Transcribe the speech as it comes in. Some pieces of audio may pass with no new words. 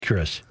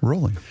stress.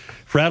 Rolling.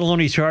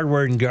 Fratelloni's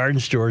Hardware and Garden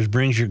Stores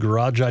brings your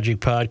Garage Logic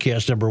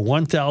podcast number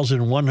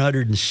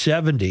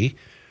 1170,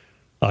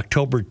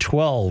 October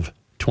 12,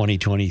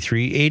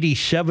 2023.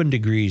 87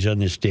 degrees on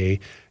this day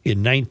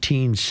in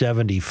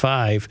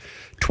 1975,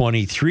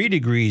 23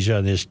 degrees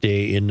on this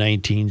day in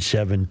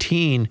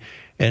 1917,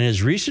 and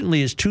as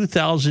recently as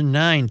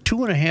 2009,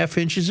 2.5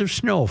 inches of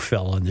snow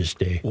fell on this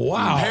day.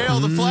 Wow. Hail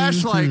the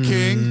flashlight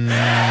king.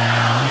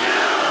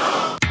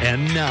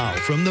 And now,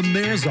 from the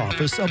mayor's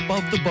office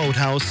above the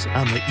boathouse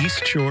on the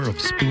east shore of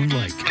Spoon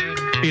Lake,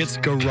 it's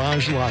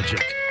Garage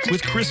Logic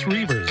with Chris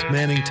Reavers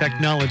manning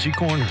Technology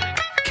Corner,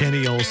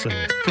 Kenny Olson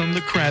from the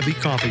Krabby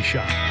Coffee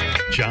Shop,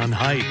 John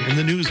Haidt in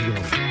the newsroom,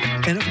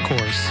 and of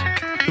course,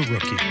 the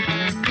rookie.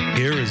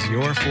 Here is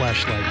your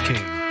flashlight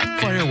king,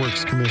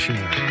 fireworks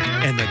commissioner,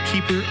 and the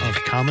keeper of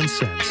common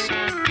sense,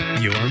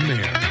 your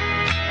mayor,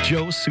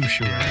 Joe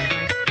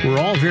Soucheray. We're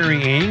all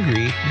very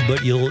angry,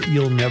 but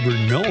you'll never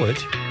know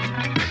it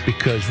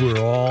because we're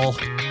all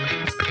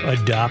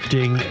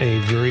adopting a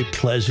very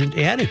pleasant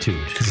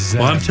attitude.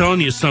 Well, I'm telling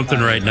you something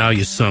right now,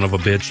 you son of a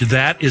bitch.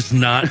 That is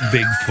not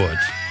Bigfoot.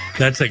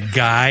 That's a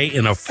guy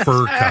in a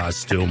fur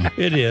costume.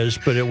 It is,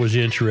 but it was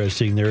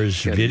interesting.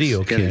 There's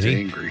video, Kenny's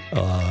Kenny. angry.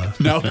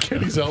 Now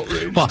Kenny's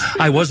outraged. Well,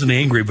 I wasn't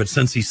angry, but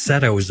since he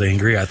said I was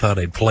angry, I thought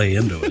I'd play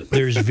into it.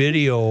 There's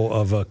video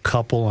of a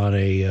couple on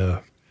a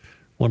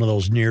one of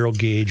those narrow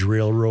gauge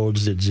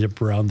railroads that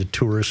zip around the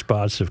tourist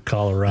spots of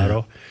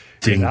Colorado.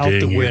 Ding, and out ding,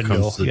 the here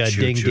window, comes the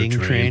ding choo-choo ding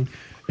train.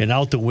 And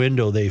out the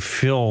window, they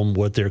film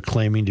what they're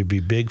claiming to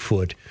be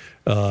Bigfoot.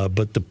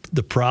 But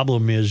the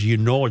problem is,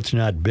 it's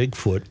not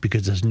Bigfoot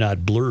because it's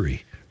not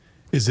blurry.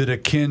 Is it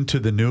akin to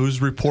the news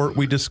report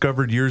we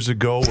discovered years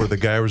ago where the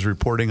guy was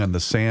reporting on the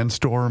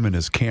sandstorm and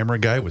his camera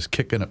guy was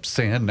kicking up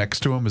sand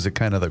next to him? Is it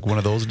kind of like one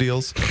of those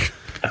deals?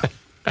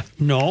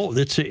 No,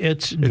 it's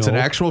an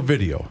actual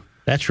video.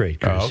 That's right,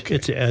 Chris. Oh, okay.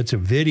 It's a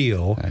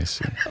video I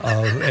see.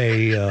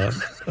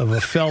 of a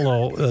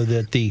fellow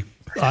that the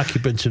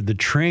occupants of the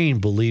train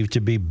believe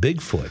to be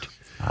Bigfoot.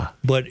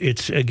 But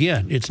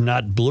it's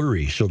not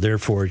blurry, so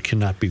therefore it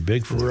cannot be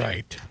Bigfoot.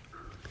 Right.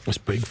 This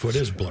Bigfoot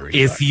is blurry.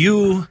 If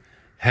you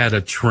had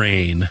a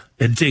train,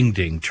 a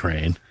ding-ding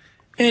train,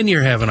 and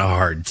you're having a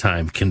hard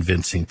time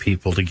convincing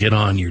people to get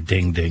on your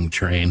ding-ding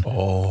train,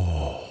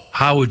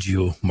 how would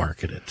you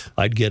market it?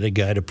 I'd get a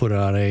guy to put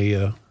on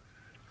a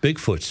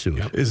Bigfoot suit.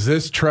 Yep. Is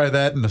this try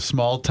that in a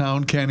small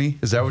town, Kenny?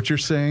 Is that what you're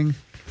saying?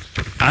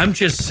 I'm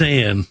just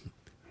saying,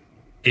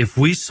 if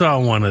we saw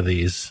one of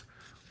these,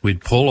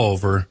 we'd pull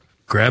over,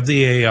 grab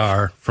the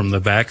AR from the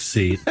back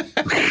seat,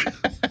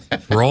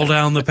 roll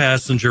down the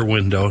passenger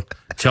window,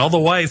 tell the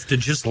wife to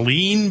just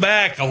lean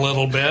back a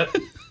little bit,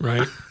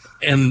 Right.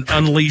 and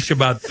unleash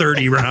about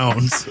 30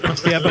 rounds.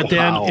 Yeah, but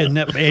then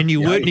and you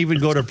wouldn't even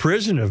go to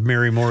prison if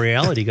Mary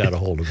Moriality got a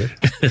hold of it.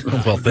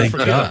 Well, thank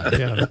God.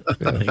 Yeah.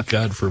 Thank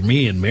God for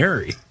me and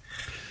Mary.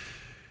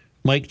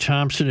 Mike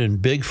Thompson in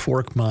Big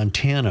Fork,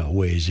 Montana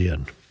weighs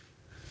in.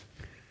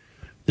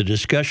 The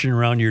discussion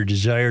around your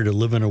desire to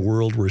live in a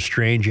world where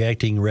strange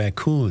acting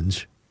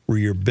raccoons were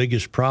your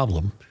biggest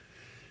problem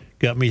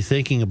got me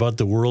thinking about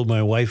the world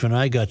my wife and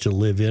I got to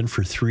live in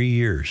for 3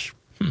 years.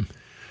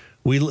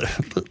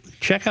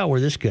 Check out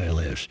where this guy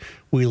lives.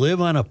 We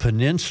live on a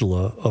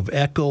peninsula of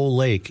Echo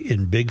Lake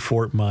in Big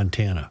Fort,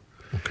 Montana.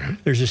 Okay.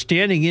 There's a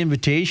standing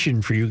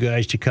invitation for you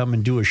guys to come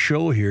and do a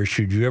show here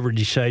should you ever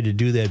decide to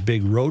do that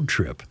big road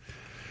trip.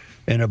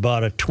 And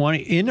about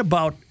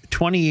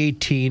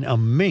 2018, a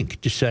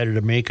mink decided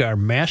to make our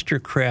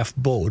Mastercraft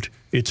boat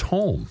its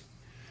home.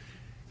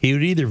 He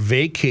would either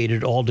vacate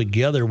it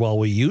altogether while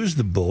we used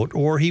the boat,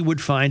 or he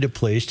would find a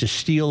place to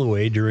steal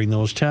away during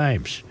those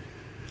times.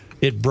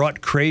 It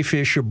brought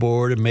crayfish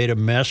aboard and made a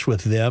mess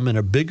with them and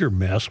a bigger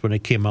mess when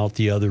it came out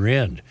the other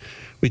end.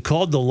 We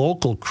called the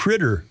local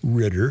critter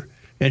Ritter,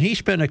 and he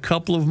spent a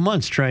couple of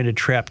months trying to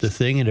trap the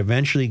thing and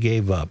eventually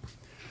gave up.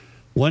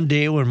 One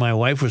day when my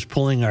wife was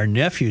pulling our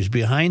nephews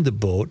behind the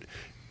boat,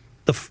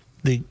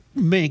 the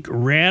mink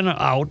ran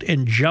out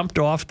and jumped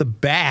off the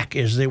back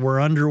as they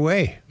were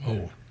underway.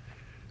 Oh.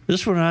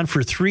 This went on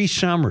for 3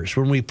 summers.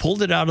 When we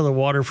pulled it out of the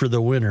water for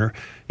the winter,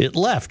 it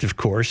left, of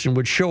course, and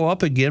would show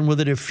up again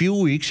within a few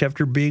weeks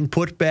after being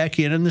put back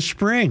in the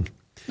spring.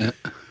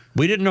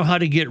 We didn't know how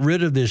to get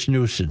rid of this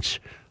nuisance.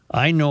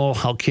 I know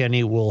how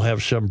Kenny will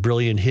have some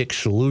brilliant hick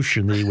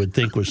solution that he would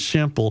think was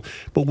simple,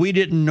 but we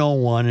didn't know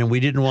one, and we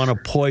didn't want to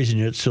poison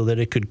it so that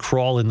it could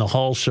crawl in the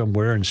hull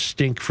somewhere and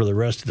stink for the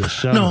rest of the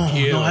summer.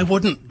 No, I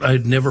wouldn't.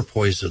 I'd never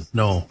poison.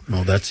 No,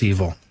 that's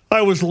evil.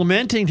 I was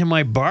lamenting to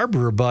my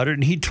barber about it,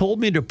 and he told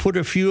me to put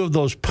a few of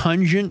those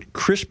pungent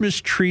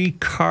Christmas tree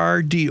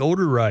car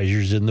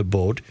deodorizers in the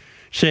boat,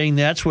 saying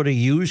that's what a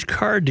used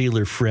car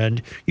dealer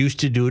friend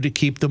used to do to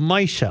keep the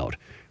mice out.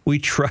 We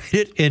tried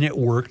it, and it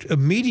worked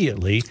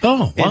immediately.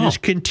 Oh, wow. And it's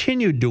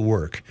continued to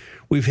work.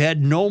 We've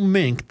had no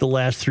mink the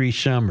last 3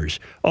 summers.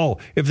 Oh,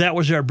 if that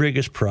was our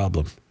biggest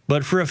problem.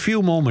 But for a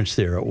few moments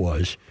there it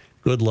was.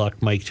 Good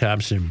luck, Mike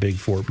Thompson in Big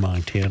Fort,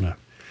 Montana.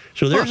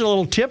 So there's a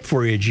little tip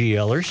for you,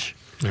 GLers.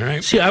 All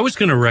right. See, I was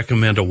going to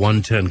recommend a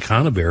 110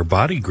 Conibear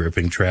body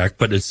gripping track,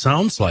 but it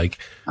sounds like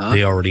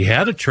they already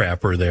had a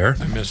trapper there.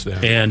 I missed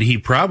that. And he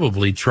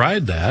probably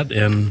tried that,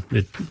 and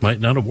it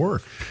might not have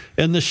worked.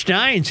 And the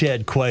Steins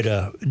had quite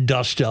a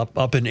dust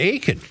up in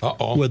Aiken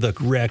with a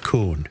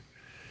raccoon.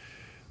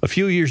 A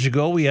few years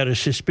ago, we had a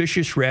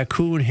suspicious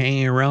raccoon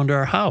hanging around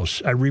our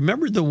house. I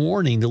remembered the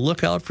warning to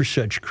look out for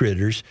such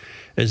critters,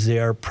 as they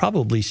are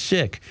probably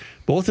sick.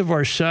 Both of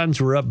our sons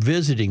were up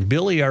visiting.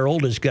 Billy, our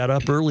oldest, got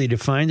up early to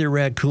find the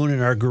raccoon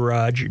in our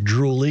garage,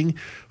 drooling,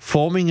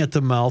 foaming at the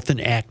mouth, and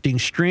acting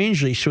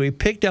strangely. So he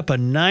picked up a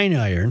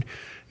 9-iron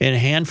and a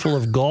handful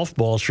of golf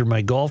balls from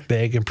my golf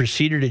bag and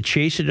proceeded to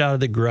chase it out of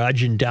the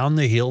garage and down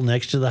the hill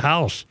next to the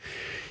house.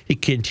 He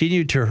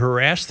continued to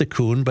harass the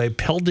coon by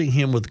pelting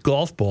him with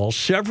golf balls,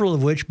 several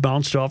of which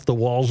bounced off the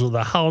walls of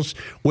the house,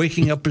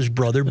 waking up his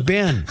brother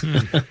Ben.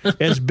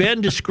 As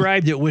Ben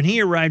described it, when he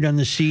arrived on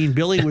the scene,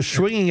 Billy was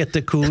swinging at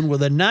the coon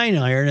with a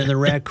 9-iron, and the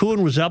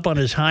raccoon was up on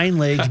his hind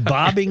legs,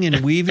 bobbing and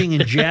weaving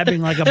and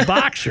jabbing like a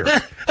boxer.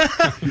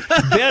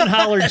 Ben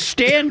hollered,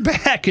 "Stand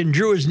back," and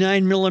drew his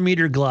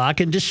 9mm Glock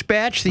and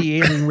dispatched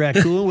the ailing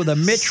raccoon with a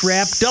Mitch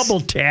Rapp double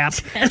tap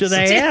to the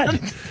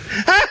head.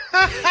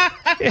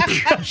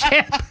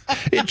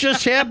 It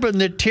just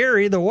happened that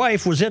Terry, the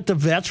wife, was at the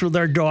vet's with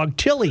our dog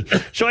Tilly.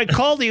 So I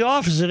called the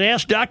office and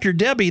asked Dr.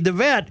 Debbie, the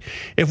vet,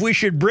 if we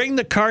should bring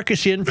the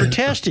carcass in for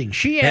testing.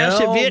 She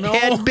asked if it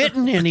had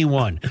bitten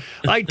anyone.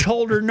 I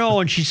told her no,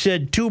 and she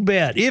said, "Too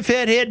bad. If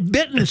it had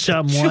bitten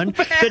someone,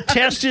 the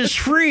test is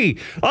free.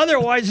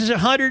 Otherwise, it's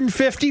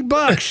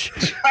 $150.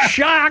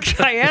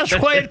 Shocked, I asked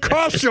why it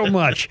cost so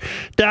much.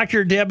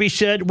 Dr. Debbie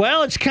said,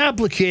 "Well, it's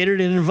complicated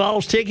and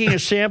involves taking a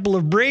sample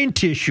of brain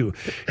tissue."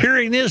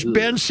 Hearing this,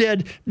 Ben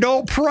said,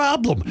 "No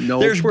problem.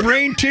 There's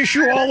brain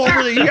tissue all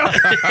over the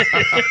yard."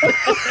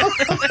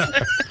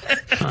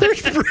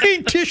 There's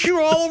brain tissue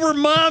all over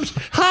Mom's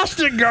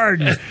hosta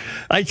garden.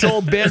 I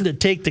told Ben to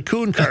take the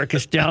coon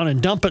carcass down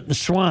and dump it in the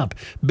swamp.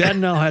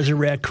 Ben now has a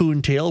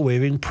raccoon tail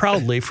waving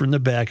proudly from the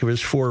back of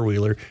his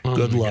four-wheeler.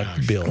 Good luck,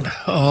 Bill.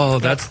 Oh,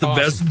 that's the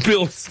best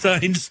Bill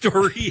Stein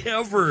story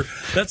ever.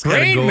 That's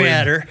Brain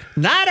matter,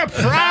 not a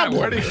problem.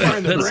 Where do you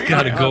find the That's brain?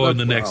 got to go in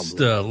the next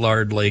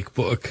Lard Lake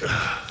book.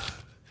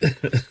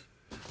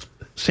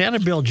 Santa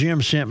Bill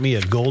Jim sent me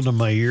a Golda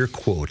Meir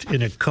quote,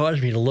 and it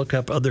caused me to look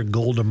up other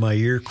Golda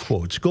Meir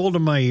quotes. Golda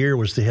Meir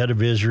was the head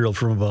of Israel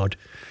from about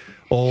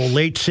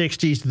late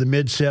 60s to the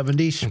mid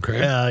 70s.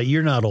 Okay.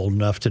 You're not old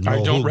enough to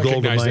know who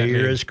Golda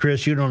Meir is.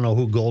 Chris, you don't know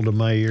who Golda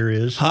Meir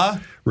is. Huh?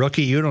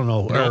 Rookie, you don't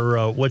know. No.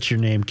 Or what's your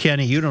name?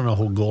 Kenny, you don't know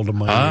who Golda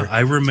Meir is.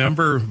 I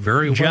remember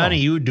very well. Johnny,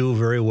 you do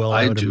very well,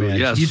 I would do, imagine.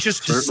 yes. You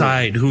just Certainly.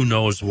 decide who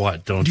knows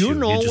what, don't Do you? you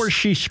know just, where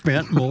she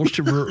spent most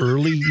of her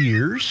early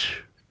years?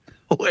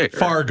 Where?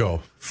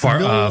 Fargo.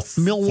 Milwaukee.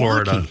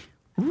 Florida.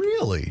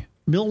 Really?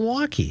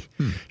 Milwaukee.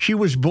 She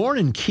was born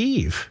in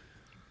Kyiv.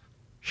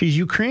 She's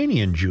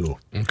Ukrainian Jew.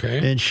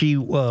 Okay. And she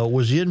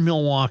was in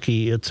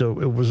Milwaukee. It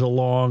was a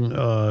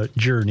long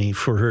journey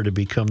for her to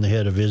become the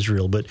head of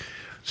Israel. But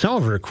some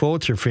of her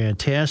quotes are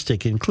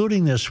fantastic,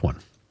 including this one.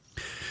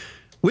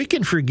 "We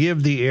can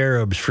forgive the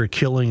Arabs for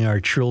killing our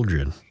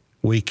children.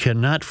 We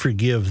cannot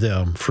forgive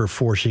them for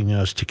forcing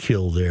us to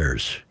kill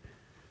theirs.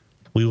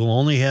 We will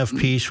only have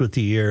peace with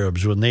the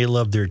Arabs when they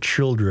love their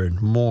children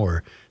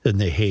more than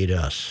they hate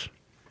us.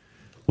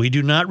 We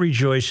do not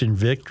rejoice in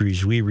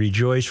victories. We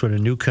rejoice when a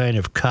new kind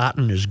of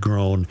cotton is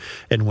grown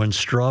and when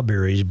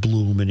strawberries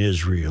bloom in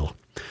Israel.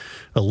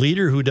 A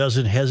leader who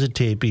doesn't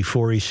hesitate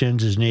before he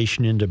sends his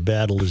nation into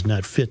battle is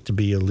not fit to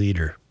be a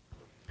leader.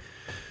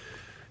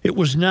 It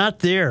was not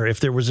there.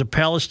 If there was a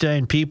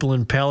Palestine people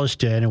in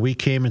Palestine and we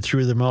came and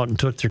threw them out and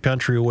took their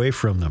country away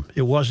from them,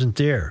 it wasn't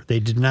there.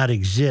 They did not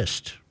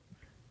exist."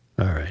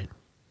 All right.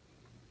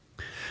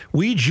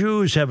 "We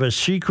Jews have a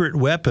secret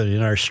weapon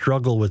in our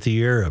struggle with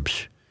the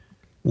Arabs.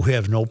 We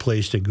have no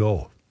place to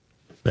go."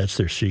 That's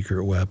their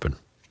secret weapon.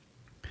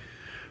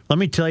 "Let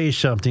me tell you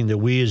something that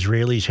we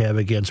Israelis have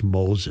against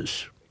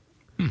Moses.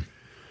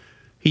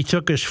 He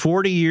took us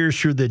 40 years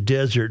through the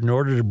desert in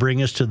order to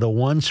bring us to the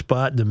one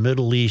spot in the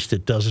Middle East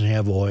that doesn't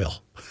have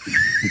oil."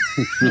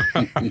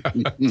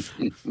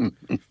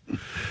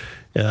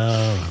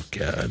 Oh,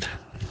 God.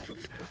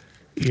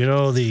 You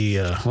know,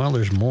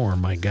 there's more.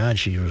 My God,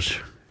 she was.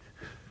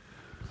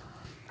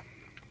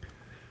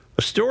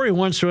 A story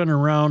once went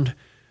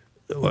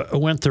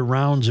the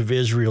rounds of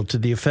Israel to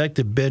the effect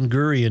that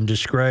Ben-Gurion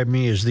described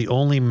me as the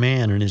only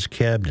man in his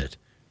cabinet.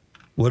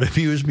 What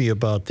amused me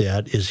about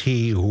that is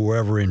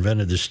whoever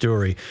invented the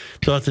story,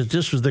 thought that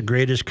this was the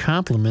greatest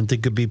compliment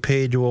that could be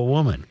paid to a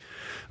woman.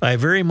 I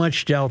very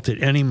much doubt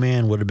that any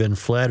man would have been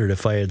flattered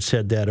if I had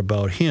said that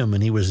about him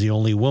and he was the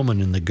only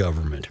woman in the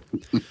government.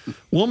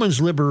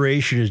 Woman's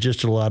liberation is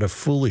just a lot of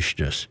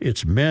foolishness.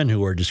 It's men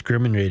who are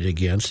discriminated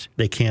against.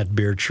 They can't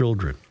bear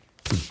children.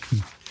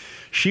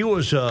 She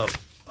was a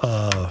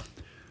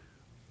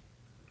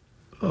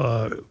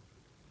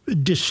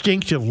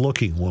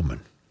distinctive-looking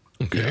woman.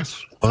 Okay.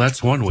 Well,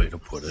 that's one way to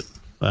put it.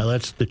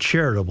 That's the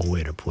charitable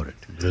way to put it.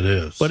 It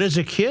is. But as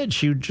a kid,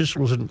 she just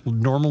was a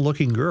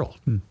normal-looking girl.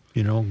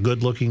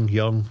 good-looking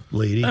young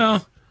lady.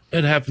 Well,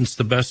 it happens to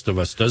the best of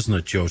us, doesn't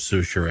it, Joe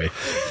Souchere?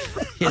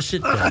 Yes,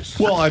 it does.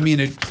 Well, I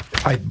mean,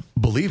 I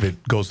believe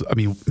it goes. I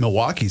mean,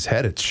 Milwaukee's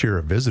had its share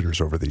of visitors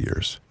over the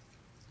years.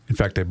 In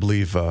fact, I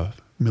believe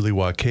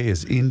Milwaukee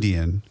is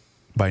Indian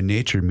by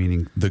nature,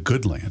 meaning the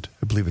good land.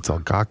 I believe it's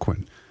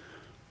Algonquin.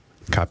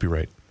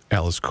 Copyright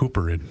Alice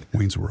Cooper in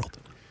Wayne's World.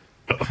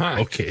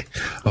 Okay,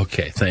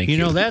 thank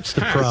you. That's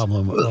the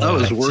problem. I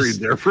was worried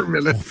there for a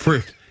minute.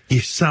 You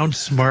sound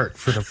smart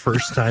for the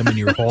first time in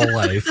your whole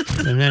life.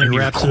 And then he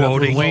wraps it up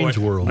with Wayne's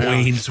World.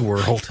 Wayne's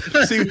World.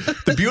 See,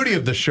 the beauty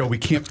of the show, we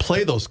can't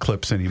play those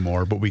clips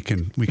anymore, but we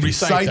can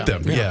recite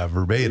them. Yeah,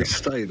 verbatim.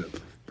 Recite them.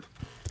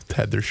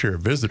 Had their share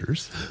of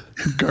visitors.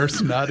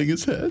 Garth's nodding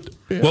his head.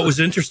 Yeah. What was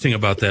interesting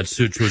about that,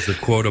 Such, was the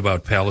quote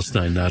about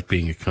Palestine not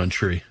being a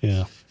country.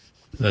 Yeah.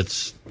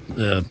 That's,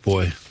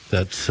 boy,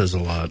 that says a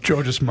lot.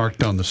 Joe just marked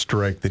down the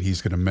strike that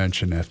he's going to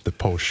mention at the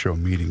post-show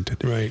meeting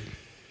today. Right.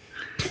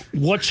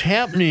 What's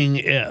happening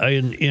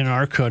in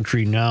our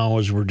country now,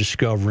 as we're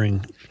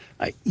discovering,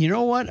 you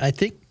know what? I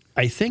think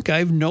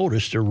I've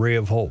noticed a ray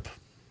of hope.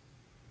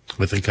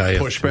 I think I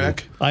have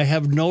Pushback? I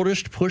have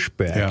noticed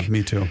pushback. Yeah,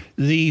 me too.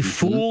 The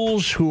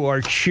fools who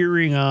are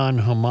cheering on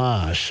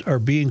Hamas are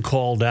being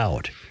called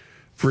out.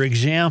 For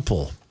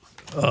example,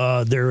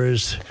 there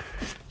is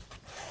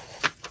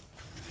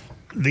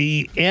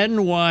the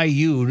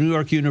NYU, New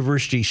York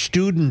University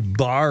Student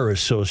Bar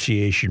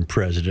Association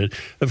president.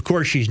 Of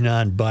course, she's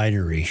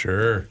non-binary.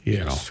 Sure.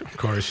 Yes, of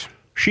course.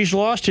 She's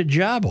lost a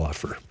job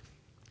offer,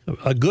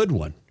 a good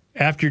one,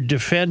 after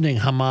defending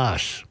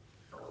Hamas.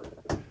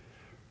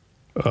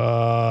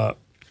 A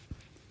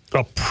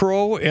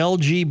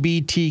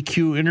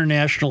pro-LGBTQ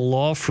international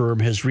law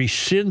firm has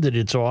rescinded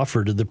its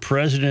offer to the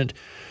president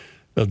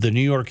of the New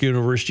York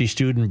University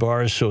Student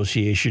Bar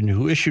Association,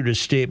 who issued a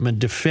statement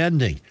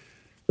defending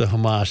the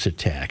Hamas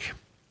attack.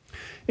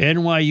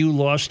 NYU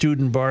Law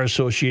Student Bar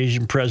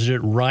Association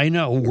President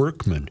Raina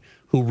Workman,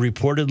 who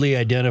reportedly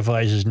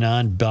identifies as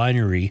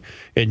non-binary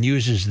and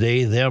uses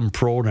they, them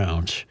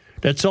pronouns.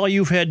 That's all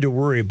you've had to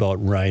worry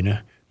about,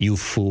 Raina, you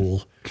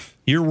fool.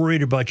 You're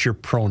worried about your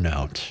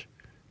pronouns.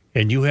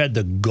 And you had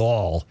the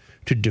gall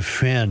to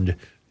defend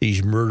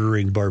these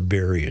murdering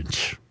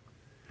barbarians.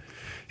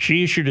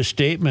 She issued a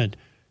statement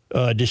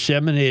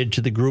disseminated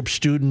to the group's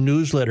student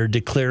newsletter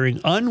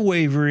declaring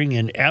unwavering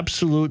and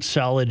absolute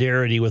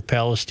solidarity with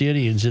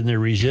Palestinians in their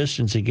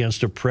resistance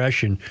against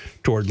oppression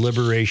toward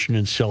liberation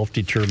and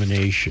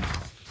self-determination.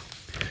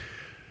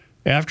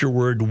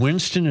 Afterward,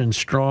 Winston &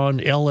 Strawn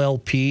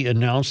LLP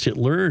announced it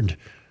learned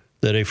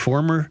that a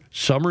former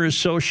summer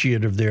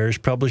associate of theirs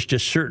published a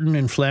certain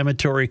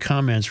inflammatory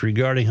comments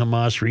regarding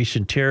Hamas'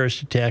 recent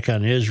terrorist attack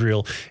on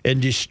Israel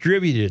and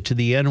distributed it to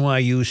the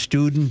NYU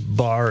Student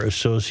Bar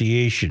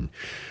Association.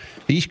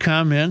 These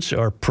comments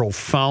are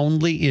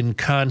profoundly in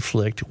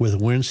conflict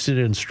with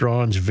Winston &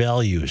 Strawn's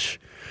values.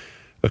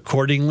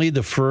 Accordingly,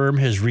 the firm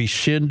has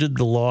rescinded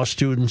the law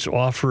student's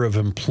offer of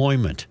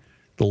employment,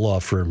 the law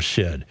firm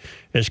said.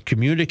 As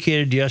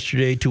communicated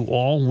yesterday to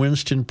all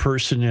Winston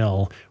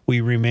personnel,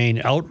 we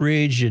remain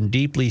outraged and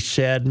deeply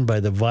saddened by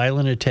the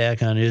violent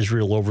attack on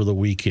Israel over the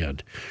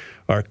weekend.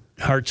 Our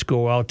hearts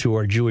go out to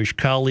our Jewish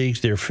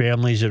colleagues, their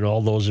families, and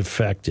all those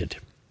affected.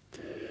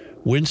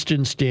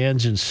 Winston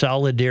stands in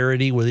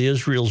solidarity with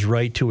Israel's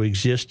right to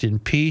exist in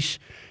peace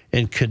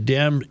and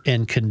condemns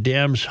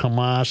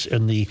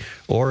Hamas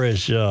or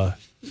as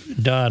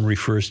Don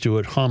refers to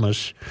it,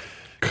 Hamas,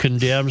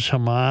 condemns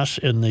Hamas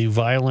and the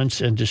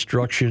violence and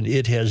destruction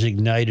it has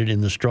ignited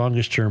in the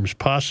strongest terms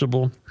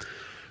possible.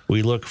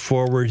 We look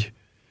forward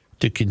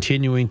to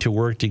continuing to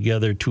work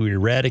together to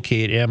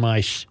eradicate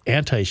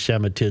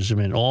anti-Semitism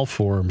in all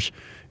forms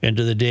and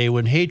to the day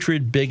when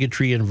hatred,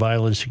 bigotry, and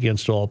violence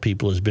against all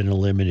people has been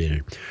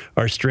eliminated.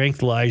 Our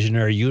strength lies in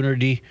our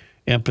unity,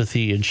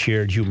 empathy, and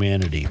shared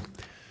humanity.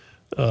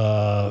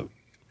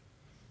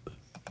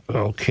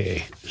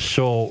 Okay,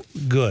 so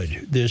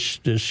good.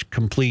 This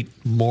complete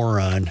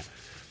moron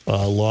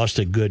lost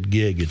a good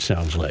gig, it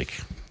sounds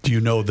like. Do you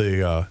know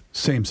the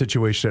same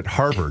situation at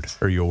Harvard?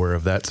 Are you aware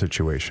of that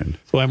situation?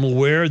 Well, I'm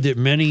aware that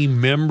many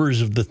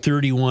members of the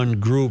 31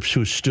 groups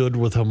who stood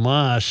with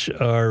Hamas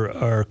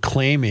are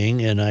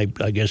claiming, and I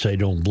guess I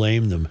don't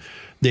blame them,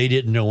 they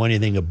didn't know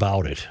anything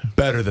about it.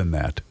 Better than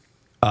that.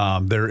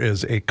 There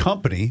is a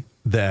company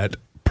that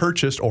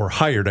purchased or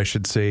hired, I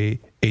should say,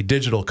 a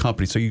digital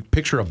company. So you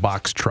picture a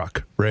box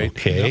truck, right?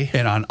 Okay.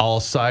 And on all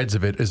sides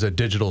of it is a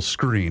digital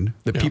screen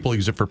that people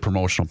use it for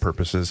promotional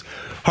purposes.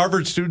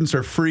 Harvard students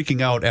are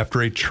freaking out after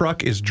a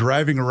truck is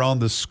driving around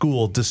the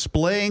school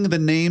displaying the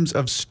names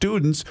of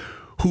students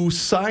who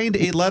signed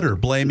a letter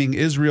blaming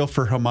Israel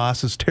for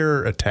Hamas's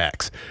terror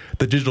attacks.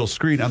 The digital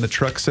screen on the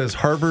truck says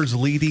Harvard's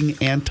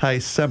leading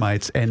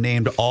anti-Semites and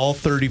named all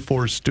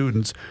 34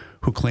 students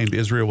who claimed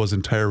Israel was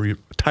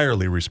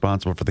entirely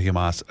responsible for the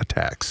Hamas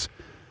attacks.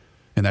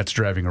 And has been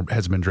driving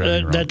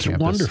around That's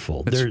campus.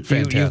 wonderful. It's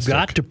fantastic. You've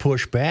got to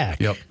push back.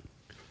 Yep.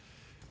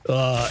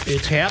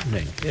 It's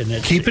happening,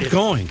 and Keep it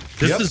going.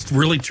 This Yep. is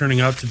really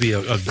turning out to be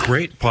a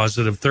great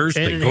positive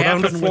Thursday. And it Go down to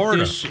happened with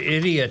Florida. this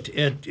idiot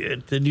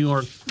at the New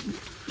York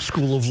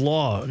School of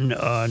Law,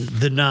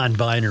 the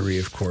non-binary,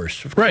 of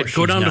course. Of Right, course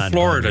go he's down to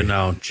Florida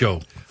non-binary. now,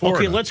 Joe.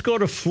 Florida. Okay, let's go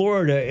to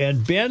Florida.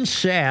 And Ben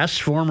Sass,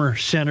 former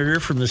senator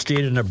from the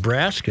state of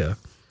Nebraska,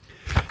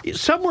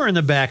 somewhere in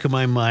the back of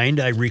my mind,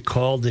 I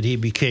recalled that he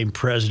became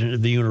president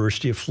of the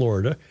University of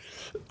Florida.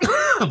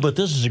 But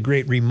this is a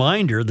great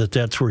reminder that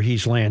that's where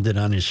he's landed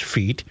on his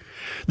feet.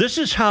 This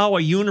is how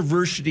a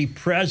university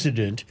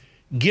president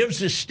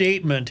gives a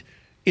statement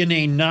in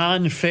a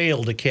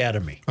non-failed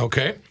academy.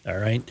 Okay. All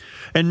right.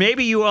 And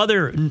maybe you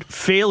other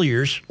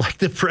failures, like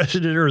the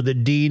president or the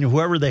dean,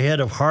 whoever the head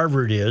of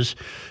Harvard is,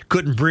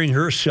 couldn't bring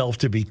herself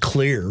to be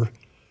clear.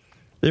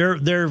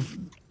 They're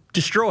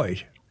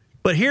destroyed.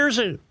 But here's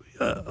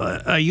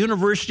a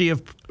university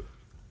of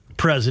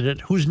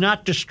president who's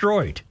not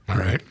destroyed. All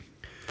right.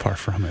 Far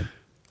from it.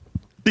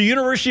 The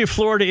University of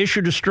Florida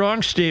issued a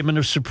strong statement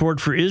of support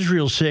for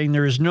Israel, saying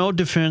there is no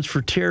defense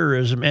for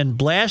terrorism and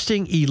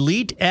blasting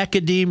elite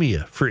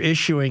academia for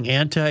issuing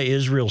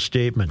anti-Israel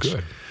statements.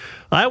 Good.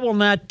 I will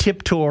not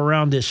tiptoe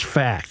around this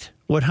fact.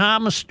 What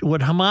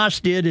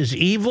Hamas did is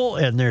evil,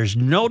 and there's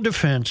no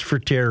defense for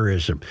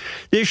terrorism.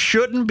 This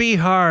shouldn't be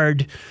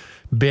hard,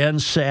 Ben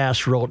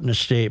Sass wrote in a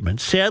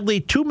statement.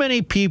 Sadly, too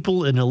many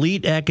people in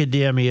elite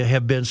academia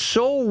have been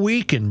so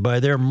weakened by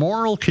their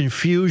moral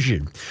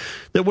confusion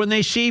that when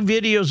they see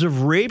videos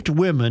of raped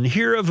women,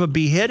 hear of a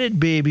beheaded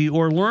baby,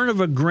 or learn of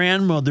a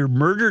grandmother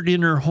murdered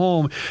in her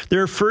home,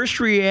 their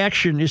first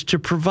reaction is to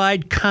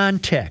provide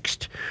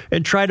context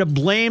and try to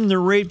blame the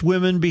raped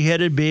women,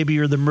 beheaded baby,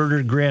 or the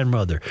murdered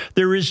grandmother.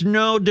 There is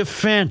no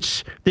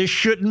defense. This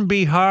shouldn't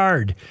be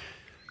hard.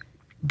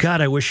 God,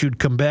 I wish you'd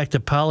come back to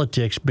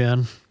politics,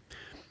 Ben.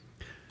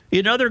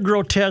 In other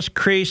grotesque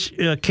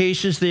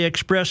cases, they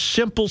expressed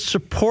simple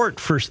support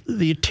for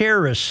the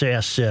terrorists,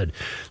 Sass said.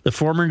 The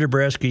former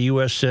Nebraska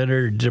U.S.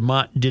 Senator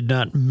did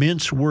not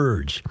mince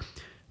words,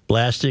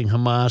 blasting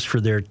Hamas for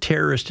their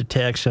terrorist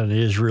attacks on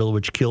Israel,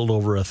 which killed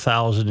over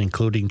 1,000,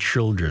 including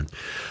children.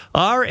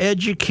 Our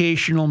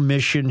educational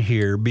mission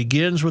here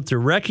begins with the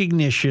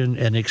recognition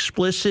and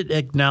explicit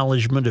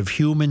acknowledgement of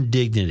human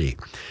dignity,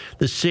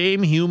 the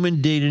same human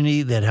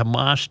dignity that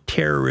Hamas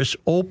terrorists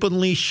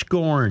openly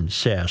scorn,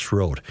 Sass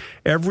wrote.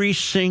 Every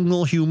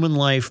single human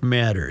life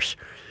matters.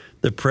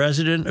 The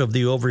president of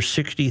the over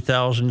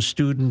 60,000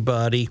 student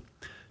body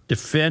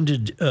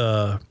defended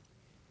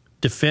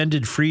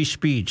free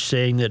speech,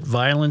 saying that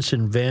violence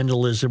and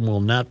vandalism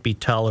will not be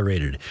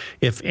tolerated.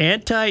 If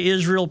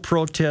anti-Israel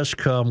protests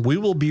come, we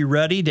will be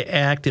ready to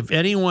act if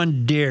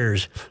anyone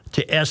dares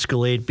to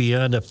escalate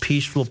beyond a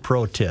peaceful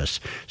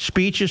protest.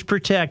 Speech is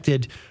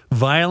protected.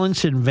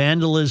 Violence and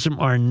vandalism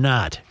are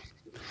not.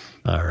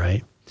 All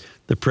right.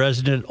 The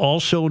president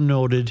also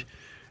noted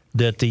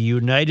that the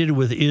United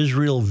with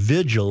Israel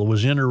vigil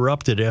was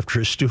interrupted after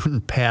a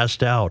student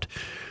passed out.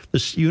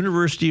 The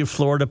University of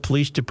Florida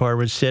Police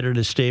Department said in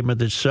a statement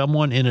that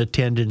someone in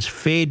attendance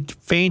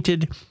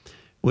fainted,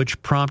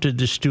 which prompted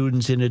the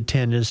students in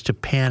attendance to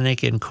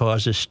panic and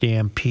cause a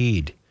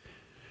stampede.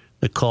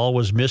 The call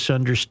was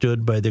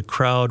misunderstood by the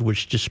crowd,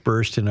 which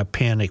dispersed in a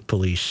panic,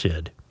 police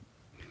said.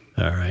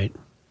 All right.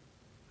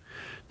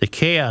 The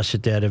chaos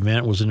at that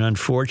event was an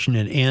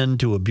unfortunate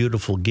end to a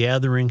beautiful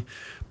gathering,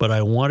 but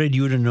I wanted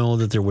you to know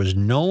that there was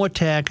no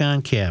attack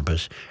on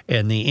campus,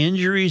 and the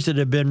injuries that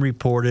have been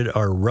reported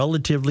are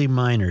relatively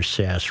minor,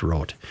 Sass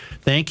wrote.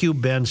 Thank you,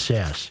 Ben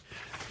Sass.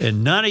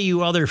 And none of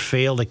you other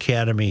failed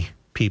academy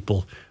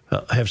people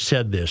have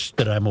said this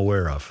that I'm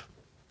aware of.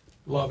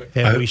 Love it.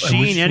 Have we I seen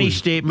wish any we-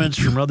 statements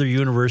from other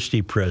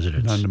university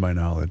presidents? None to my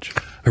knowledge.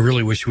 I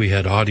really wish we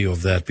had audio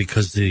of that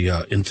because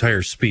the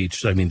entire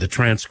speech, I mean, the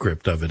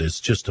transcript of it is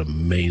just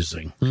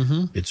amazing.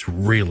 Mm-hmm. It's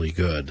really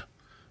good.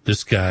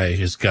 This guy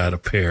has got a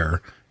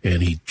pair,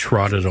 and he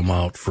trotted them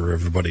out for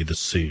everybody to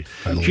see.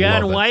 I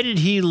John, love it. why did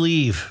he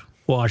leave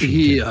Washington?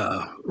 He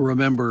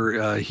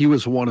remember he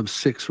was one of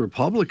 6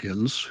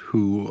 Republicans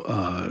who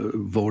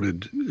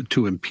voted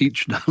to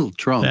impeach Donald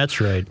Trump.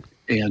 That's right.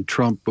 And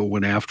Trump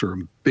went after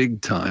him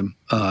big time.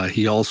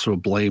 He also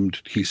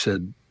blamed, he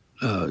said,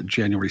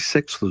 January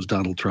 6th was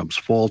Donald Trump's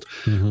fault,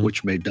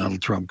 which made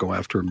Donald Trump go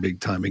after him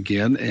big time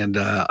again. And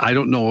I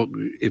don't know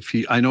if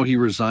I know he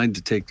resigned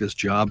to take this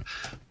job.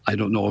 I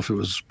don't know if it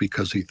was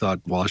because he thought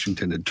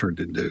Washington had turned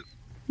into,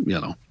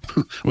 Well,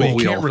 we you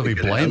all can't really think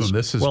it blame has. him.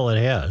 This is Well, it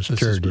has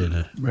turned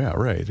into. yeah,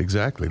 right,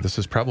 exactly. This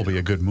is probably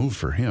a good move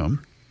for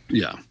him.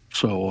 Yeah.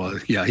 So,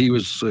 he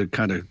was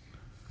kind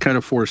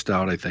of forced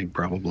out, I think,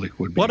 probably.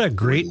 Would be What a the way to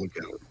great look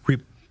at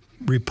it.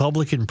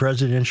 Republican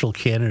presidential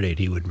candidate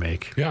he would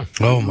make. Yeah.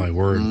 Oh, my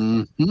word.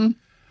 Mm-hmm.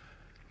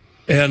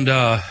 And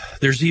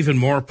there's even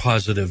more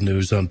positive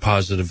news on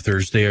Positive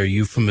Thursday. Are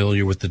you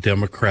familiar with the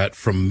Democrat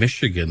from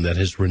Michigan that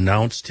has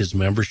renounced his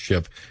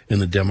membership in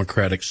the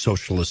Democratic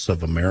Socialists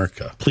of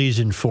America? Please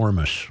inform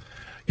us.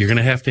 You're going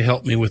to have to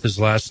help me with his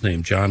last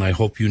name, John. I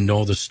hope you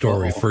know the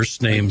story.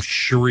 First name,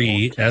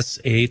 Shri,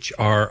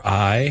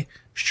 S-H-R-I,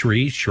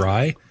 Shri,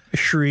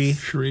 Shri.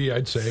 Shri,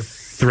 I'd say.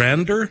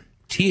 Thandar,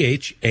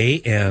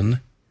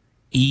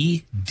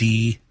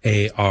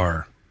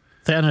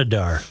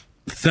 Thanedar.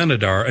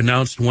 Thanedar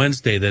announced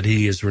Wednesday that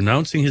he is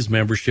renouncing his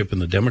membership in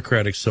the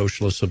Democratic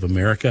Socialists of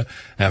America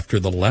after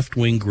the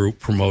left-wing group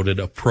promoted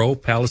a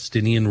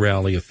pro-Palestinian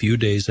rally a few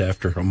days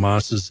after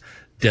Hamas's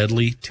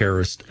deadly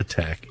terrorist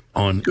attack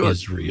on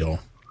Israel.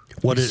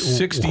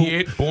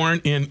 68,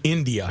 born in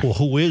India. Well,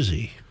 who is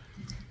he?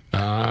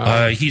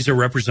 He's a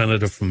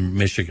representative from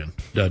Michigan,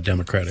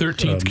 Democratic.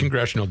 13th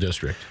Congressional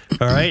District.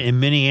 All right, in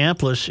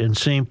Minneapolis and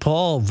St.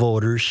 Paul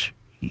voters,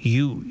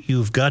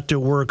 you've got to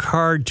work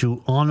hard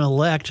to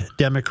unelect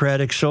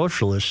Democratic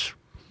Socialists.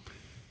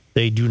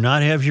 They do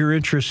not have your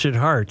interests at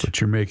heart. But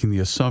you're making the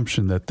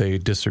assumption that they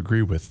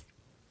disagree with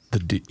the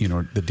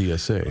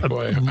DSA.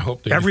 Boy, I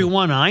hope they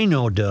Everyone I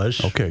know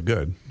does. Okay,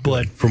 good.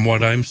 But From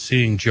what I'm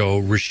seeing,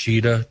 Joe,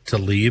 Rashida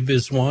Tlaib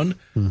is one.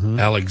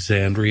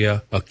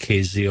 Alexandria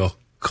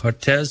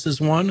Ocasio-Cortez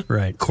is one.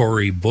 Right.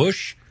 Cory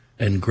Bush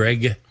and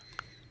Greg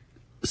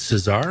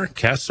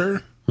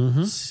Casar,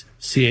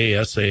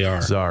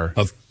 C-A-S-A-R. Czar.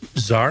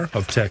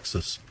 of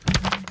Texas.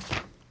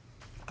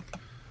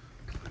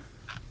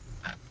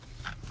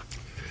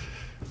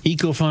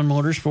 EcoFun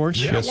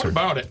Motorsports. Yeah, what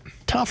about it?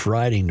 Tough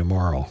riding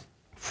tomorrow.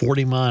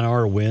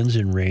 40-mile-an-hour winds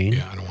and rain.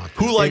 Yeah, I don't want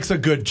Who likes a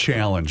good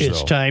challenge,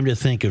 It's though? time to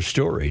think of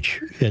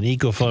storage. And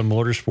EcoFun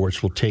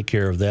Motorsports will take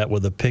care of that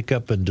with a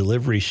pickup and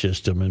delivery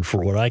system. And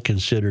for what I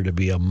consider to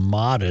be a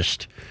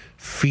modest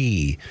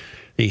fee,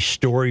 they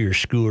store your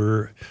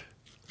scooter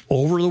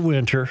over the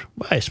winter.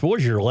 I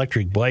suppose your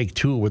electric bike,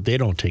 too, but they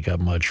don't take up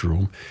much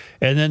room.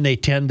 And then they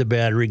tend the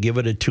battery, give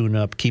it a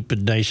tune-up, keep it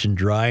nice and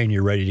dry, and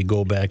you're ready to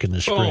go back in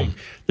the spring. Boom.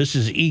 This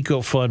is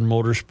EcoFun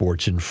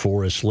Motorsports in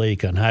Forest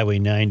Lake on Highway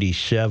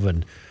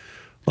 97,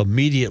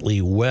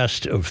 immediately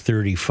west of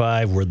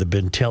 35, where the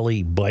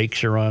Bentelli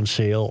bikes are on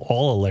sale.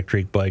 All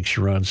electric bikes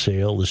are on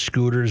sale. The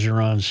scooters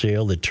are on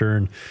sale that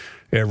turn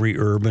every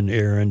urban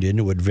errand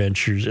into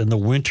adventures. And the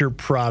winter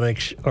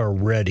products are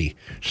ready.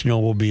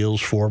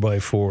 Snowmobiles,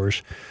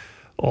 4x4s.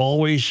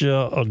 Always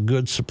a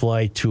good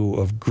supply, too,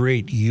 of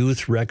great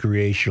youth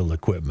recreational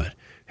equipment.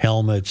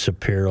 Helmets,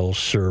 apparel,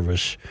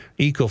 service.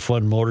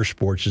 EcoFun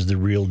Motorsports is the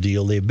real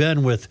deal. They've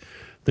been with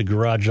the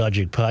Garage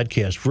Logic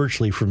podcast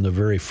virtually from the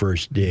very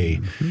first day.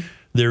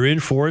 They're in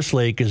Forest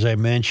Lake, as I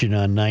mentioned,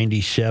 on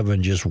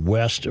 97, just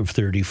west of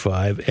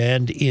 35,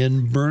 and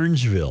in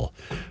Burnsville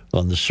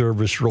on the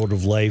service road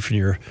of life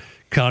near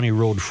County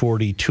Road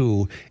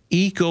 42,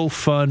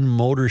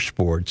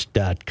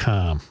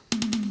 ecofunmotorsports.com.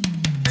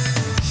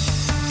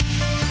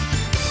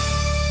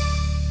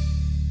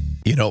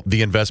 You know,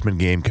 the investment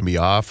game can be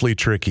awfully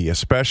tricky,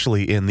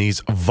 especially in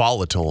these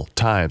volatile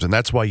times, and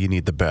that's why you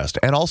need the best,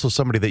 and also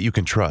somebody that you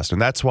can trust,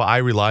 and that's why I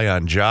rely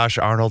on Josh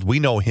Arnold. We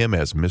know him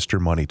as Mr.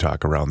 Money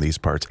Talk around these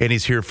parts, and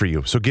he's here for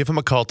you. So give him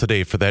a call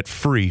today for that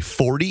free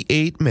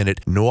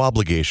 48-minute,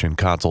 no-obligation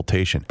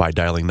consultation by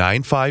dialing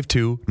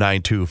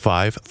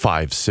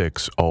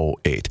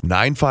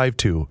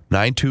 952-925-5608.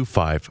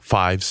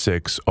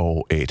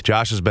 952-925-5608.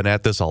 Josh has been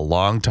at this a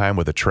long time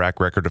with a track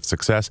record of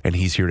success, and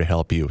he's here to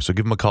help you. So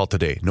give him a call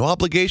today. No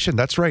obligation.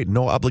 That's right.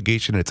 No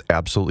obligation. It's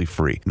absolutely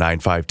free.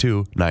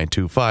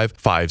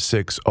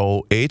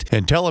 952-925-5608.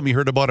 And tell him you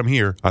heard about him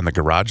here on the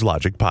Garage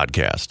Logic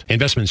podcast.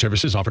 Investment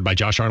services offered by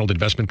Josh Arnold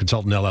Investment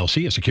Consultant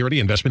LLC, a security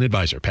investment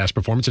advisor. Past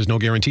performance is no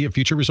guarantee of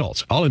future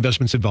results. All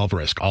investments involve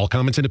risk. All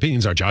comments and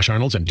opinions are Josh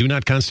Arnold's and do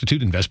not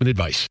constitute investment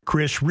advice.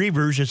 Chris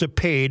Reavers is a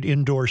paid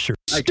endorser.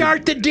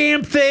 Start the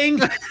damn thing!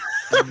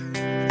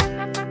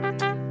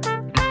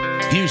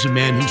 Here's a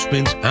man who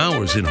spends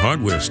hours in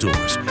hardware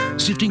stores,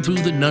 sifting through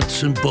the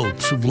nuts and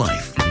bolts of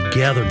life.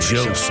 Gather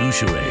Joe myself.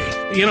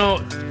 Souchere. You know,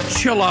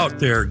 chill out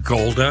there,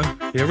 Golda.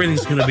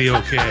 Everything's going to be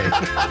okay.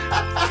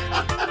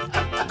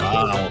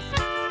 Wow.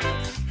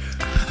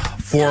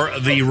 For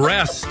the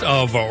rest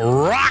of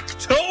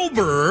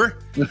Rocktober,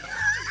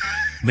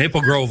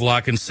 Maple Grove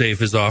Lock and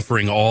Safe is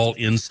offering all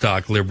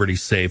in-stock Liberty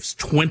safes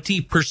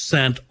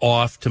 20%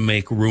 off to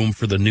make room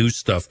for the new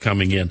stuff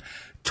coming in.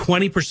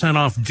 20%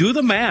 off. Do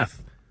the math.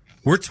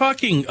 We're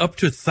talking up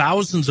to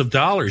thousands of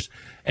dollars.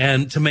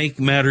 And to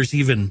make matters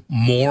even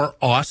more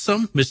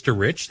awesome, Mr.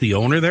 Rich, the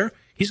owner there,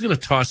 he's going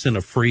to toss in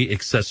a free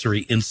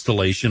accessory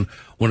installation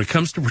when it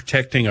comes to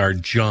protecting our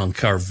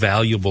junk, our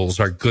valuables,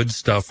 our good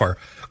stuff, our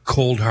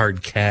cold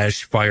hard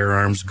cash,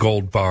 firearms,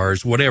 gold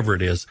bars, whatever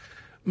it is.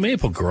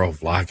 Maple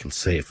Grove Lock and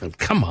Safe. And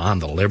come on,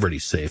 the Liberty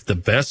Safe, the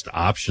best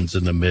options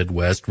in the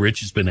Midwest. Rich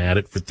has been at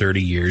it for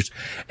 30 years.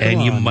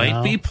 And you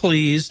might be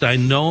pleased. I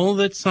know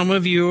that some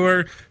of you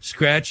are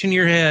scratching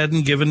your head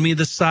and giving me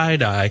the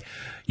side eye.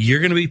 You're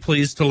going to be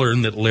pleased to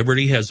learn that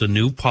Liberty has a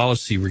new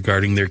policy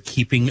regarding their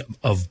keeping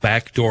of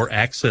backdoor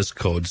access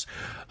codes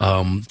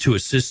to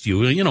assist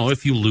you. You know,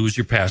 if you lose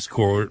your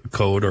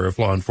passcode or if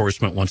law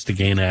enforcement wants to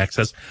gain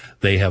access,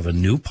 they have a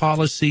new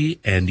policy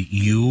and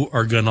you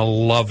are going to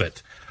love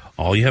it.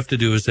 All you have to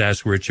do is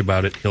ask Rich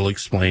about it. He'll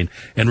explain.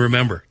 And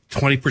remember,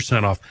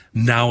 20% off.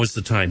 Now is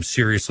the time.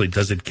 Seriously,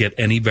 does it get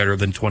any better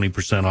than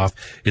 20% off?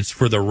 It's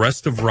for the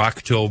rest of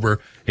Rocktober.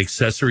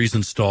 Accessories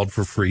installed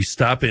for free.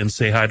 Stop in,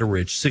 say hi to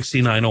Rich,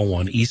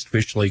 6901 East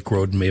Fish Lake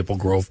Road in Maple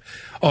Grove.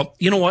 Oh,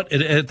 you know what?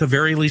 At the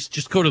very least,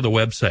 just go to the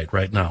website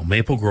right now,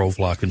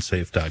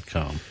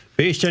 maplegrovelockandsafe.com.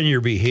 Based on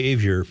your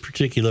behavior,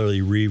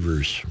 particularly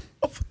Reavers,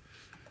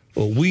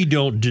 well, we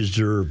don't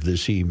deserve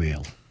this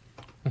email.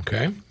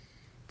 Okay.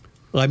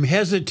 I'm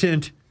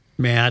hesitant,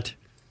 Matt,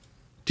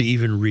 to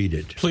even read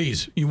it.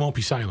 Please, you won't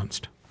be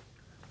silenced.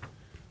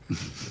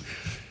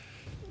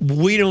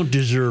 We don't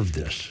deserve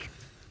this.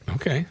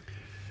 Okay.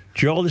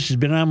 Joe, this has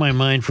been on my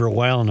mind for a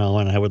while now,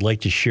 and I would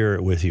like to share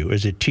it with you.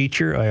 As a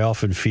teacher, I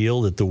often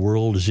feel that the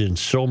world is in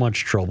so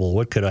much trouble.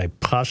 What could I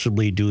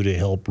possibly do to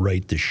help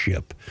right the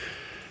ship?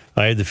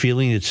 I have the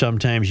feeling that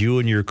sometimes you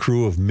and your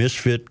crew of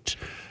misfits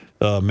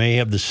may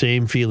have the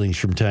same feelings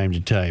from time to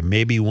time,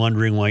 maybe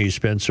wondering why you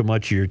spend so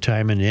much of your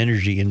time and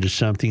energy into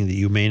something that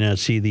you may not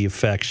see the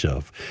effects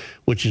of,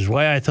 which is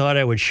why I thought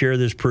I would share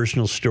this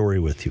personal story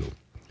with you.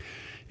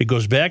 It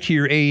goes back to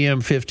your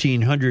AM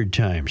 1500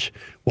 times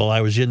while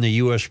I was in the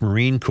U.S.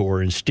 Marine Corps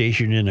and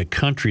stationed in a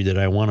country that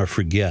I want to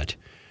forget.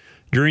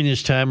 During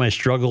this time, I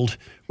struggled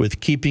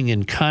with keeping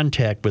in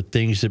contact with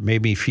things that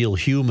made me feel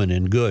human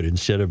and good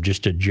instead of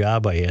just a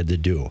job I had to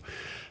do.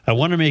 I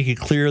want to make it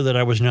clear that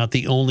I was not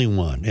the only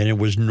one, and it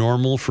was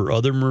normal for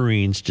other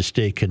Marines to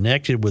stay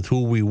connected with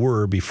who we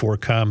were before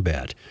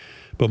combat.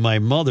 But my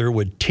mother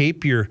would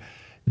tape your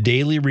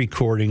daily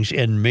recordings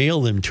and mail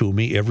them to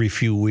me every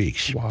few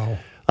weeks. Wow.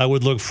 I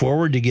would look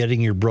forward to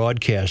getting your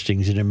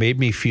broadcastings, and it made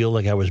me feel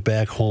like I was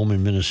back home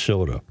in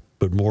Minnesota.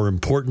 But more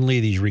importantly,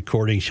 these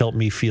recordings helped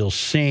me feel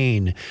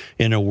sane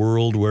in a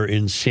world where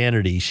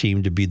insanity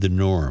seemed to be the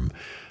norm.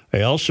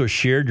 I also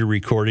shared your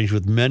recordings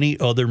with many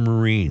other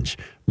Marines,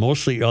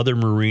 mostly other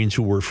Marines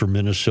who were from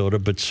Minnesota,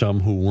 but some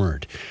who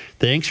weren't.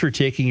 Thanks for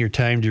taking your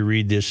time to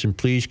read this, and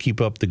please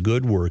keep up the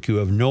good work. You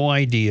have no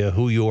idea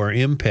who you are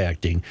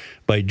impacting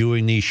by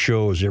doing these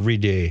shows every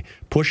day,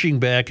 pushing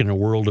back in a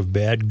world of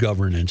bad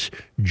governance,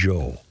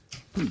 Joe.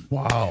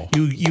 Wow.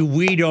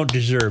 We don't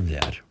deserve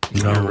that.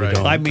 No, we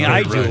don't. I mean,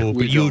 I do,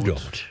 but you don't.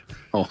 don't.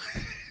 Oh,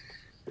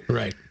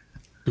 Right.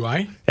 Do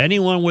I?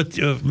 Anyone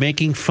with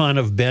making fun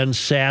of Ben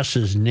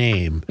Sass's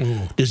name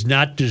does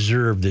not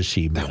deserve this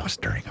email. That was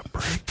during a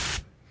break.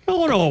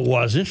 No, it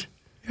wasn't.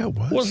 Yeah, it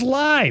was. It was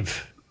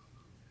live.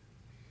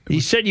 He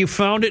said you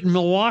found it in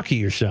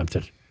Milwaukee or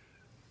something.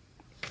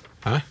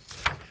 Huh?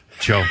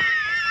 Joe.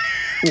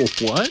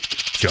 what?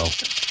 Joe.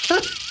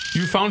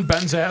 You found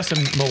Ben's ass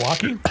in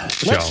Milwaukee?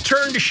 Let's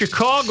turn to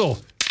Chicago.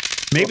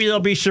 Maybe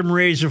there'll be some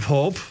rays of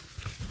hope.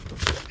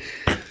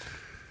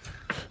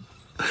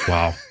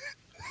 Wow.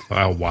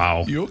 Oh,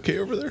 wow. You okay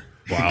over there?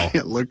 Wow.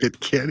 Can't look at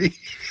Kenny.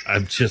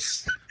 I'm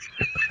just...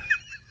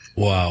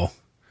 Wow.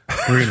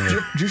 Really?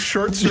 Did you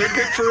short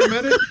circuit for a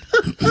minute?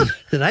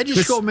 Did I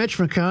just go Mitch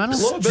McConnell? A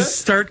little bit. Just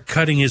start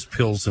cutting his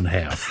pills in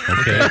half,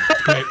 okay?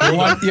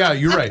 Yeah,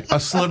 you're right. A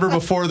sliver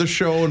before the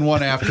show and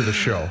one after the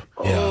show.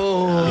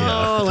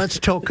 Oh, let's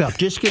toke up.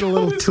 Just get a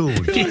little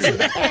tuned.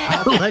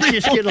 Let's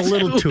just get a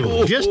little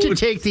tuned. Just to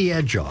take the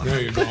edge off.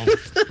 There you go.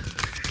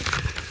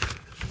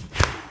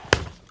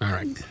 All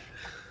right.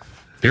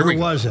 Here we Where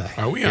go. was I?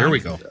 Are we on? Here we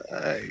go.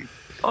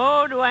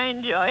 Oh, do I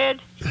enjoy it?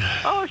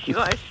 Oh, sure,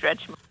 I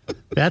stretch my...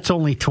 That's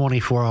only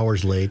 24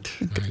 hours late.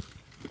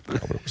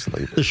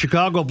 The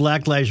Chicago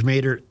Black Lives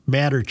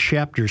Matter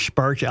chapter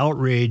sparked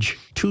outrage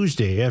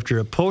Tuesday after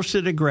it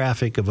posted a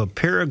graphic of a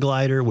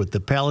paraglider with the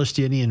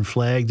Palestinian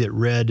flag that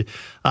read,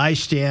 "I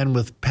stand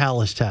with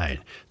Palestine."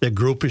 The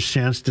group has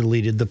since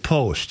deleted the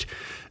post.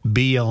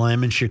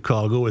 BLM in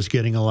Chicago is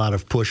getting a lot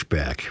of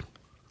pushback.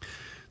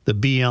 The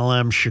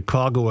BLM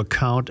Chicago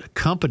account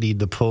accompanied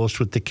the post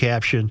with the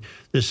caption,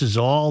 "This is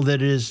all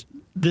that is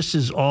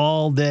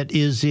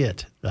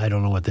it." I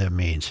don't know what that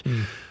means.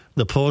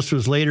 The post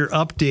was later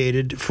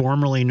updated,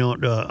 formerly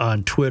known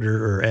on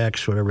Twitter or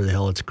X, whatever the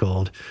hell it's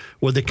called,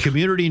 with a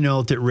community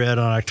note that read,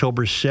 "On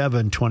October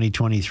 7,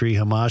 2023,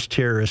 Hamas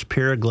terrorist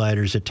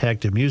paragliders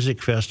attacked a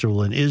music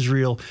festival in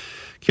Israel,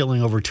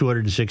 killing over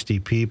 260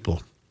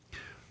 people.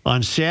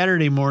 On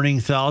Saturday morning,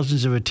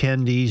 thousands of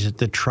attendees at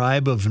the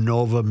Tribe of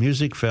Nova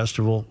Music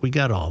Festival," we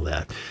got all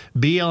that.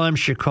 BLM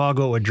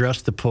Chicago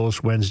addressed the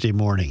post Wednesday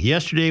morning.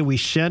 "Yesterday, we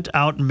sent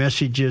out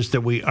messages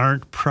that we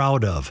aren't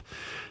proud of,"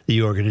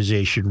 the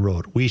organization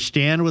wrote. "We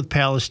stand with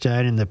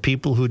Palestine and the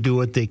people who do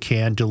what they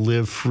can to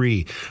live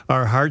free.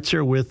 Our hearts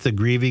are with the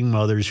grieving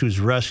mothers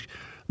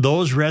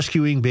those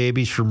rescuing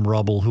babies from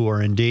rubble who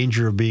are in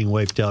danger of being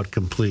wiped out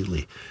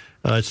completely."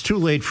 It's too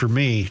late for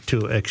me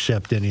to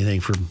accept anything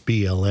from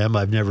BLM.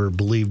 I've never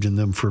believed in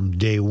them from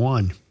day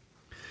one.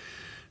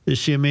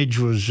 This image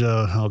was,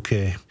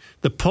 okay.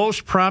 The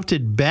post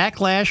prompted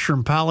backlash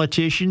from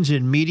politicians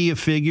and media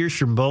figures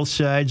from both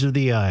sides of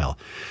the aisle.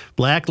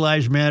 Black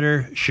Lives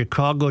Matter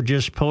Chicago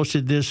just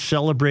posted this,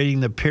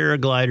 celebrating the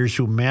paragliders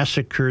who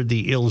massacred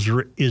the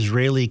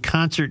Israeli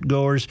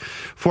concert-goers.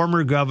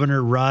 Former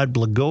Governor Rod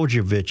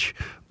Blagojevich.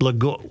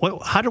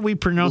 How do we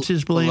pronounce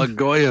his name?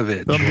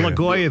 Blagojevich.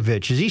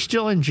 Blagojevich. Is he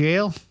still in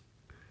jail?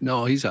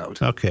 No, he's out.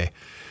 Okay.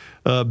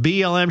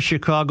 BLM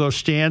Chicago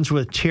stands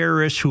with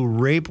terrorists who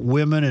rape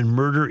women and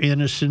murder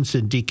innocents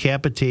and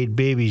decapitate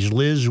babies.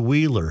 Liz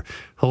Wheeler,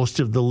 host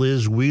of the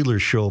Liz Wheeler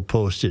Show,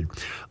 posted.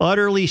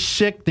 Utterly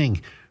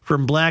sickening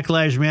from Black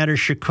Lives Matter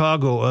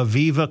Chicago,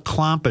 Aviva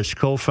Klompus,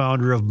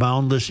 co-founder of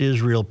Boundless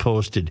Israel,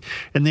 posted.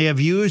 And they have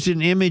used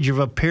an image of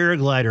a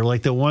paraglider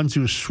like the ones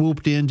who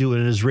swooped into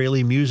an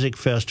Israeli music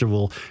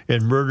festival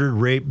and murdered,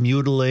 raped,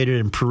 mutilated,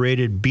 and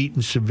paraded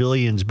beaten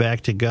civilians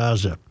back to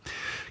Gaza.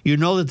 You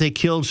know that they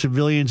killed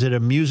civilians at a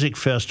music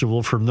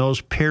festival from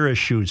those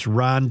parachutes,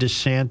 Ron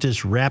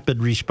DeSantis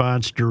Rapid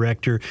Response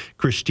Director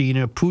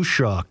Christina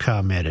Pushaw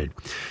commented.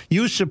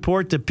 You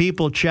support the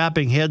people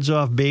chopping heads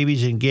off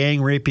babies and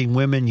gang-raping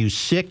women, you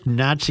sick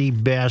Nazi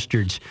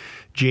bastards.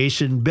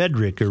 Jason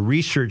Bedrick, a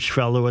research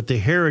fellow at the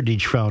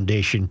Heritage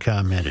Foundation,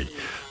 commented.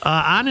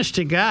 Honest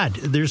to God,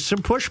 there's some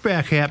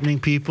pushback happening,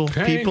 people.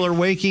 Okay. People are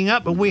waking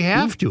up, and we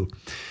have to.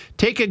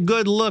 Take a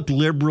good look,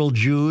 liberal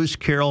Jews.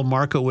 Carol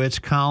Markowitz,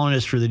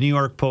 columnist for the New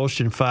York Post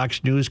and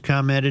Fox News,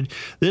 commented.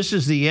 This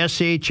is the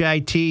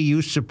SHIT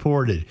you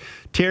supported.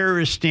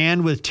 Terrorists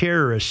stand with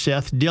terrorists.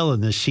 Seth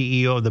Dillon, the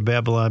CEO of the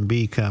Babylon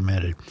Bee,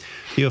 commented.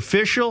 The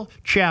official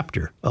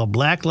chapter of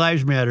Black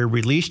Lives Matter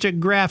released a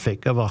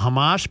graphic of a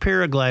Hamas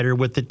paraglider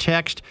with the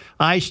text,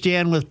 I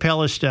stand with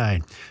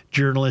Palestine.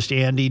 Journalist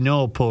Andy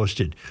Ngo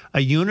posted. A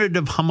unit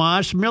of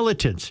Hamas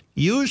militants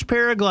used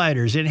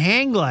paragliders and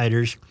hang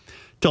gliders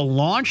to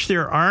launch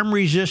their armed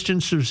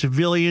resistance of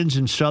civilians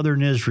in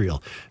southern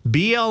Israel.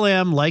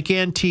 BLM, like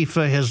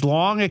Antifa, has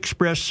long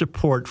expressed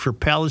support for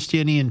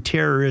Palestinian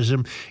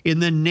terrorism in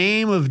the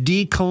name of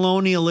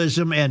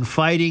decolonialism and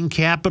fighting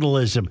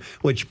capitalism,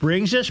 which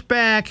brings us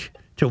back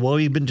to what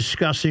we've been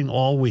discussing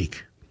all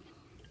week.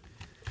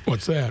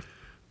 What's that?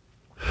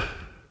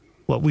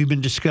 What we've been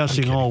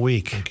discussing all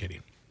week. I'm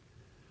kidding.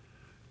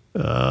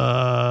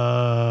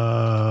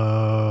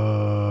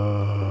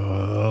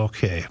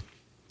 Okay.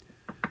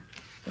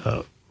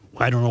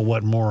 I don't know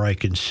what more I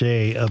can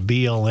say.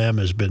 BLM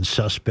has been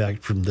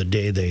suspect from the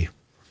day they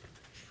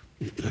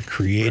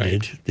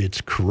created. Right.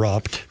 It's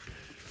corrupt.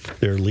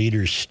 Their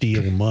leaders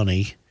steal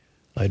money.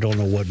 I don't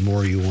know what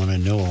more you want to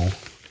know.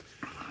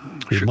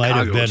 It Chicago might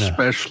have been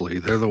especially.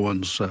 They're the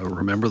ones,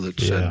 remember, that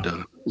said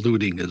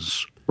looting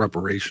is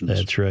reparations.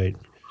 That's right.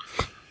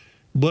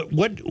 But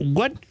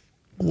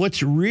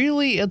what's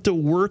really at the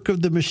work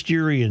of the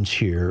Mysterians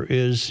here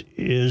is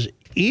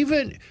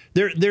even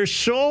they're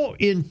so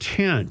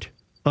intent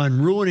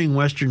on ruining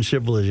Western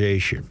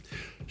civilization,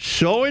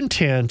 so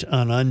intent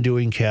on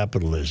undoing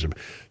capitalism,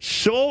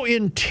 so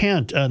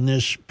intent on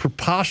this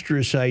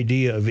preposterous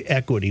idea of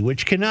equity,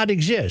 which cannot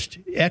exist.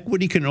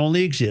 Equity can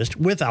only exist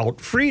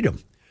without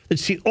freedom.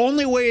 It's the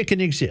only way it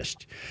can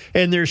exist.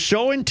 And they're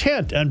so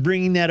intent on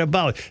bringing that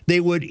about,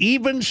 they would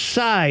even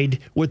side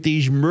with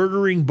these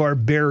murdering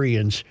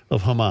barbarians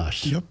of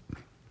Hamas. Yep.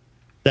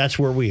 That's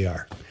where we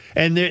are.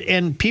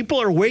 And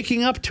people are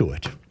waking up to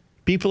it.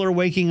 People are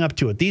waking up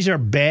to it. These are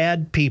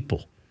bad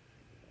people.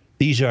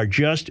 These are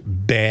just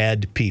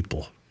bad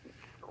people.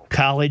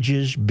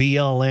 Colleges,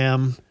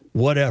 BLM,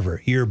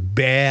 whatever. You're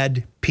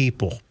bad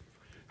people.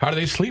 How do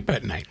they sleep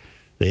at night?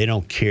 They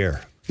don't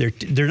care.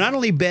 They're not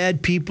only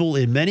bad people,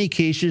 in many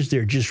cases,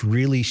 they're just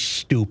really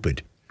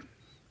stupid.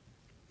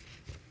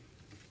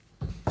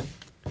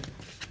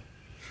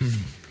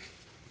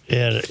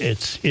 And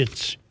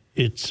it's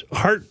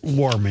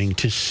heartwarming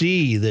to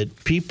see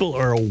that people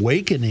are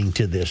awakening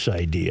to this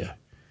idea.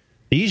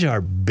 These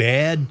are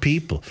bad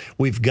people.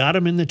 We've got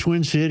them in the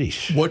Twin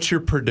Cities. What's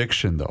your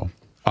prediction, though,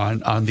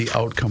 on the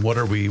outcome? What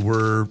are we?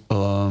 We're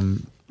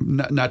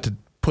not to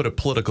put a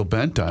political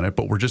bent on it,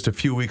 but we're just a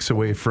few weeks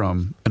away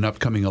from an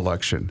upcoming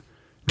election.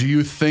 Do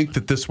you think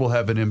that this will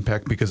have an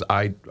impact? Because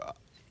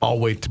I'll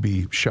wait to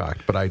be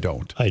shocked, but I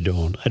don't. I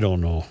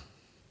don't know.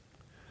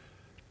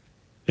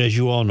 As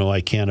you all know,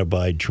 I can't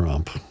abide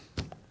Trump.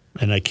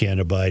 And I can't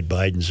abide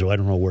Biden, so I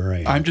don't know where I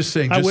am. I'm just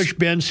saying. I wish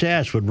Ben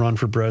Sasse would run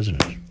for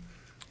president.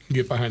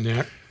 Get behind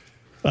that.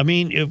 I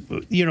mean,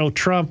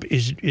 Trump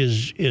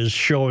is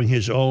showing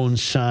his own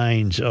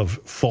signs of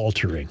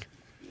faltering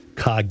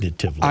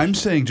cognitively. I'm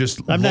saying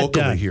just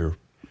locally here.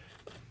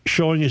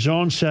 Showing his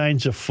own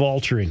signs of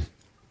faltering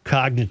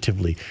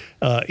cognitively.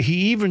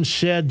 He even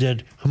said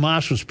that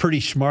Hamas was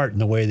pretty smart in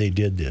the way they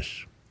did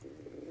this.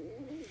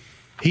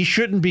 He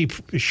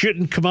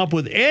shouldn't come up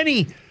with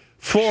any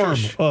form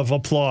of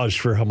applause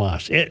for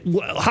Hamas.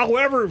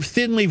 However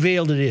thinly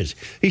veiled it is,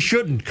 he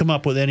shouldn't come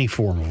up with any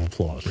form of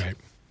applause. Right.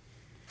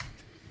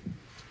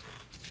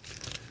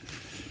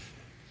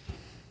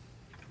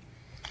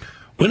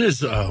 When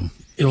is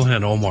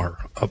Ilhan Omar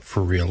up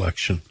for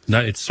re-election? No,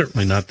 it's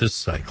certainly not this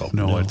cycle.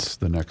 No, it's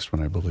the next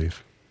one, I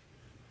believe.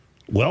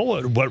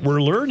 Well, what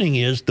we're learning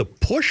is the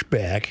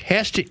pushback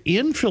has to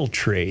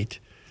infiltrate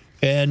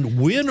and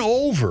win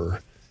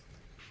over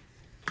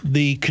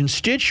the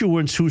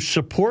constituents who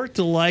support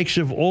the likes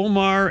of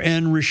Omar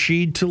and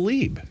Rashid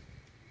Tlaib.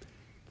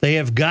 They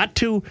have got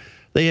to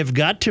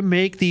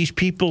make these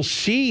people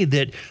see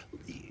that.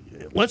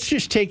 Let's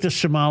just take the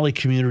Somali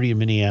community in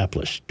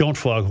Minneapolis. Don't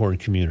Foghorn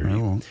community. I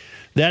won't.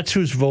 That's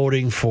who's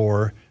voting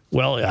for.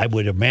 Well, I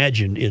would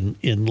imagine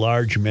in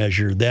large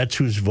measure, that's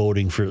who's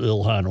voting for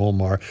Ilhan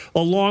Omar,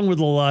 along with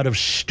a lot of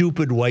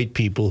stupid white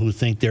people who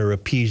think they're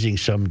appeasing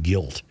some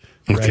guilt.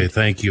 Okay, right?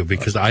 thank you,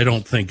 because I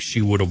don't think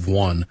she would have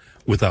won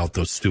without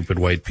those stupid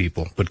white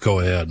people. But go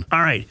ahead.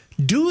 All right.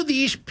 Do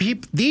these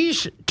people,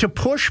 to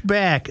push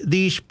back,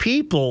 these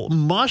people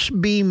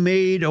must be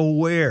made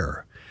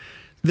aware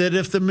that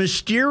if the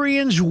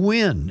Mysterians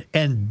win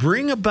and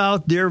bring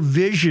about their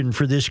vision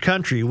for this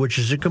country, which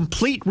is a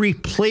complete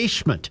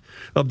replacement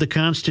of the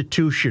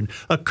Constitution,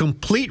 a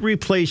complete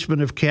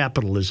replacement of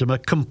capitalism, a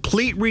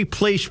complete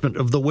replacement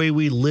of the way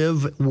we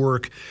live,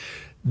 work,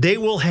 they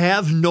will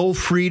have no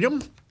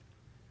freedom.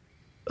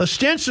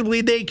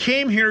 Ostensibly, they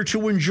came here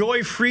to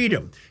enjoy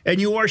freedom, and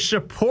you are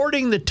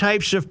supporting the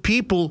types of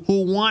people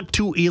who want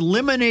to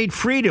eliminate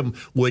freedom,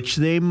 which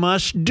they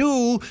must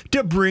do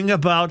to bring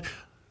about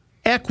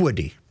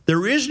equity.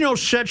 There is no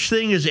such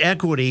thing as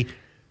equity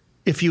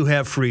if you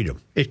have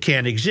freedom. It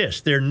can't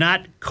exist. They're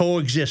not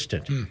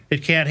coexistent.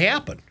 It can't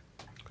happen.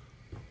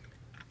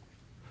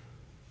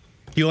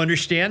 You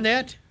understand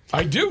that?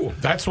 I do.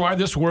 That's why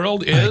this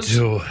world is. I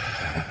do.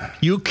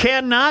 You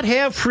cannot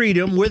have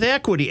freedom with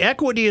equity.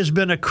 Equity has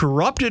been a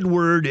corrupted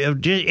word.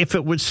 If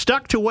it was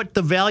stuck to what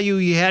the value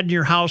you had in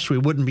your house, we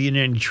wouldn't be in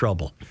any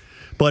trouble.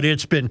 But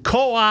it's been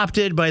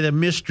co-opted by the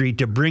mystery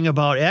to bring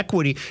about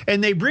equity,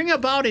 and they bring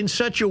about in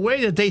such a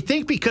way that they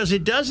think because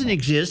it doesn't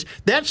exist,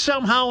 that's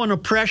somehow an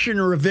oppression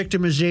or a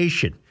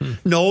victimization.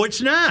 No,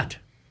 it's not.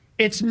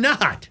 It's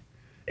not.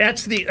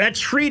 That's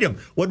freedom.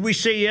 What did we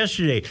say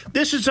yesterday?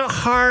 This is a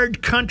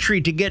hard country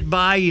to get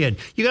by in.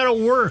 You got to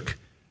work.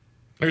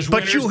 There's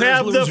But winners, you there's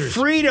have losers. the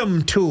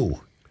freedom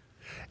to.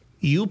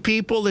 You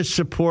people that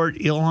support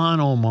Ilhan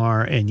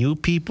Omar and you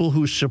people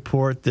who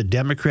support the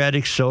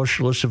Democratic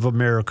Socialists of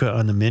America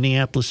on the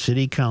Minneapolis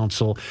City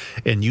Council,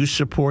 and you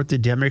support the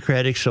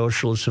Democratic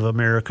Socialists of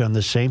America on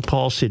the St.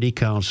 Paul City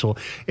Council,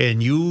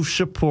 and you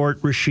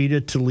support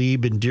Rashida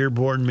Tlaib in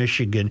Dearborn,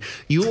 Michigan,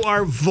 you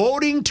are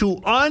voting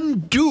to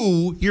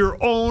undo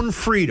your own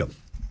freedom.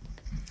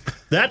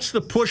 That's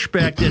the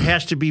pushback that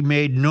has to be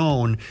made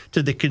known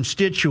to the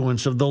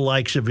constituents of the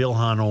likes of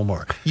Ilhan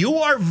Omar. You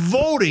are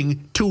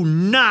voting to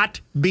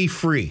not be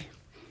free.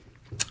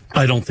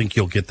 I don't think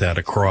you'll get that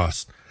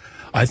across.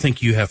 I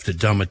think you have to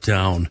dumb it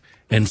down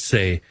and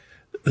say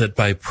that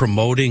by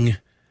promoting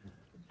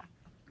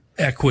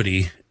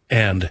equity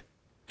and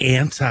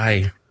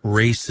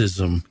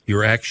anti-racism,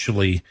 you're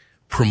actually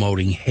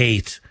promoting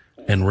hate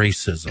and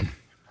racism.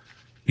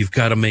 You've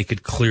got to make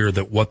it clear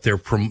that what they're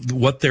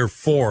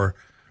for,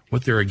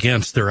 what they're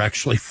against, they're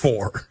actually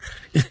for.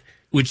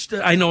 Which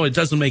I know it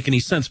doesn't make any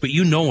sense, but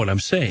you know what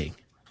I'm saying.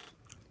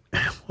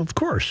 Of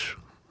course.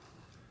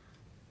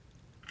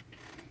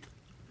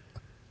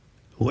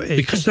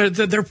 Because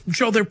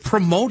they're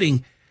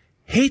promoting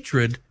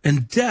hatred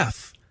and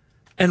death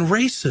and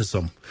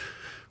racism.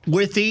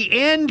 With the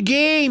end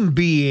game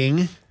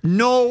being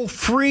no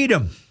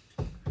freedom.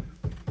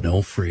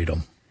 No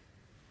freedom.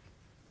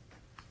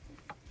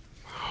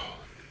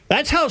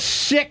 That's how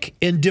sick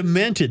and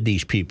demented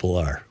these people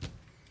are.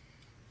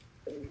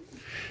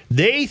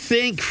 They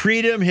think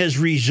freedom has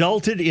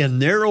resulted in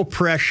their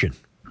oppression.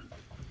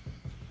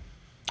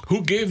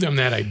 Who gave them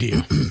that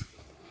idea?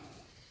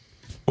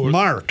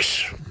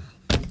 Marx,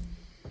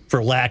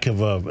 for lack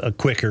of a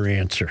quicker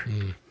answer.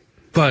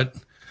 But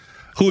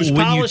whose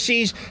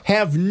policies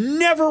have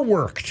never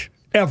worked,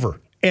 ever,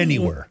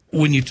 anywhere.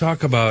 When you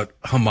talk about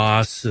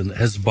Hamas and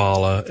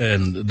Hezbollah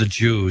and the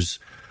Jews,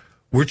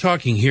 we're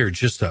talking here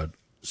just a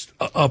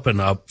up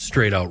and up,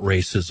 straight out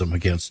racism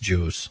against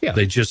Jews. Yeah.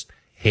 They just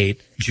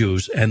hate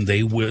Jews, and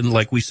they will,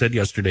 like we said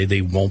yesterday,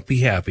 they won't be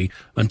happy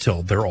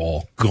until they're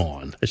all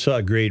gone. I saw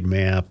a great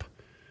map.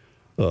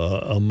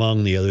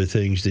 Among the other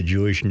things the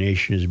Jewish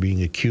nation is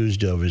being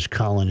accused of is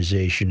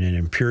colonization and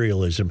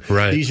imperialism.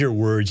 Right. These are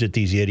words that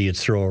these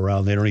idiots throw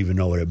around. They don't even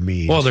know what it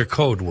means. Well, they're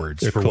code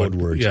words. They're for code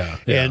what, words. Yeah.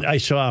 And I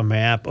saw a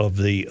map of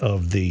the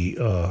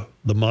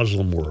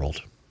Muslim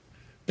world,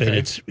 and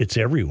it's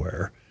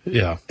everywhere.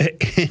 Yeah.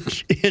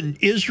 And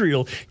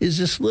Israel is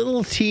this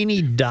little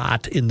teeny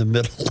dot in the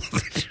middle of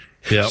it.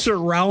 Yep.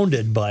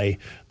 Surrounded by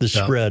the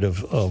spread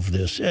of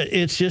this.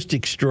 It's just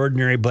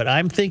extraordinary. But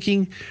I'm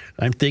thinking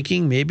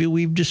maybe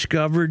we've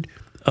discovered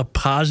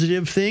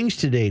positive things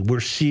today. We're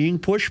seeing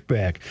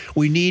pushback.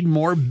 We need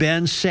more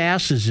Ben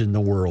Sasses in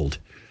the world.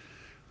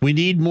 We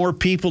need more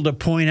people to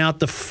point out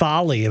the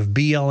folly of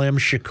BLM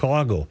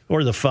Chicago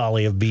or the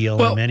folly of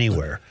BLM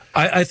anywhere.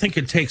 I think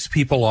it takes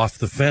people off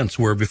the fence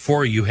where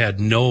before you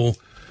had no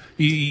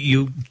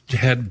You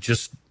had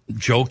just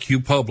Joe Q.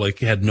 Public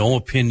had no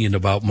opinion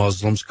about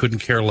Muslims, couldn't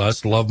care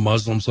less, loved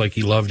Muslims like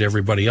he loved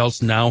everybody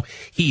else. Now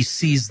he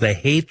sees the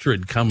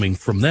hatred coming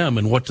from them,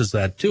 and what does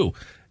that do?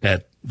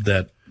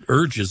 That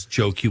urges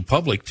Joe Q.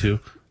 Public to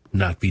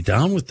not be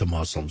down with the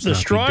Muslims.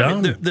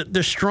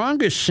 The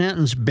strongest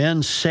sentence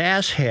Ben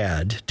Sass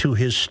had to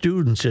his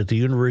students at the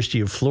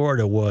University of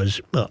Florida was,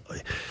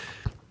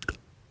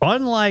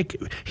 unlike,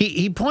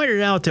 he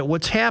pointed out that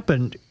what's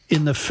happened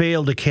in the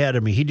failed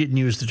academy, he didn't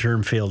use the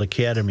term failed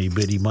academy,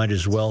 but he might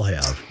as well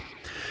have.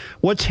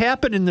 What's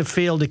happened in the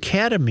failed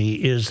academy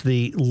is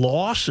the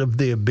loss of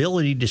the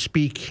ability to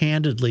speak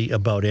candidly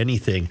about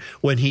anything.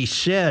 When he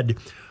said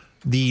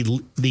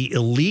the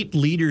elite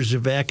leaders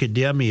of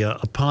academia,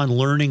 upon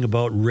learning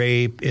about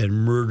rape and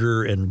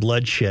murder and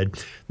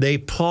bloodshed, they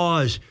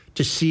pause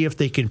to see if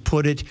they can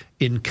put it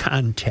in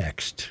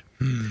context.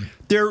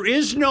 There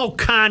is no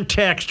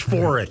context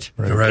for it.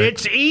 Right.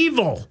 It's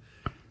evil,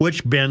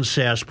 which Ben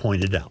Sass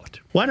pointed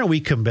out. Why don't we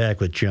come back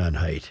with John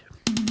Haidt?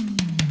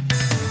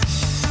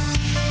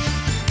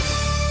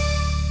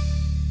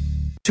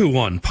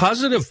 2-1.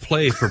 Positive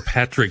play for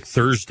Patrick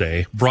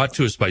Thursday, brought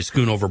to us by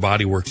Schoonover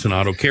Body Works and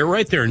Auto Care,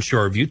 right there in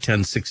Shoreview,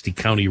 1060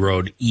 County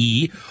Road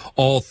E.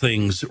 All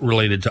things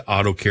related to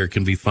auto care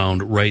can be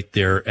found right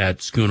there at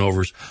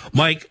Schoonover's.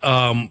 Mike,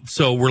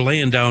 so we're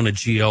laying down a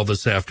GL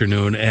this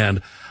afternoon,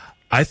 and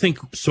I think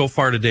so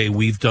far today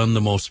we've done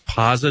the most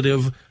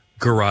positive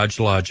Garage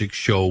Logic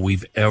show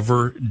we've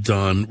ever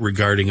done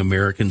regarding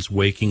Americans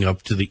waking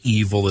up to the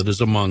evil that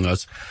is among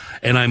us.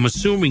 And I'm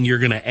assuming you're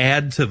going to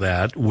add to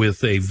that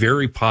with a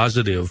very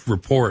positive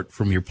report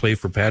from your Play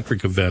for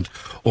Patrick event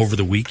over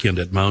the weekend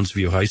at Mounds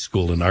View High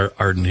School in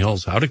Arden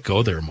Hills. How'd it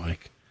go there,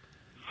 Mike?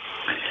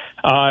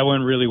 It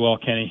went really well,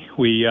 Kenny.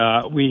 We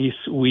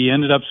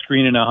ended up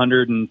screening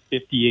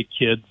 158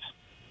 kids.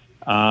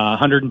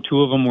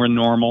 102 of them were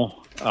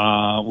normal.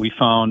 We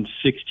found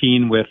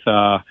 16 with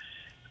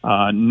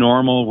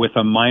normal with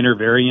a minor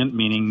variant,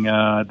 meaning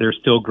they're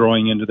still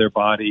growing into their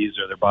bodies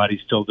or their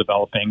body's still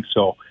developing.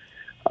 So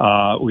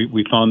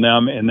we found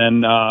them. And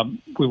then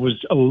it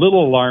was a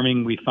little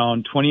alarming. We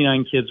found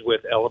 29 kids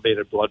with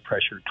elevated blood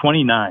pressure,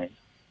 29,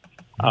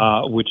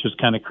 which was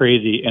kind of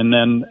crazy. And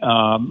then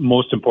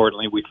most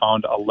importantly, we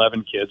found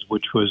 11 kids,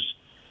 which was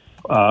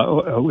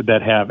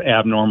that have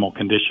abnormal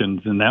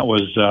conditions. And that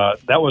was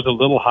a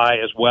little high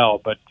as well,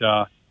 but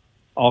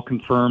all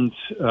confirmed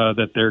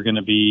that they're going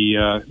to be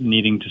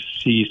needing to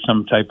see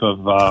some type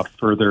of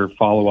further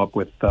follow-up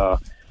with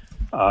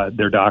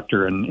their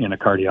doctor and a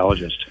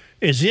cardiologist.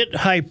 Is it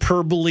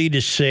hyperbole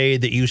to say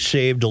that you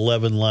saved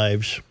 11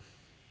 lives?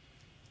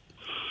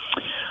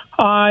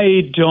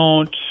 I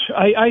don't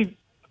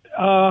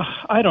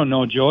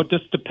know, Joe. It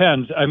just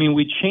depends. I mean,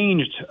 we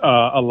changed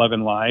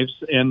 11 lives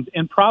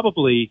and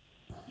probably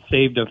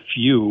saved a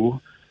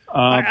few.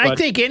 I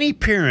think any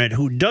parent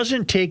who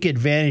doesn't take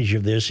advantage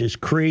of this is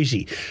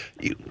crazy.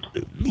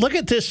 Look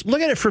at this. Look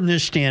at it from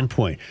this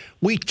standpoint.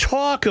 We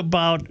talk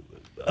about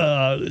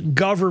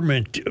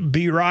government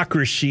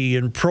bureaucracy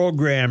and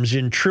programs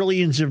and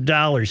trillions of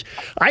dollars.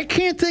 I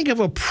can't think of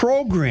a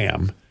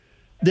program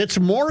that's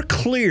more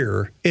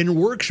clear and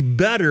works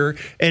better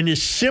and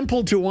is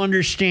simple to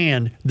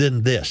understand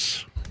than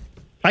this.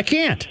 I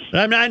can't.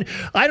 I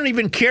don't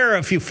even care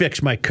if you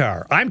fix my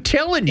car. I'm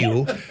telling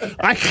you,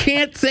 I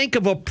can't think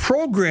of a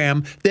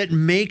program that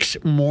makes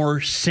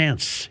more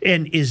sense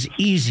and is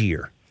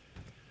easier.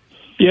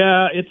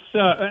 Yeah,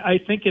 I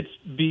think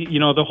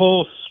the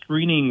whole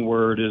screening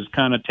word is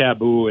kind of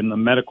taboo in the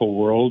medical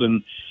world,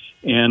 and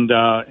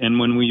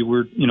when we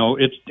were,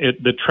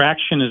 the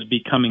traction is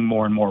becoming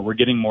more and more. We're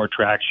getting more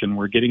traction.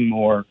 We're getting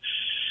more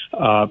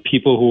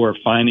people who are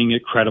finding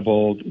it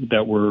credible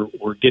that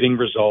we're getting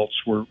results.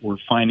 We're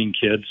finding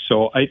kids.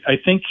 So I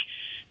think,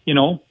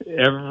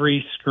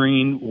 every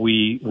screen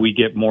we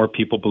get more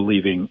people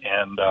believing,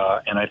 and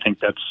I think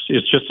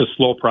it's just a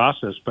slow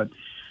process. But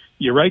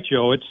you're right,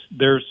 Joe.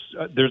 There's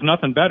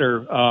nothing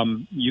better.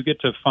 You get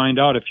to find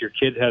out if your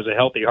kid has a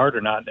healthy heart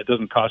or not, and it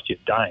doesn't cost you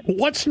a dime.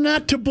 What's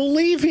not to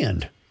believe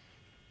in?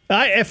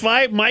 If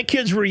my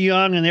kids were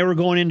young and they were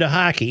going into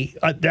hockey,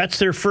 that's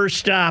their first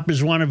stop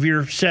is one of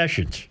your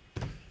sessions.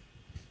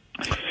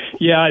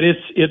 Yeah,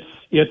 it's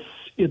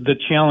the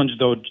challenge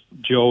though,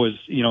 Joe, is,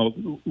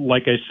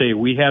 like I say,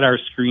 we had our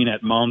screen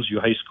at Mounds View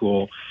High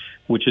School,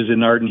 which is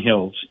in Arden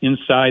Hills,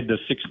 inside the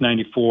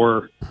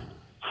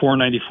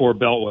 494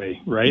 Beltway,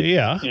 right?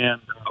 Yeah.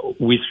 And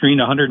we screened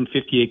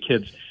 158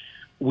 kids.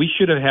 We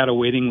should have had a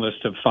waiting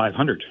list of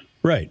 500.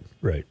 Right.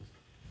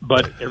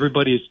 But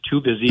everybody is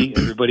too busy.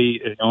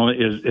 Everybody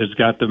has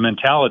got the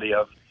mentality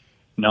of,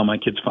 no, my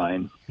kid's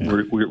fine.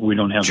 Yeah. We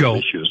don't have Joe,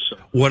 those issues. So.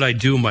 What I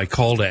do, my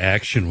call to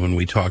action when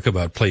we talk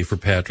about Play for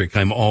Patrick,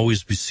 I'm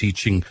always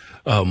beseeching,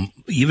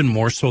 even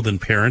more so than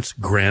parents,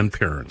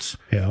 grandparents.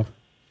 Yeah.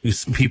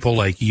 people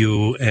like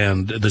you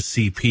and the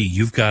CP,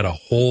 you've got a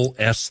whole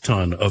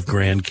ton of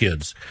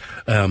grandkids.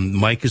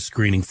 Mike is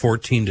screening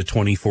 14 to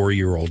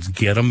 24-year-olds.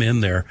 Get them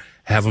in there,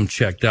 have them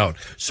checked out.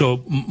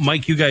 So,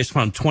 Mike, you guys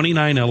found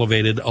 29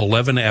 elevated,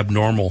 11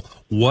 abnormal.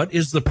 What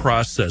is the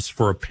process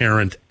for a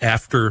parent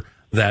after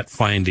that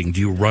finding?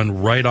 Do you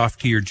run right off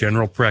to your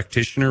general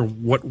practitioner?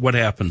 What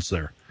happens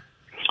there?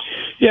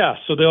 Yeah,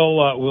 so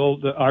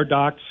our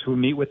docs who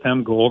meet with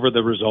them go over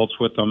the results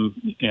with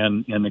them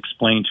and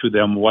explain to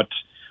them what's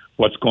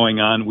going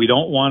on. We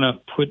don't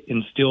want to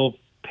instill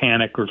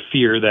panic or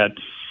fear that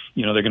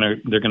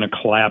they're gonna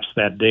collapse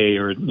that day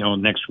or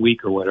next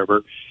week or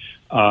whatever.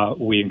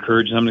 We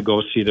encourage them to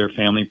go see their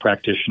family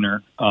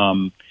practitioner,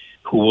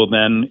 who will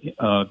then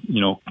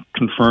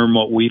confirm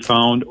what we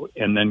found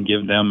and then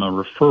give them a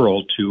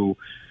referral to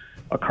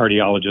a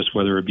cardiologist,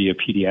 whether it be a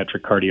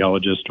pediatric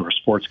cardiologist or a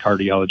sports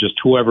cardiologist,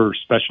 whoever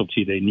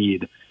specialty they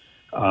need,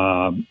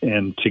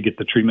 and to get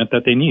the treatment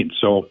that they need.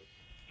 So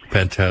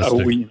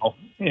fantastic.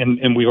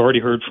 And we've already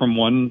heard from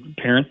one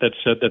parent that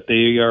said that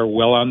they are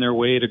well on their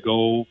way to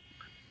go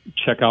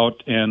check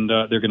out, and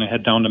they're going to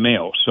head down to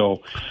Mayo.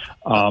 So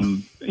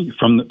from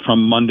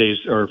Mondays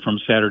or from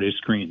Saturday's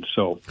screen.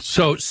 So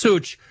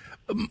Such,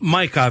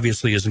 Mike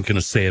obviously isn't going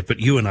to say it,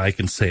 but you and I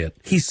can say it.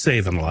 He's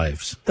saving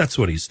lives. That's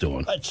what he's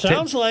doing. It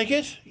sounds like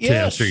it. Yes. To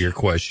answer your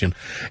question,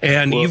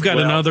 and you've got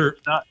another.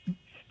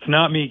 It's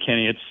not me,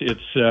 Kenny.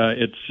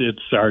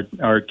 It's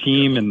our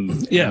team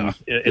and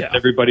it's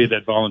everybody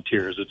that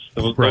volunteers. It's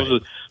those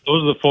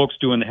are the folks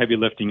doing the heavy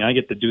lifting. I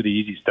get to do the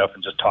easy stuff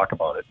and just talk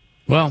about it.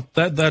 Well,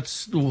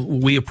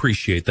 we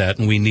appreciate that,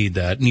 and we need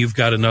that. And you've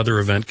got another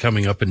event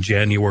coming up in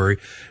January,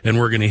 and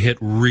we're going to hit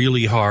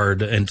really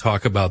hard and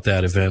talk about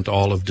that event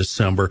all of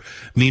December.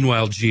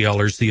 Meanwhile,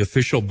 GLers, the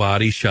official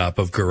body shop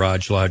of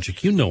Garage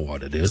Logic, you know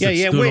what it is.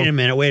 Yeah, wait a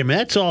minute.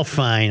 That's all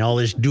fine. All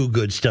this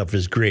do-good stuff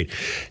is great.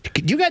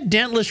 You got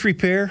dentless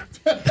repair?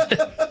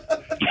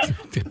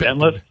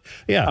 Dentless?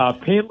 Yeah.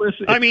 Paintless.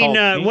 I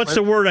mean, what's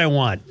the word I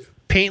want?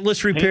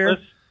 Paintless repair?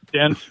 Paintless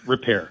dent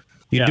repair.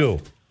 You do?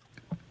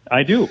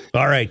 I do.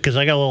 All right, because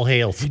I got a little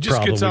hail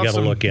problem we got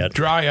to look at.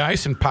 Dry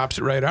ice and pops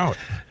it right out.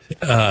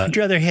 I'd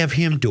rather have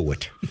him do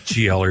it.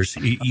 GLers,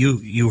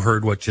 you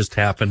heard what just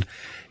happened.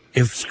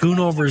 If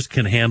Schoonovers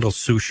can handle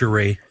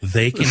suture,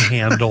 they can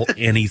handle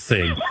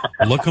anything.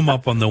 Look them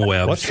up on the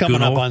web. What's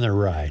coming up on their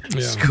ride?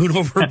 Yeah.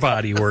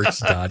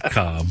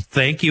 SchoonoverBodyWorks.com.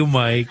 Thank you,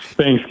 Mike.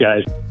 Thanks,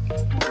 guys.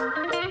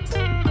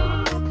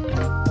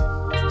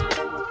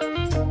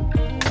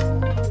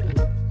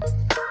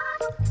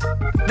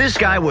 This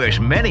guy wears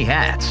many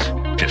hats,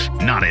 just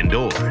not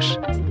indoors.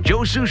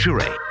 Joe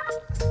Souchere.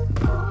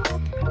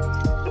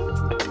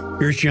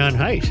 Here's John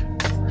Haidt.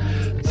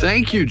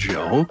 Thank you,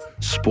 Joe.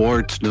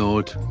 Sports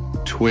note,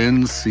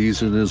 Twins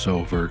season is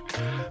over.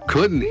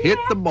 Couldn't hit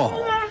the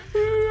ball.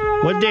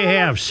 What'd they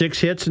have? 6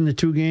 hits in the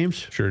 2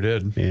 games? Sure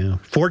did. Yeah.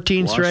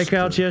 14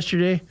 strikeouts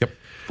yesterday? Yep.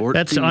 14,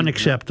 that's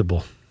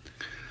unacceptable.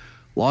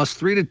 Lost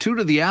 3-2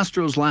 to the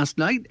Astros last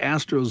night.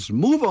 Astros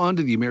move on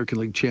to the American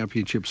League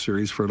Championship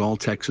Series for an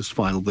all-Texas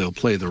final. They'll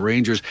play the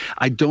Rangers.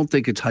 I don't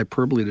think it's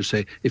hyperbole to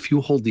say if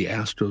you hold the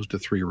Astros to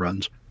 3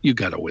 runs, you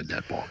got to win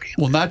that ball game.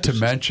 Well, not to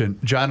mention,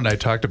 John and I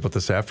talked about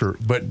this after,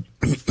 but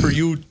for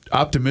you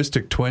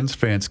optimistic Twins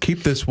fans,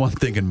 keep this one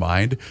thing in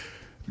mind.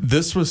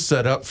 This was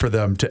set up for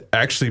them to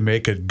actually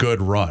make a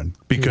good run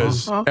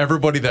because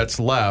everybody that's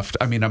left,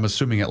 I mean, I'm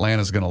assuming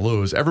Atlanta's going to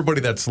lose. Everybody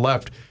that's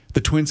left,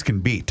 the Twins can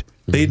beat.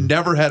 They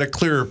never had a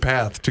clearer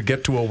path to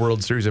get to a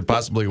World Series and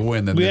possibly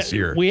win than this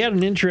year. We had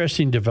an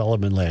interesting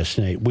development last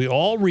night. We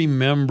all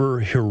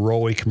remember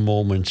heroic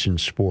moments in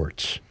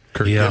sports.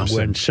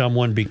 When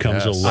someone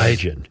becomes a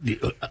legend.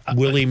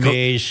 Willie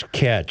Mays'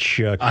 catch,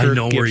 Kirk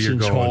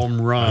Gibson's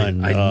home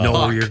run. I know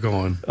where you're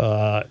going.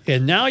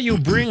 And now you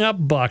bring up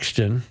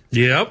Buxton.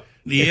 Yep.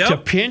 It's a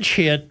pinch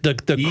hit. The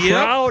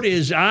crowd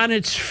is on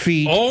its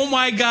feet. Oh,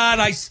 my God.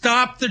 I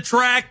stopped the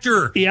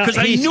tractor because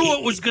I knew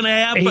it was going to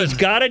happen. He's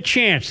got a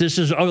chance. This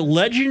is a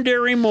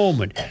legendary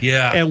moment.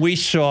 Yeah. And we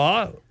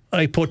saw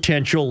a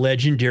potential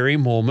legendary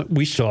moment.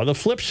 We saw the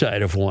flip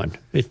side of one.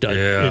 It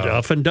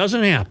often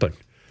doesn't happen.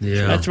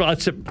 Yeah.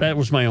 That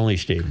was my only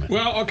statement.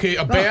 Well, okay,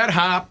 a bad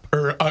hop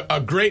or a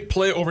great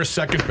play over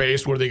second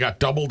base where they got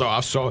doubled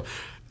off. So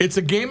it's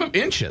a game of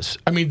inches.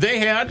 I mean,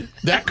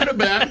 that could have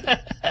been.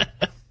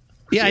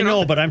 Yeah, I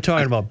know, but I'm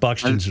talking about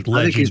Buxton's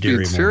legendary I think he's being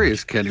moment.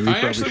 serious, Kenny. We I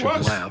probably actually should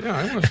was. laugh. Yeah,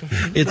 I was.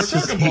 It's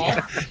just, ball.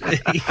 Went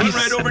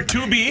right over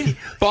 2B.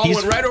 Ball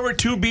went right over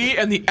 2B,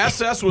 and the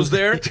SS was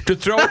there to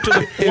throw it to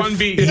the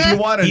 1B. If you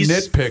want to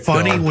nitpick,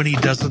 funny though, when he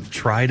doesn't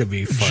try to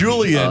be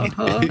funny.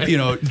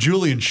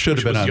 Julian should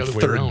have been on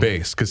third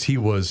base because he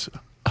was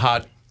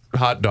hot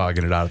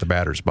dogging it out of the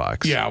batter's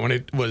box. Yeah, when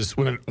it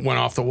went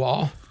off the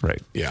wall.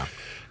 Right. Yeah.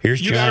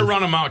 You got to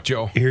run him out,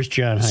 Joe. Here's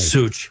John Haidt.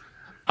 Such,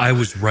 I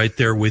was right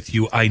there with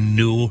you. I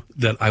knew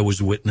that I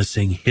was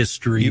witnessing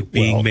history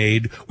being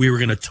made. We were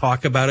going to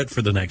talk about it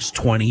for the next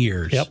 20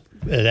 years. Yep.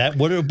 That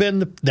would have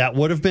been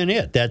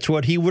it. That's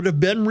what he would have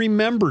been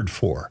remembered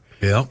for.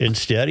 Yep.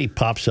 Instead, he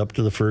pops up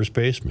to the first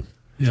baseman.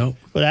 Yep.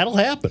 But that'll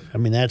happen. I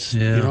mean, that's,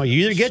 you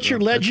either get your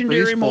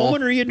legendary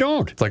moment or you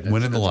don't. It's like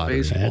winning the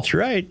lottery. That's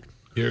right.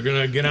 You're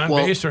going to get on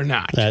base or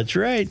not. That's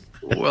right.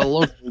 Well,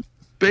 look,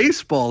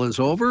 baseball is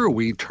over.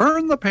 We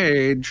turn the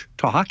page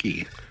to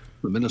hockey.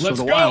 The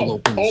Minnesota Wild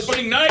opens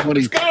opening night.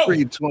 Let's go.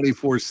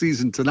 23-24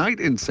 season tonight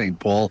in St.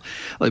 Paul.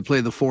 They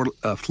play the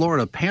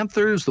Florida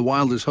Panthers. The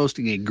Wild is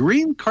hosting a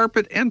green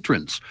carpet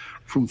entrance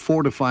from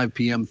 4 to 5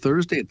 p.m.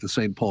 Thursday at the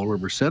St. Paul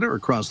River Center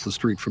across the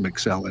street from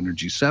Xcel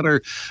Energy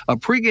Center. A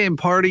pregame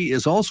party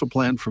is also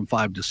planned from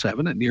 5 to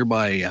 7 at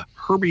nearby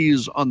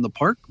Herbie's on the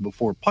Park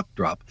before puck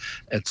drop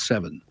at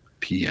 7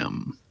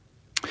 p.m.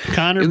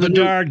 Connor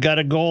Bedard got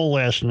a goal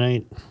last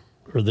night.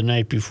 Or the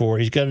night before.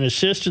 He's got an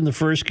assist in the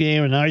first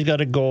game, and now he's got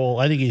a goal.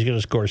 I think he's going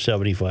to score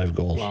 75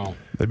 goals. Wow.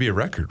 That'd be a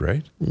record,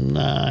 right?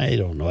 Nah, I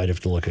don't know. I'd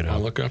have to look it up. I'll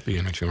look up the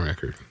NHL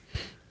record.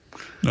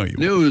 No, you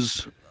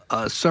News.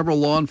 Several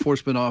law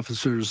enforcement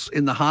officers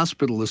in the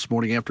hospital this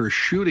morning after a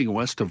shooting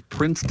west of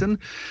Princeton.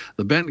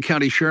 The Benton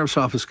County Sheriff's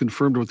Office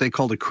confirmed what they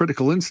called a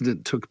critical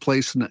incident took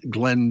place in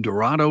Glen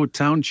Dorado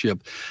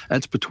Township.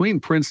 That's between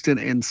Princeton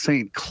and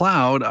St.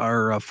 Cloud.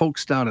 Our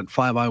folks down at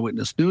 5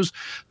 Eyewitness News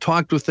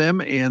talked with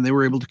them, and they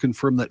were able to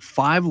confirm that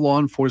 5 law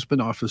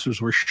enforcement officers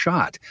were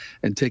shot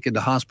and taken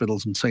to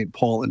hospitals in St.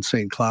 Paul and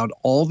St. Cloud.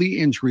 All the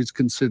injuries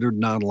considered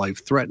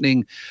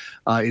non-life-threatening.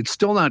 It's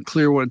still not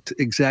clear what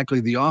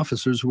exactly the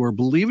officers, who are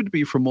believed to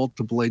be from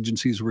multiple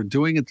agencies, were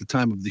doing at the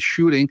time of the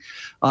shooting.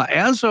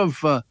 As of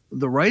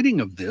the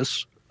writing of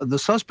this, the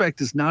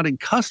suspect is not in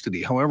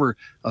custody. However,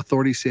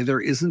 authorities say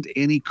there isn't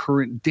any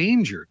current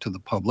danger to the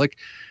public.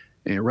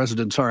 And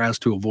residents are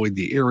asked to avoid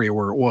the area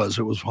where it was.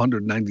 It was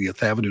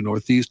 190th Avenue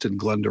Northeast and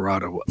Glen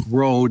Dorado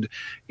Road.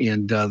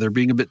 And they're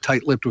being a bit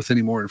tight-lipped with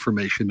any more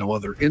information. No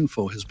other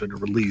info has been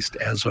released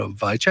as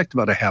of, I checked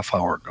about a half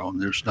hour ago,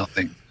 and there's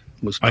nothing.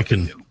 I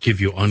can give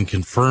you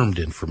unconfirmed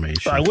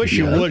information. I wish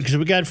you would, because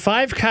we got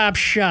 5 cops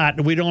shot,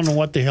 and we don't know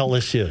what the hell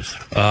this is.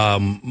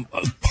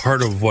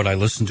 Part of what I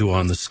listen to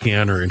on the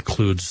scanner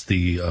includes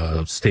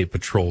the State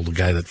Patrol, the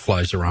guy that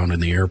flies around in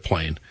the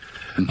airplane.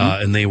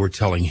 And they were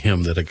telling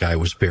him that a guy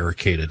was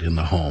barricaded in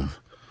the home.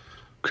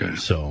 Okay.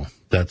 So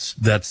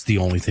that's the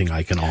only thing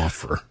I can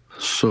offer.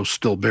 So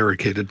still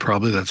barricaded,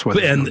 probably. That's why.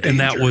 And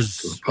that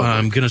was,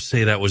 I'm going to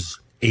say that was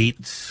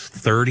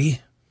 8:30.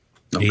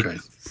 Okay.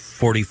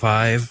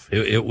 45.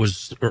 It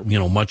was,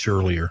 much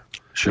earlier.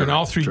 Sure. And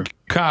all 3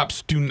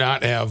 cops do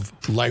not have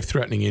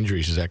life-threatening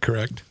injuries. Is that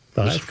correct?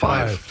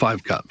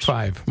 Five cops.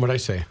 5. What'd I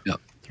say?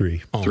 Yep.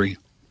 3. Oh. 3.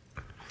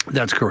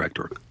 That's correct,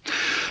 Rick.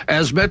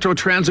 As Metro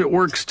Transit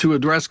works to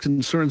address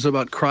concerns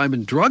about crime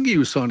and drug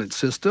use on its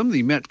system,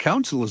 the Met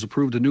Council has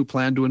approved a new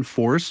plan to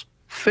enforce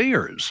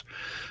fares.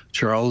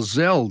 Charles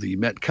Zell, the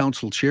Met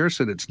Council chair,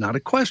 said it's not a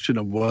question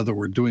of whether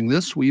we're doing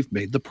this. We've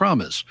made the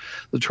promise.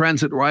 The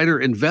Transit Rider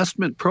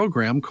Investment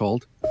Program,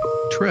 called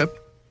TRIP,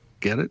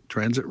 get it?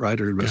 Transit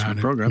Rider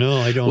Investment Program. No,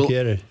 I don't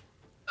get it.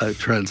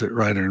 Transit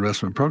Rider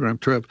Investment Program,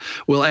 TRIP,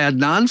 will add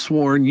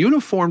non-sworn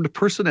uniformed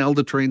personnel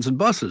to trains and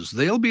buses.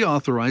 They'll be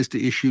authorized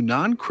to issue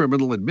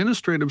non-criminal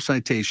administrative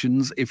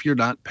citations if you're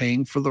not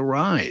paying for the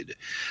ride.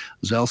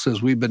 Zell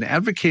says we've been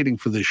advocating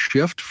for this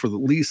shift for at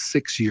least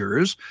 6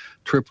 years.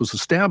 TRIP was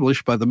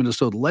established by the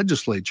Minnesota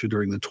legislature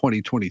during the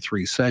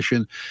 2023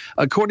 session.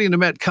 According to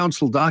Met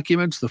Council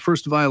documents, the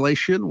first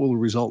violation will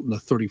result in a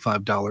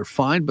 $35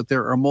 fine, but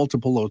there are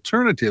multiple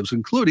alternatives,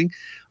 including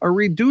a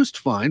reduced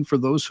fine for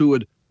those who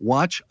would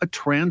watch a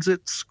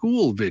transit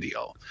school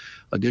video.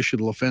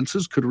 Additional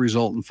offenses could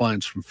result in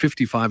fines from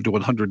 $55 to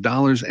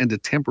 $100 and a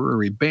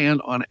temporary ban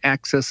on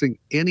accessing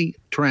any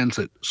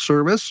transit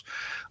service.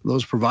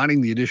 Those providing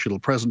the additional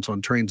presence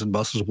on trains and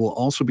buses will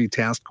also be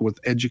tasked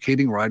with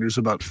educating riders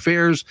about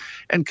fares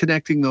and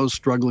connecting those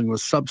struggling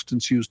with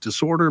substance use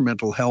disorder,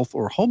 mental health,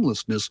 or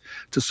homelessness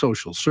to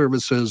social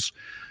services.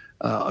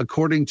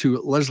 According to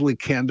Leslie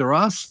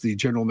Canderas, the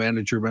general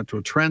manager of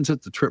Metro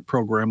Transit, the TRIP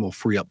program will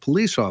free up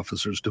police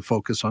officers to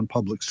focus on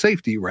public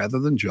safety rather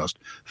than just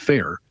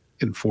fare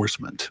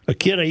enforcement. A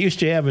kid I used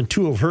to have and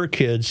 2 of her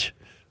kids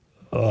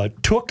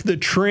took the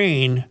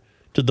train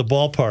to the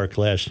ballpark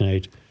last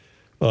night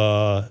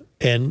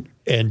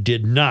and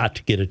did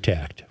not get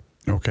attacked.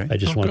 Okay. I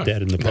just want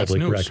that in the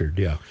public record.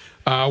 Yeah.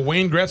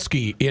 Wayne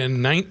Gretzky in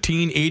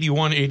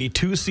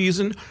 1981-82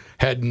 season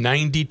had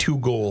 92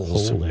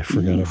 goals. Oh, I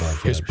forgot about that.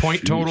 His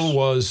point total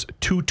was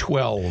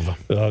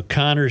 212.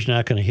 Connor's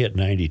not going to hit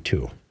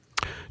 92.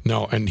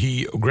 No, and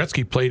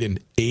Gretzky played in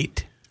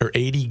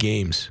 80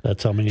 games.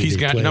 That's how many he's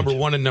got. Played. Number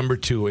 1 and number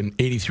 2 in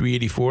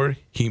 83-84.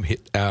 He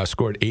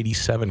scored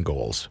 87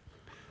 goals.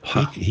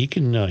 He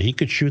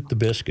could shoot the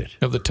biscuit.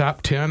 Of the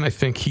top 10, I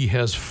think he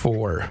has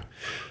 4.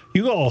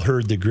 You all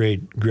heard the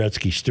great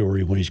Gretzky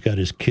story when he's got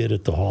his kid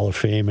at the Hall of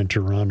Fame in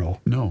Toronto.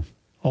 No.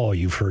 Oh,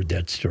 you've heard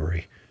that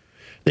story.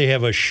 They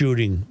have a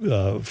shooting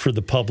for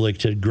the public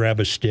to grab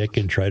a stick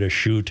and try to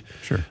shoot.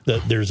 Sure.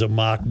 There's a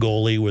mock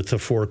goalie with the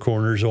 4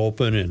 corners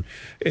open,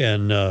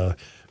 and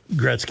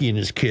Gretzky and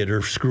his kid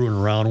are screwing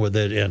around with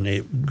it, and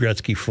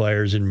Gretzky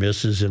fires and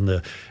misses, and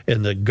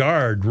the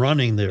guard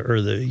running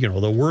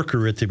the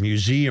worker at the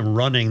museum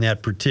running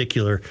that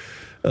particular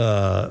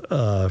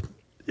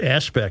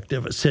aspect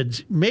of it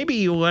said, maybe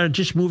you want to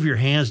just move your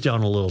hands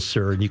down a little,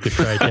 sir, and you could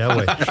try it that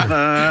way.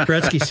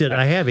 Gretzky said,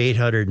 I have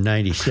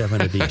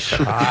 897 of these.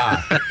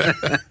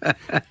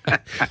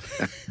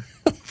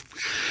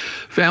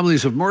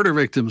 Families of murder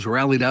victims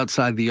rallied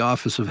outside the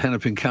office of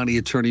Hennepin County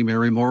Attorney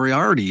Mary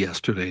Moriarty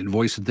yesterday and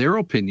voiced their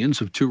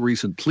opinions of two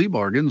recent plea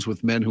bargains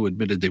with men who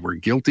admitted they were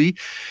guilty.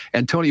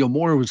 Antonio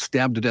Moore was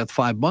stabbed to death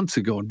 5 months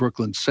ago in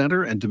Brooklyn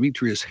Center, and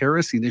Demetrius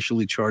Harris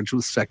initially charged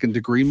with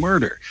second-degree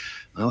murder.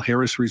 Well,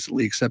 Harris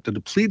recently accepted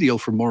a plea deal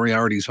from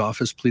Moriarty's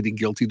office, pleading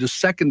guilty to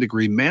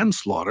second-degree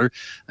manslaughter.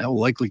 That will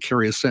likely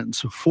carry a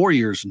sentence of 4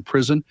 years in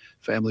prison.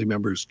 Family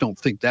members don't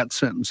think that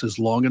sentence is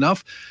long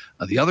enough.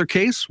 The other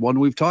case, one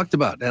we've talked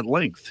about at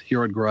length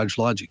here on Garage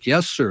Logic.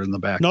 Yes, sir, in the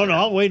back. No,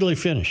 I'll wait till you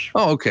finish.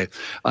 Oh, okay.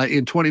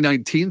 In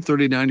 2019,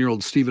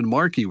 39-year-old Stephen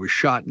Markey was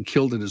shot and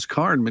killed in his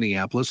car in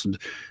Minneapolis, and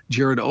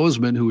Jared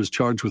Osman, who was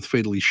charged with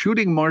fatally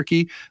shooting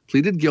Markey,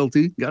 pleaded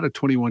guilty, got a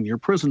 21-year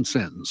prison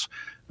sentence.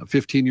 A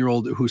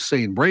 15-year-old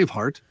Hussein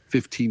Braveheart,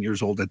 15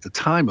 years old at the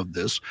time of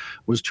this,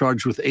 was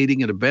charged with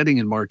aiding and abetting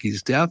in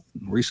Markey's death.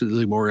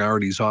 Recently,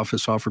 Moriarty's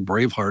office offered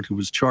Braveheart, who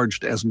was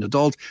charged as an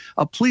adult,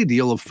 a plea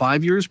deal of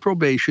 5 years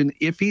probation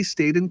if he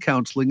stayed in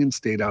counseling and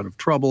stayed out of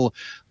trouble.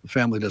 The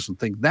family doesn't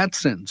think that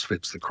sentence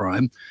fits the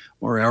crime.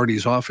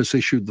 Moriarty's office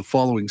issued the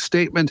following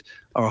statement: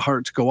 our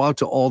hearts go out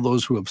to all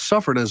those who have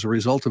suffered as a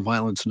result of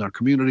violence in our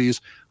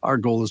communities. Our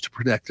goal is to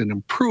protect and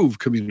improve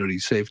community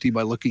safety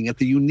by looking at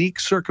the unique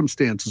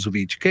circumstances of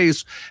each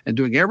case and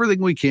doing everything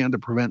we can to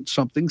prevent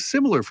something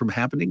similar from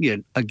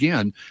happening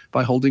again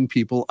by holding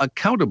people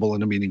accountable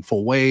in a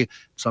meaningful way.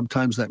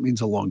 Sometimes that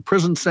means a long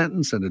prison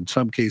sentence, and in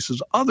some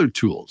cases, other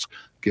tools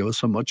give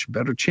us a much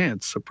better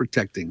chance of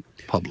protecting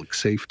public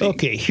safety.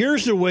 Okay,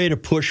 here's the way to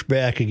push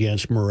back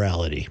against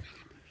morality.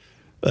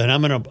 And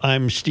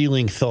I'm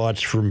stealing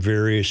thoughts from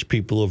various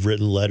people who have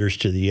written letters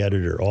to the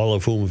editor, all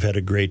of whom have had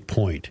a great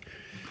point.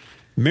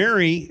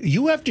 Mary,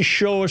 you have to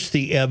show us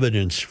the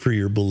evidence for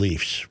your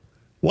beliefs.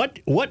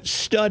 What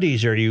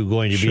studies are you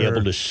going to be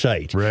able to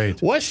cite?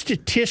 Right. What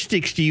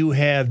statistics do you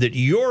have that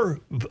your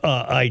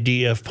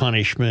idea of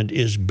punishment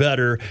is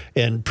better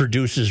and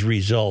produces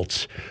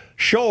results?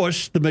 Show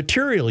us the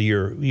material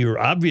you're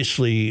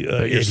obviously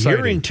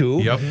adhering to.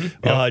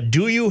 Yep.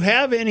 Do you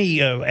have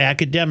any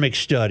academic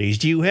studies?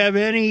 Do you have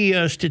any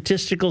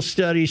statistical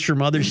studies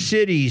from other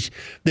cities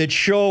that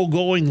show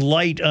going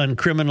light on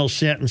criminal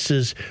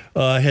sentences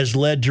has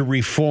led to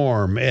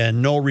reform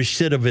and no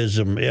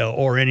recidivism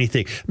or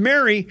anything?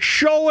 Mary,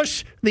 show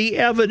us the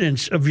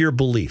evidence of your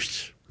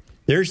beliefs.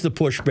 There's the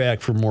pushback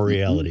for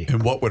morality.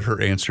 And what would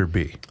her answer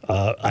be?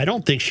 I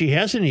don't think she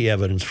has any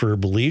evidence for her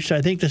beliefs.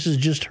 I think this is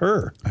just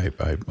her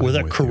with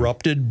a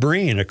corrupted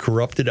brain, a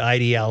corrupted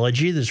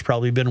ideology that's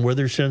probably been with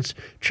her since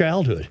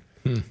childhood.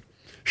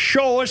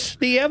 Show us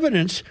the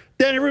evidence,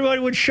 then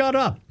everybody would shut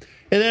up.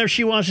 And then if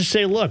she wants to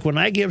say, look, when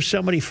I give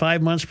somebody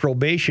 5 months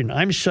probation,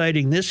 I'm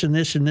citing this and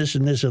this and this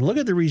and this, and look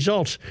at the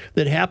results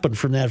that happened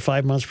from that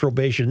 5 months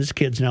probation. This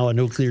kid's now a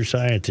nuclear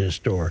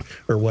scientist or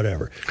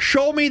whatever.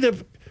 Show me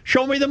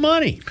the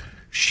money.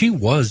 She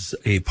was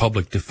a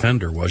public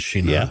defender, was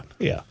she not?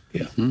 Yeah.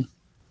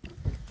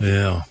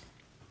 Yeah.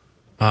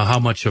 How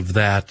much of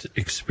that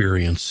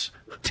experience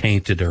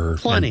tainted her?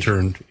 Plenty. And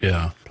turned,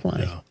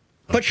 Plenty. Yeah.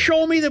 But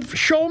show me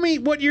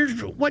what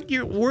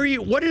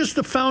is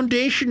the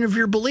foundation of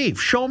your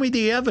belief? Show me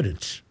the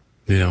evidence.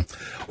 Yeah.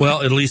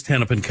 Well, at least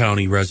Hennepin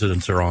County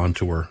residents are on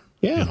to her.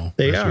 Yeah,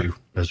 they are.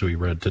 As we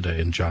read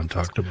today and John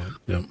talked about.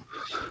 Yeah.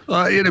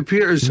 It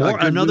appears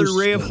another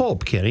ray of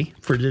hope, Kenny,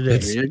 for today.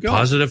 It's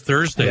Positive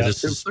Thursday.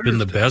 This has been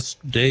the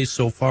best day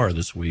so far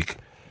this week.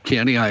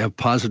 Kenny, I have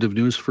positive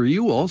news for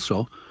you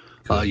also.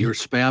 Your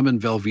Spam and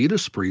Velveeta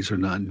sprees are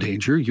not in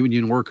danger.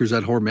 Union workers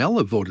at Hormel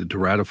have voted to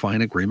ratify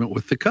an agreement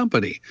with the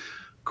company.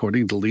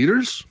 According to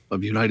leaders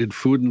of United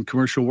Food and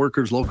Commercial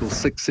Workers Local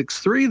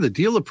 663, the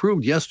deal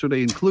approved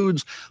yesterday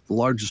includes the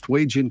largest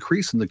wage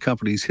increase in the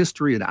company's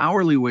history, an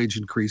hourly wage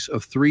increase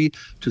of $3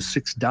 to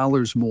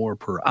 $6 more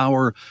per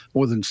hour.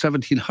 More than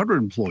 1,700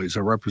 employees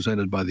are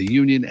represented by the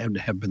union and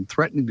have been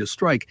threatening to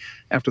strike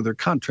after their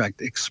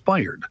contract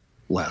expired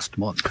last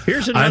month.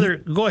 Here's another.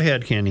 Go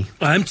ahead, Kenny.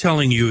 I'm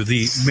telling you,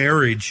 the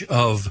marriage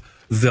of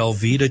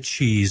Velveeta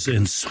cheese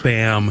and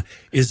Spam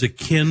is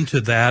akin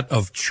to that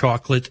of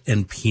chocolate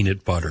and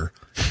peanut butter.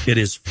 It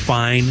is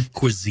fine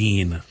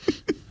cuisine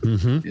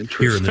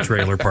here in the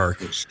trailer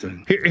park.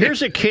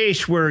 Here's a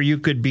case where you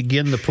could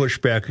begin the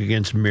pushback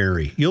against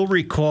Mary. You'll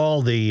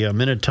recall the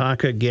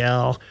Minnetonka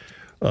gal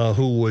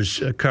who was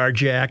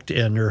carjacked,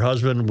 and her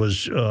husband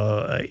was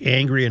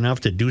angry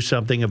enough to do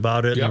something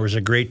about it. Yep. There was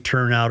a great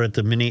turnout at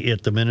the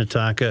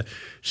Minnetonka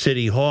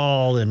City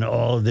Hall and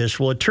all of this.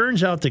 Well, it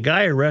turns out the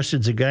guy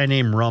arrested is a guy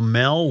named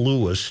Ramel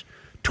Lewis,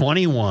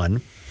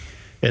 21.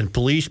 And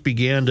police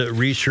began to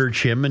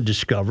research him and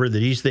discover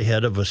that he's the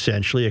head of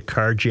essentially a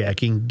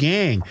carjacking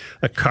gang,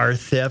 a car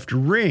theft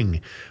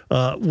ring.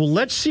 Well,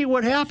 let's see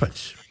what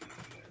happens.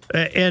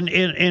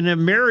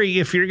 And Mary,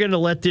 if you're going to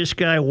let this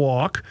guy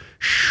walk,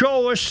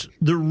 show us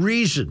the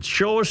reasons.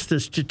 Show us the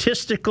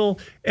statistical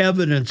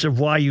evidence of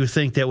why you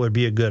think that would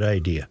be a good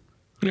idea.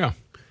 Yeah.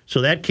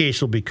 So that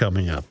case will be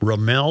coming up.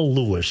 Ramel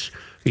Lewis.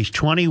 He's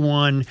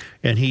 21,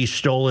 and he's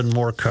stolen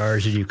more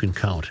cars than you can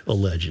count,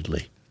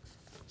 allegedly.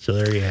 So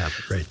there you have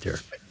it right there.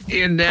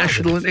 In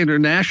national and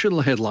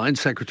international headlines,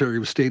 Secretary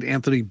of State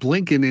Anthony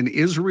Blinken in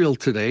Israel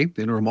today.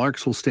 In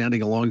remarks while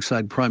standing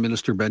alongside Prime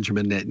Minister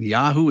Benjamin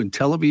Netanyahu in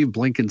Tel Aviv,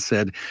 Blinken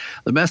said,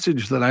 "The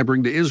message that I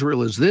bring to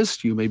Israel is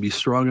this: you may be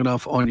strong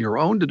enough on your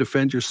own to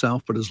defend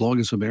yourself, but as long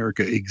as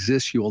America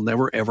exists, you will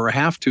never, ever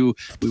have to.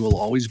 We will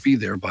always be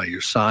there by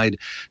your side."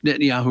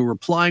 Netanyahu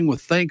replying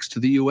with thanks to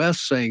the U.S.,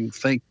 saying,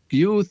 "Thank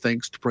you,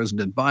 thanks to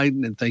President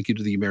Biden, and thank you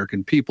to the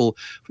American people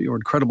for your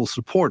incredible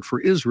support for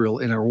Israel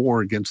in our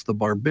war against the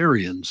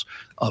barbarians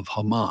of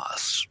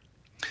Hamas."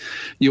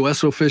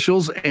 U.S.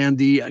 officials and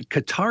the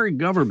Qatari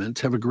government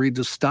have agreed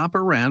to stop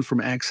Iran from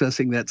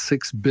accessing that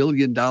 $6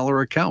 billion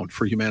account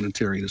for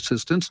humanitarian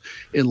assistance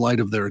in light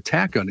of their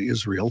attack on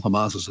Israel,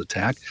 Hamas's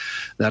attack.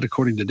 That,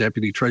 according to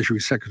Deputy Treasury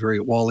Secretary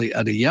Wally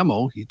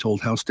Adeyemo, he told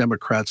House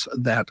Democrats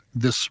that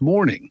this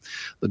morning.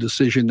 The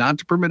decision not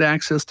to permit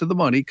access to the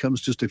money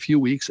comes just a few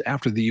weeks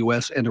after the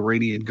U.S. and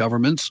Iranian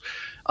governments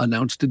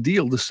announced a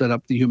deal to set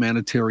up the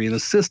humanitarian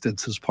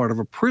assistance as part of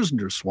a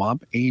prisoner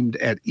swap aimed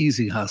at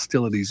easing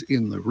hostilities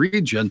in the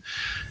region.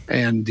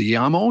 And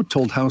Adeyemo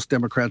told House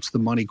Democrats the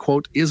money,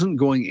 quote, isn't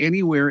going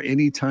anywhere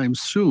anytime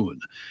soon.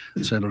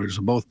 Senators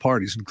of both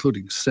parties,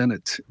 including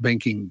Senate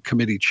Banking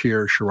Committee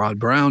Chair Sherrod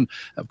Brown,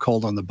 have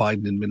called on the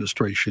Biden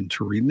administration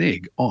to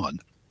renege on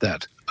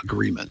that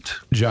agreement.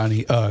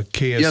 Johnny,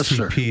 KSTP Yes,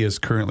 sir. is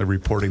currently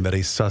reporting that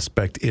a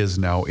suspect is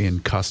now in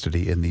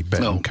custody in the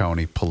Benton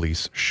County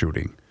police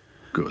shooting.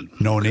 Good.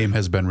 No name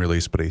has been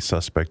released, but a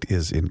suspect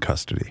is in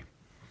custody.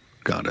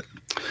 Got it.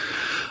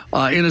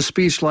 In a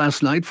speech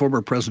last night,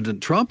 former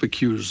President Trump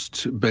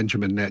accused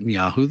Benjamin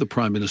Netanyahu, the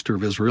prime minister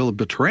of Israel, of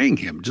betraying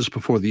him just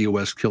before the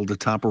U.S. killed a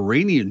top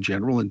Iranian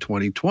general in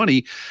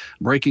 2020,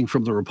 breaking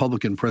from the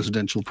Republican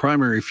presidential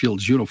primary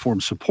field's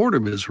uniform support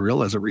of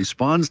Israel as it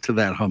responds to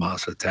that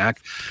Hamas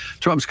attack.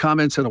 Trump's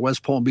comments at a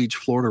West Palm Beach,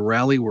 Florida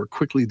rally were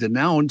quickly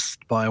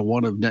denounced by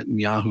one of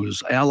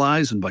Netanyahu's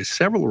allies and by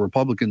several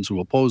Republicans who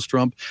opposed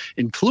Trump,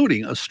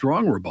 including a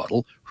strong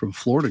rebuttal from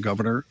Florida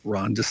Governor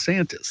Ron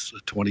DeSantis, a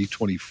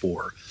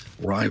 2024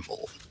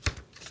 rival.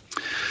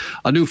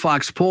 A new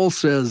Fox poll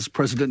says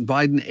President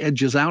Biden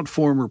edges out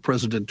former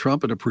President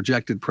Trump in a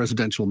projected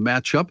presidential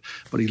matchup,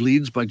 but he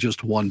leads by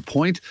just 1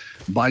 point.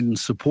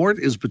 Biden's support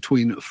is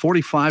between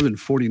 45 and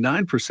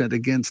 49%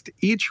 against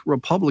each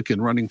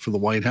Republican running for the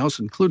White House,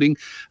 including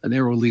a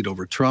narrow lead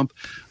over Trump.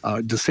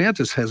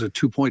 DeSantis has a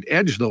 2-point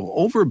edge, though,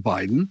 over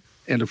Biden.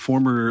 And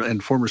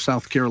former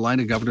South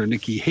Carolina Governor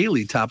Nikki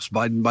Haley tops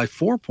Biden by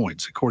 4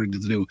 points, according to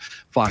the new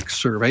Fox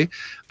survey.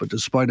 But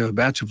despite a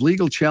batch of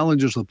legal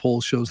challenges, the poll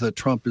shows that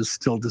Trump is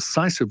still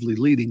decisively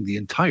leading the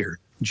entire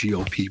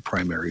GOP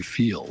primary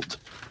field.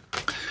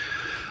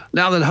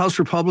 Now that House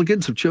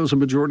Republicans have chosen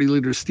Majority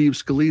Leader Steve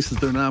Scalise as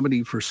their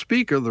nominee for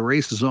Speaker, the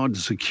race is on to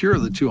secure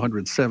the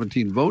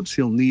 217 votes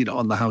he'll need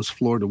on the House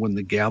floor to win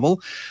the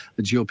gavel.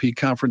 The GOP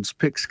conference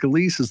picked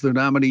Scalise as their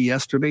nominee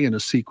yesterday in a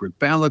secret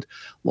ballot.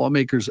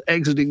 Lawmakers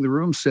exiting the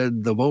room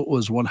said the vote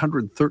was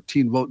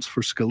 113 votes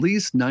for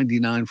Scalise,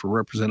 99 for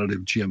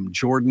Representative Jim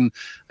Jordan.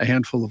 A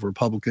handful of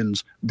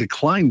Republicans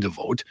declined to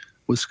vote,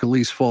 with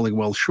Scalise falling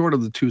well short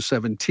of the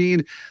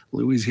 217.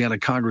 Louisiana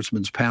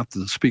Congressman's path to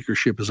the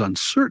speakership is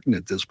uncertain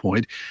at this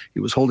point. He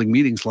was holding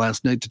meetings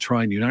last night to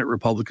try and unite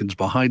Republicans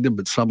behind him,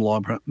 but some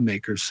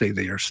lawmakers say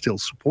they are still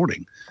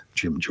supporting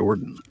Jim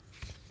Jordan.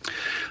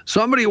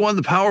 Somebody won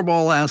the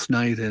Powerball last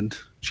night, and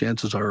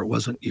chances are it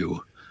wasn't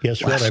you.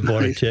 Guess what? I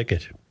bought a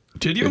ticket.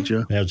 Did you? Did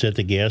you? I was at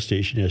the gas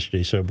station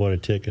yesterday, so I bought a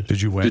ticket. Did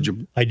you win? Did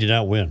you? I did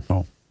not win.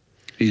 Oh.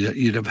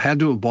 You'd have had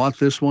to have bought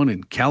this one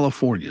in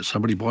California.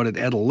 Somebody bought it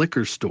at a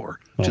liquor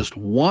store. Just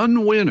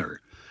one winner.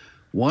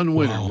 One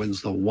winner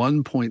wins the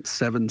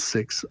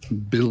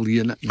 $1.76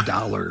 billion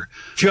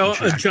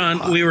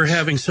John, we were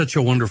having such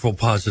a wonderful,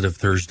 positive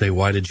Thursday.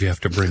 Why did you have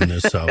to bring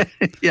this up?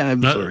 Yeah,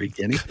 I'm sorry,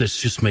 Kenny. This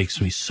just makes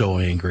me so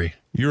angry.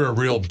 You're a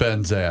real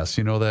Ben's ass.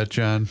 You know that,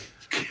 John?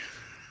 He's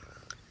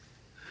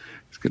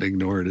going to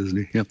ignore it, isn't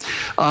he? Yeah.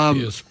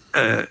 He is.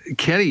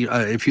 Kenny,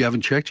 if you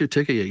haven't checked your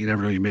ticket yet, you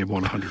never know. You may have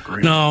won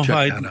 $100,000. No,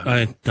 Check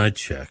I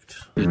checked.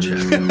 You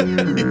checked.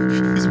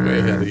 He's way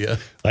ahead of you.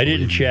 I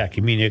didn't check.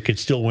 You mean it could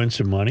still win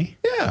some money?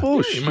 Yeah. Oh,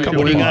 What do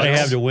you got to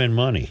have to win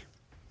money?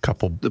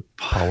 Couple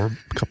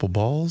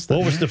balls.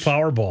 What was the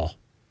Powerball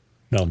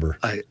number?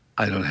 I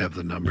don't have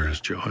the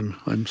numbers, Joe.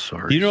 I'm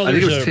sorry. You know, I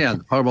think it was there's 10.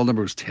 The Powerball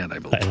number was 10, I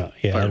believe. I know.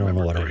 Yeah, I don't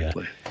know what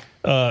correctly.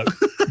 I got.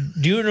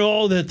 Do you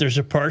know that there's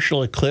a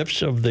partial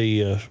eclipse of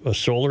a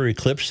solar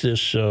eclipse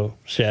this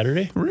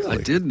Saturday? Really?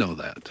 I did know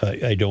that.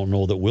 I don't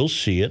know that we'll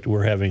see it.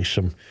 We're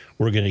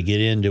going to get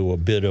into a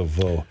bit of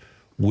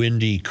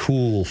windy,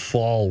 cool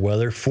fall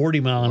weather.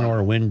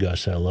 40-mile-an-hour wind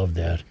gusts. I love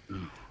that.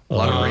 A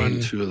lot of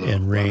rain, too, though.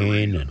 And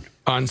rain. And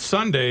On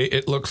Sunday,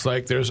 it looks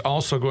like there's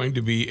also going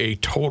to be a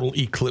total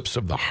eclipse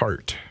of the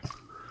heart.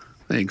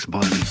 Thanks,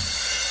 buddy.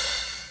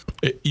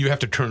 You have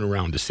to turn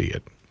around to see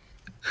it.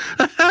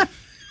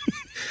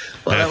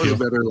 Well, that was a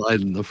better line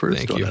than the first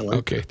Thank one. you. I like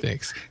Okay, it.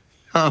 thanks.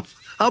 How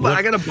about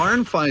I got a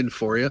barn find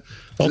for you?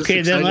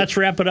 okay, then let's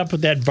wrap it up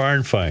with that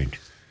barn find.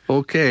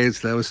 Okay,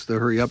 that was the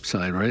hurry up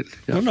sign, right?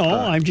 No,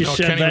 I'm just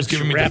saying Kenny was let's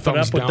giving me the wrap it up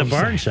thumbs with the down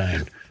barn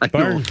sign. sign.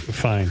 Barn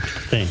find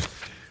thing.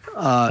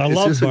 I is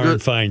love this a barn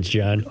good- finds,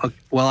 John.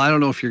 Well, I don't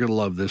know if you're going to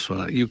love this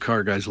one. You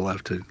car guys will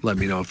have to let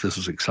me know if this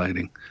is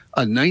exciting.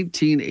 A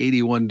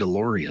 1981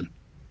 DeLorean.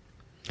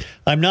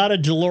 I'm not a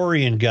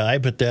DeLorean guy,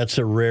 but that's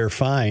a rare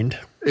find.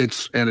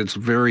 It's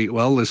very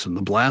well. Listen,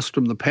 the blast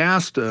from the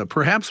past,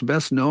 perhaps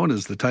best known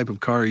as the type of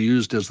car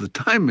used as the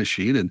time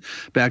machine in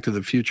Back to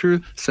the Future,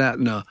 sat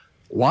in a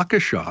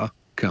Waukesha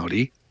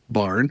County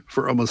barn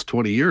for almost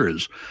 20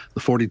 years.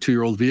 The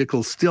 42-year-old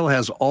vehicle still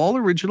has all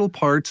original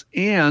parts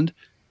and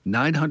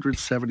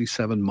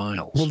 977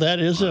 miles. Well,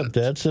 that's an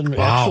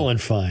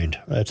excellent find.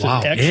 That's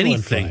an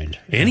excellent find.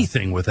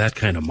 Anything with that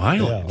kind of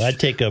mileage. Yeah, I'd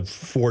take a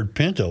Ford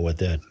Pinto with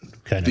that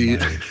kind of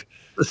mileage.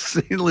 The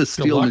stainless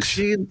steel Deluxe.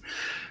 machine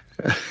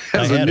I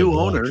has a had new a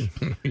owner.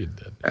 You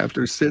did.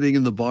 After sitting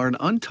in the barn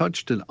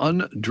untouched and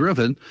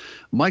undriven,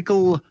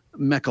 Michael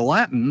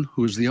McAlatin,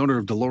 who is the owner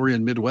of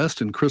DeLorean Midwest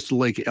in Crystal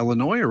Lake,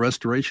 Illinois, a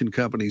restoration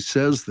company,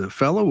 says the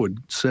fellow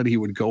said he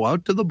would go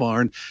out to the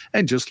barn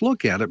and just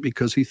look at it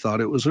because he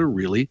thought it was a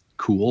really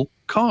cool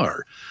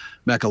car.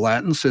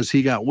 McAlatin says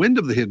he got wind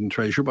of the hidden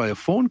treasure by a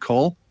phone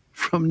call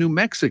from New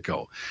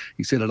Mexico.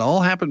 He said it all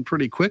happened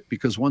pretty quick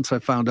because once I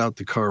found out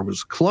the car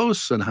was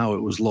close and how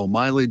it was low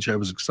mileage, I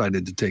was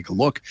excited to take a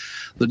look.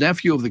 The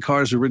nephew of the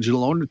car's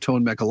original owner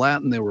told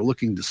McAlatin they were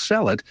looking to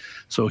sell it,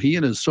 so he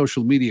and his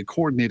social media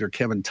coordinator,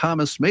 Kevin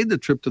Thomas, made the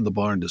trip to the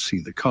barn to see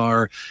the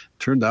car. It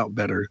turned out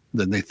better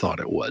than they thought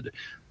it would.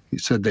 He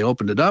said they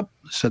opened it up,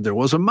 said there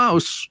was a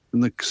mouse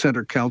in the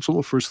center console,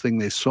 the first thing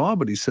they saw,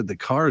 but he said the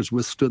car has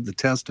withstood the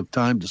test of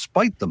time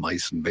despite the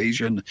mice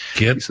invasion.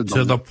 Get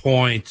to the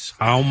point.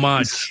 How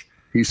much?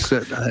 He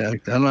said, I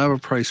don't have a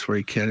price for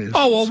you, Kenny.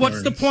 Oh, well,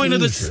 what's the point of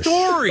the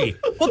story?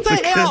 What the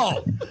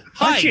hell?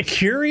 Aren't you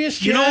curious,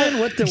 John,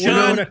 what the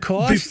John, would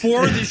cost?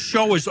 before this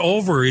show is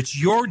over, it's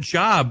your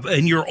job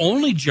and your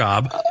only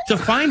job to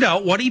find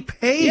out what he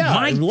paid. Yeah,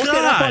 My look God.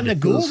 it up on the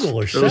Google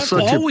or was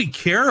something. All we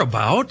care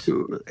about.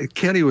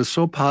 Kenny was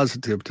so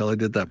positive till I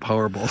did that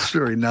Powerball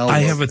story. Now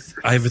I have a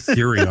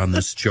theory on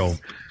this, Joe.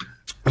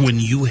 When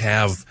you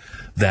have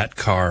that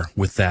car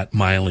with that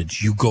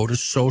mileage, you go to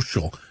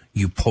social,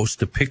 you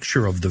post a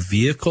picture of the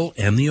vehicle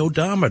and the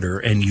odometer,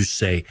 and you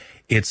say,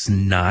 it's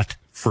not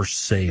for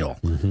sale.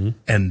 Mm-hmm.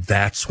 And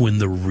that's when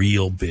the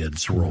real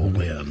bids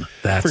roll in.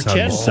 That's For how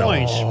 10 you sell.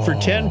 points, for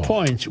 10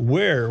 points,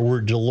 where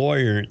were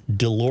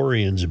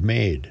DeLoreans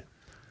made?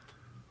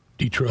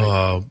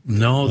 Detroit.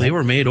 No, they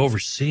were made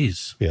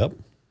overseas. Yep.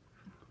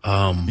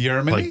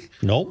 Germany? Like,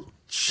 nope.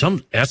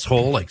 Some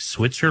asshole like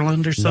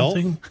Switzerland or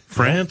something?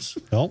 France?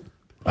 Nope.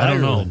 I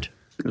don't know.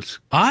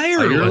 Ireland.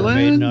 Ireland?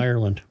 Made in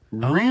Ireland.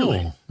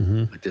 Really?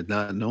 Oh. I did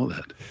not know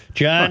that.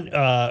 John,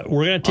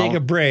 we're going to take a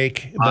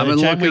break. By I'm the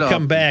gonna time look we it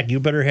come up. back, you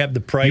better have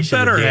the price You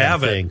better of the damn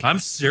have thing. it. I'm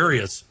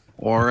serious.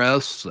 Or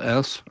else,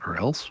 or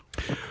else.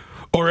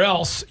 Or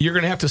else you're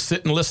going to have to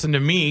sit and listen to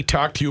me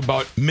talk to you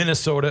about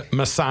Minnesota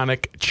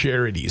Masonic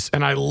Charities.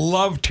 And I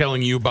love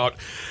telling you about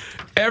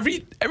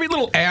every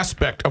little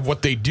aspect of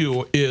what they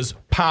do is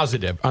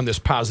positive on this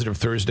Positive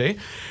Thursday.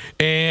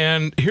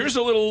 And here's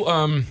a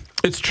little,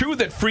 it's true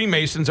that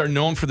Freemasons are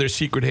known for their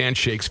secret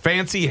handshakes,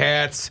 fancy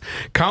hats,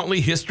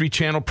 countless History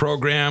Channel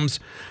programs,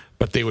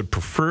 but they would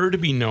prefer to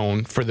be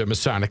known for the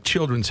Masonic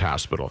Children's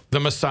Hospital, the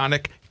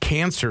Masonic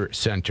Cancer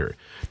Center,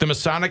 the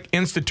Masonic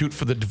Institute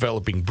for the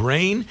Developing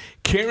Brain,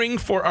 caring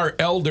for our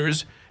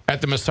elders at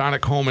the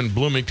Masonic Home in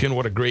Bloomington.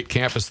 What a great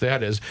campus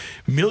that is.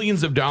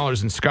 Millions of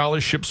dollars in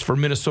scholarships for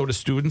Minnesota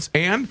students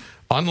and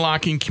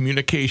unlocking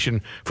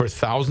communication for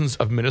thousands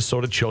of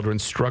Minnesota children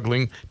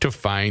struggling to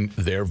find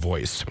their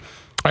voice.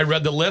 I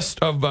read the list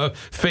of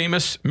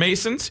famous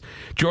Masons: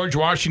 George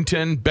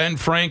Washington, Ben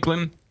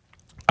Franklin,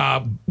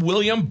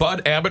 William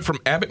Bud Abbott from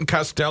Abbott and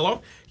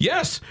Costello.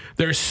 Yes,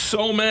 there's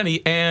so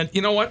many. And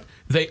you know what?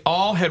 They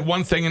all had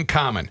one thing in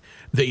common.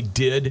 They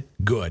did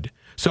good.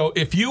 So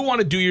if you want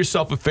to do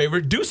yourself a favor,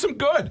 do some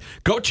good.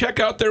 Go check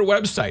out their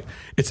website.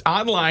 It's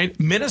online,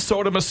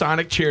 Minnesota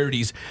Masonic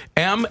Charities,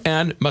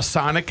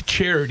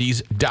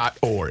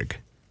 mnmasoniccharities.org.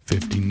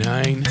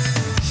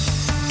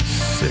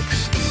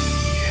 5960.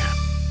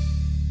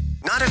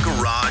 Not a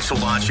Garage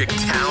Logic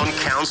Town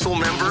Council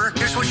member?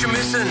 Here's what you're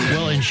missing.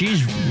 Well, and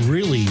she's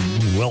really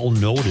well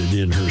noted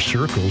in her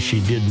circle.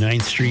 She did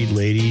 9th Street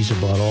Ladies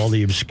about all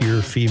the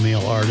obscure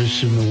female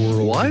artists in the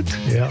world. What?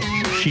 Yeah.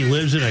 She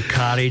lives in a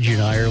cottage in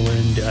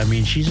Ireland. I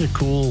mean, she's a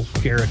cool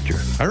character.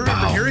 I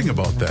remember hearing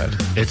about that.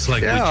 It's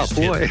like we just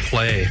didn't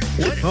play.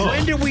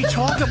 When did we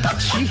talk about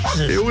Jesus?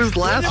 It was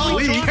last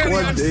week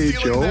one day,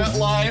 Joe.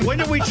 When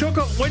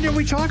did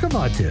we talk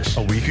about this?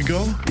 A week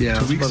ago? Yeah,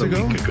 2 weeks about a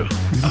ago? week ago.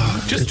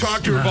 Just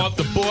talk to her about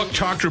the book.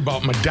 Talk to her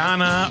about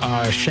Madonna.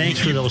 Thanks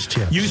for those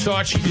tips. You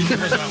thought she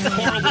was a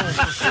horrible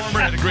performer,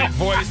 had a great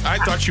voice. I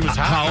thought she was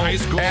hot in high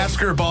school. Ask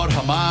her about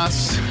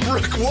Hamas.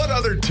 Rick, what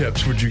other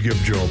tips would you give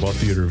Joe about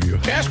the interview?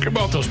 Ask her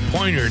about those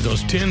pointers,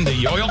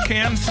 the oil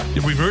cans,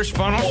 the reverse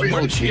funnels.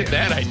 Where did she get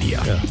that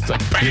idea? It's like,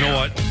 bam. You know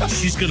what?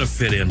 She's going to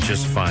fit in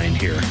just fine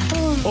here.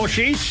 Oh,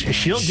 she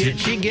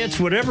gets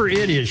whatever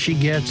it is. She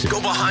gets it.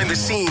 Go behind the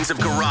scenes of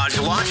Garage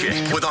Logic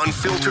with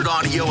unfiltered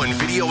audio and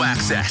video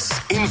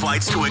access,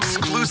 invites to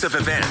exclusive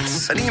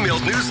events, an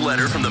emailed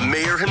newsletter from the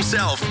mayor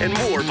himself, and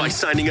more by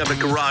signing up at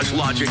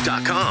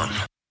GarageLogic.com.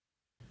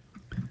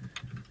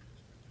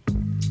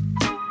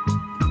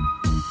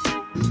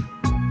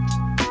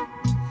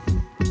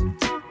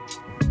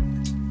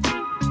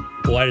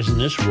 Why doesn't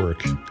this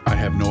work? I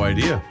have no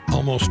idea.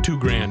 Almost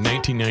 $2,000,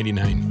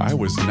 1999. I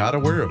was not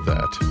aware of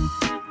that.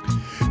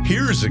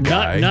 Here's a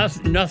guy.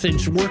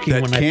 Nothing's working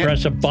that when I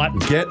press a button.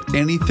 Get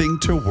anything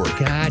to work.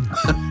 God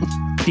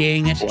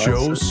dang it.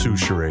 Joe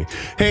Souchere.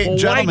 Hey, well,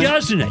 gentlemen. why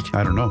doesn't it?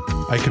 I don't know.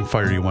 I can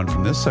fire you one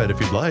from this side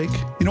if you'd like.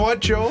 You know what,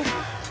 Joe?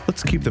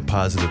 Let's keep the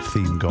positive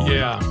theme going.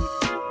 Yeah.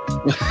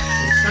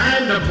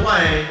 Time to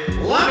play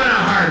Love in a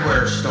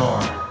Hardware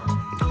Store.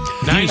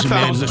 Here's a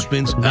man who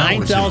spends hours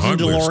in 9,000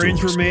 hardware DeLoreans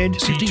stores, were made?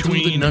 sifting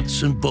through the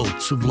nuts and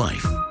bolts of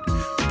life.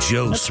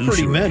 Joe That's Souchere.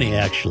 pretty many,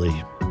 actually.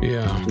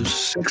 Yeah. There's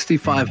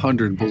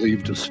 6,500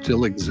 believed to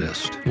still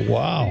exist.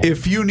 Wow.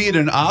 If you need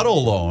an auto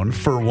loan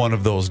for one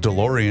of those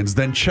DeLoreans,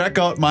 then check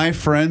out my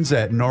friends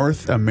at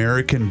North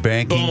American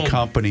Banking Boom.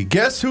 Company.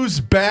 Guess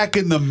who's back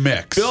in the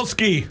mix?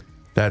 Bilski.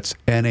 That's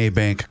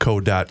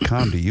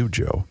nabankco.com to you,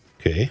 Joe.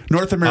 Okay.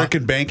 North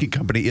American Banking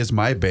Company is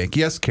my bank.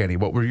 Yes, Kenny,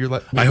 what were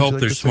your... I hope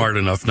they're smart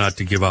enough not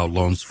to give out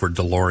loans for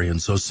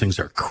DeLoreans. Those things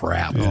are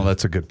crap. Oh,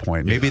 that's a good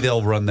point. Maybe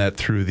they'll run that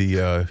through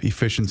the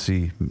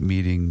efficiency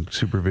meeting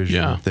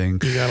supervision thing.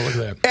 You got to look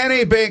at that.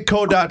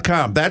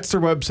 nabankco.com. That's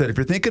their website. If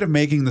you're thinking of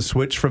making the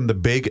switch from the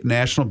big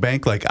national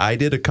bank like I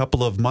did a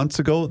couple of months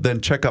ago, then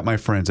check out my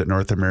friends at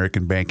North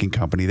American Banking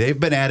Company. They've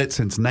been at it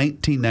since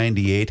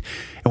 1998.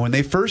 And when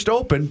they first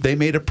opened, they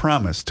made a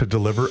promise to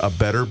deliver a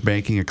better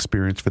banking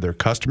experience for their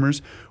customers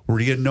where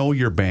you know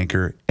your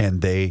banker and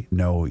they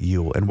know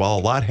you. And while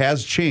a lot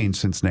has changed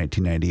since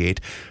 1998,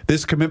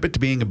 this commitment to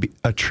being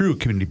a true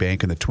community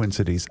bank in the Twin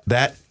Cities,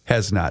 that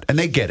has not. And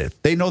they get it.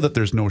 They know that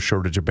there's no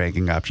shortage of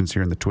banking options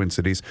here in the Twin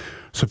Cities.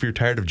 So if you're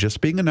tired of just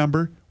being a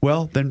number,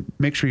 well, then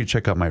make sure you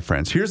check out my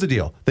friends. Here's the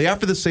deal. They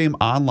offer the same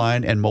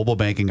online and mobile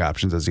banking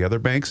options as the other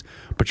banks,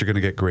 but you're going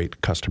to get great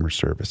customer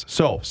service.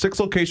 So 6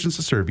 locations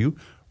to serve you: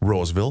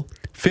 Roseville,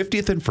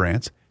 50th in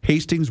France,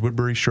 Hastings,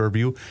 Woodbury,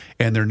 Shoreview,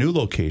 and their new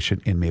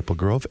location in Maple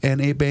Grove,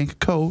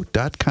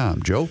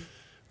 nabankco.com. Joe?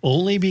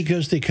 Only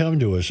because they come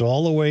to us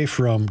all the way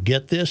from,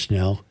 get this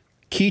now,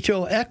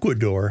 Quito,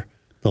 Ecuador.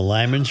 The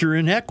Lymans are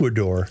in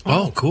Ecuador.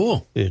 Oh,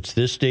 cool. It's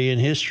this day in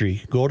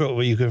history. Go to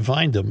where you can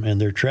find them and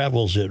their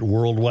travels at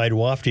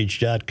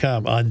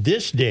worldwidewaftage.com. On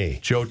this day,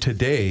 Joe,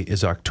 today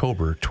is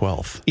October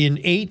 12th. In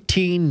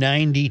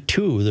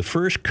 1892, the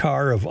first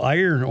car of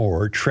iron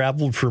ore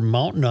traveled from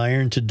Mountain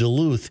Iron to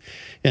Duluth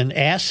and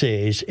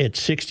assays at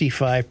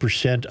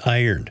 65%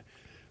 iron.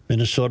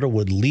 Minnesota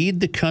would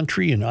lead the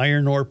country in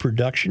iron ore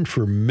production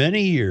for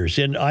many years,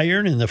 and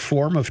iron in the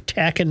form of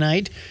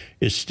taconite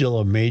is still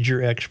a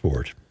major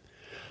export.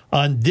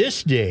 On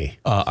this day,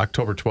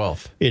 October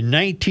 12th, in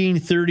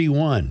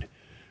 1931,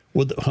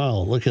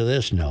 look at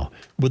this now.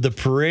 With the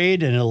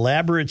parade and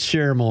elaborate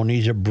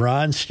ceremonies, a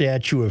bronze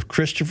statue of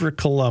Christopher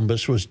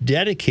Columbus was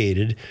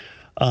dedicated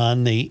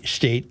on the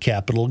state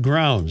capitol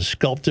grounds.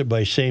 Sculpted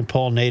by St.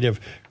 Paul native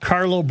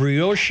Carlo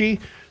Brioschi,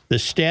 the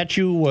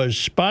statue was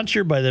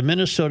sponsored by the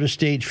Minnesota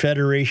State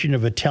Federation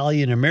of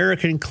Italian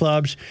American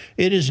Clubs.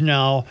 It is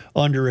now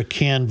under a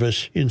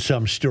canvas in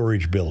some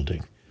storage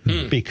building.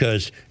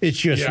 Because it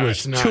just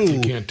was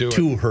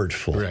too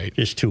hurtful. Right.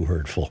 Just too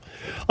hurtful.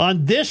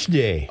 On this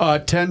day,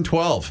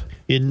 10/12,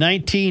 in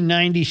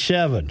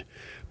 1997,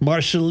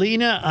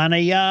 Marcelina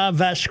Anaya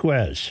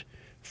Vasquez,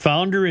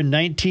 founder in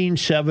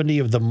 1970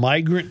 of the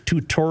Migrant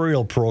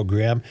Tutorial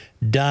Program,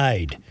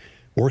 died.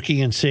 Working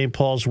in St.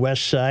 Paul's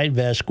West Side,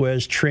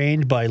 Vasquez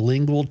trained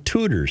bilingual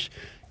tutors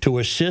to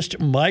assist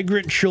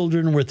migrant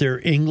children with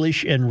their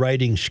English and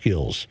writing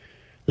skills.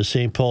 The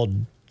St.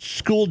 Paul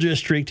School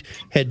District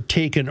had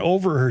taken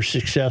over her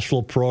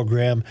successful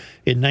program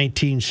in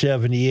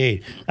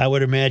 1978. I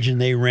would imagine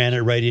they ran it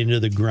right into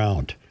the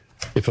ground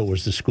if it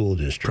was the school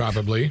district.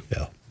 Probably.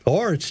 Yeah.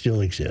 Or it still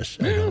exists.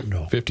 I don't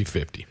know.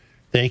 50-50.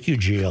 Thank you,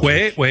 GL.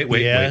 Wait.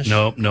 Yes.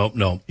 No.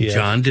 Yes.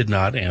 John did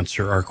not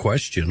answer our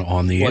question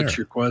on the air. What's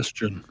your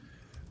question?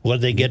 What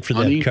did they get for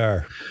that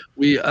car?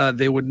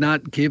 They would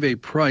not give a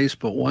price,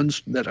 but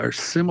ones that are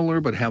similar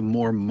but have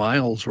more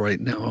miles right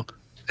now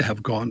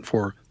have gone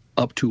for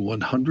up to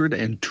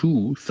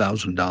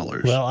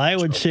 $102,000. Well, I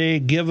would say,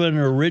 given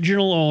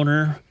original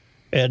owner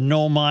and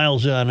no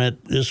miles on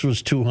it, this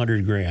was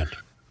 $200,000.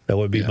 That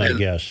would be my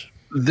guess.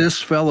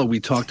 This fellow we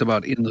talked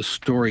about in the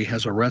story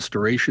has a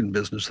restoration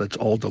business that's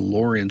all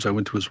DeLoreans. I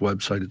went to his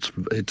website.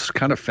 It's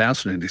kind of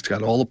fascinating. He's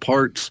got all the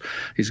parts.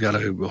 He's got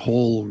a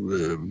whole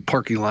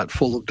parking lot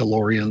full of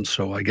DeLoreans.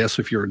 So I guess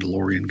if you're a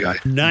DeLorean guy,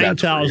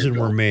 9,000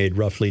 were made,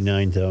 roughly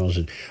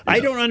 9,000. Yeah. I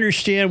don't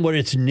understand what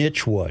its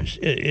niche was.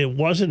 It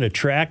wasn't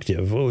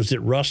attractive. Was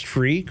it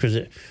rust-free? Because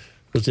it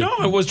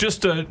was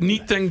just a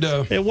neat thing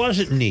to. It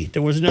wasn't neat.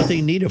 There was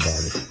nothing neat about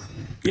it.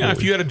 Yeah,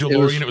 if you had a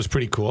DeLorean, it was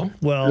pretty cool.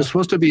 Well, it was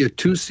supposed to be a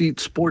 2-seat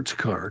sports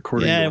car,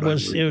 according to it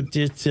was. Yeah.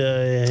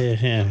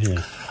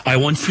 I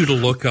want you to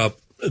look up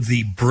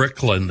the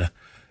Bricklin,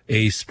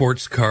 a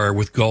sports car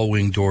with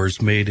gull-wing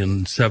doors made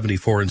in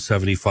 74 and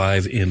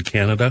 75 in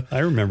Canada. I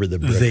remember the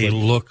Bricklin. They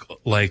look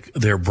like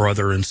their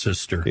brother and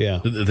sister. Yeah.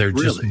 They're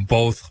just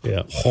both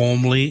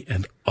homely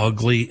and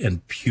ugly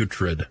and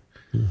putrid.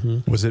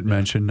 Mm-hmm. Was it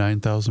mentioned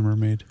 9,000 were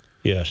made?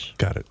 Yes.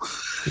 Got it.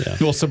 Yeah.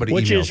 Well, somebody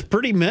Which emailed. is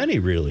pretty many,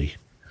 really.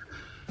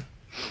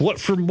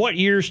 From what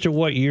years to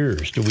what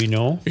years? Do we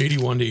know?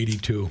 81 to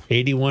 82.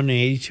 81 to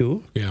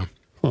 82? Yeah.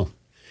 Huh.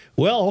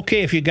 Well,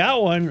 okay, if you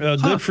got one,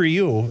 good for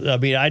you. I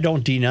mean, I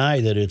don't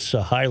deny that it's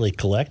highly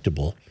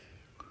collectible.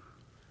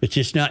 It's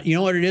just not, you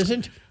know what it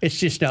isn't? It's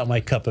just not my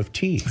cup of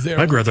tea.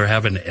 I'd rather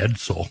have an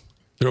Edsel.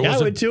 I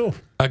would too.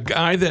 A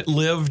guy that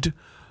lived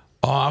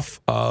off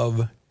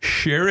of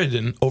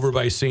Sheridan over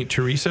by St.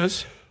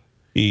 Teresa's.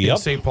 In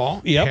St.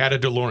 Paul, had a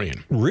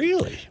DeLorean.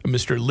 Really?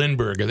 Mr.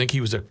 Lindbergh. I think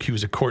he was a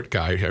court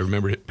guy. I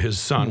remember his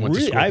son went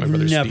to school with my I've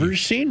brother never Steve.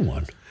 seen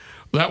one.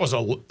 That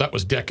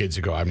was decades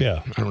ago. I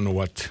don't know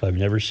what. I've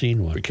never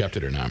seen one. We kept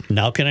it or not.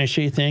 Now can I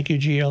say thank you,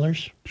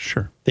 GLers?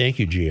 Sure. Thank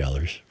you,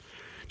 GLers.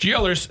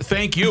 GLers,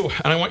 thank you.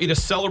 And I want you to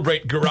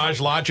celebrate Garage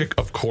Logic,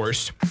 of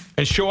course,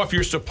 and show off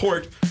your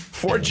support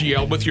for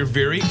GL with your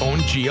very own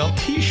GL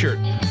t-shirt.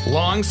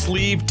 Long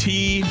sleeve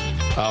tee,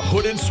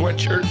 hooded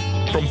sweatshirt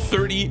from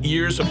 30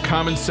 years of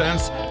common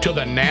sense to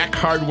the Knack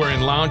Hardware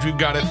and Lounge. We've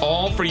got it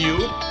all for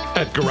you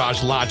at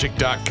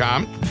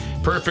garagelogic.com.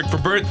 Perfect for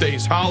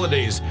birthdays,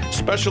 holidays,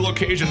 special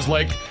occasions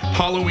like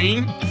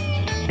Halloween.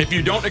 If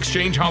you don't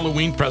exchange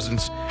Halloween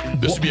presents,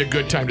 this would be a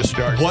good time to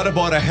start. What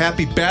about a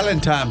Happy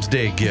Valentine's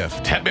Day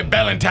gift? Happy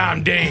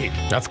Valentine's Day.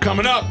 That's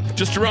coming up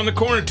just around the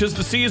corner. 'Tis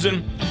the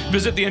season.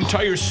 Visit the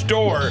entire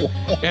store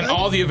and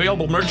all the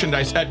available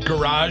merchandise at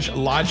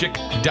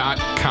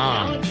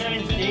garagelogic.com.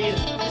 Valentine's Day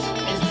is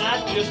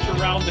not just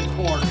around the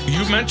corner.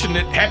 You mentioned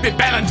it. Happy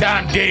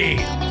Valentine's Day.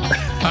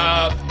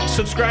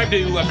 Subscribe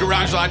to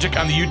Garage Logic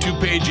on the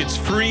YouTube page. It's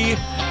free.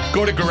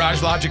 Go to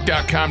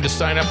garagelogic.com to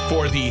sign up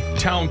for the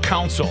town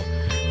council.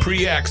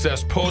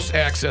 Pre-access,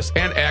 post-access,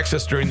 and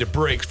access during the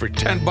breaks for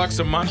 $10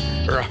 a month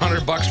or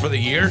 $100 for the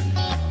year.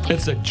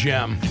 It's a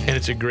gem, and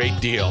it's a great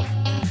deal.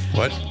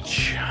 What?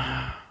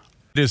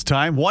 It is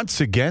time once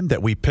again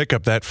that we pick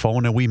up that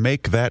phone and we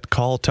make that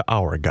call to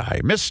our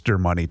guy. Mr.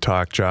 Money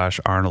Talk,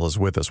 Josh Arnold, is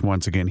with us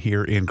once again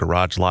here in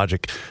Garage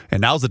Logic. And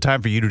now's the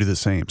time for you to do the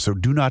same. So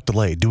do not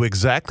delay. Do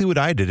exactly what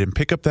I did and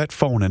pick up that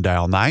phone and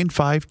dial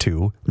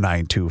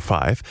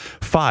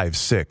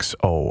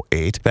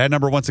 952-925-5608. That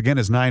number once again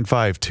is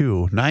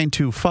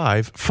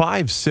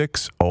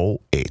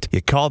 952-925-5608.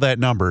 You call that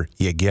number,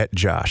 you get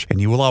Josh.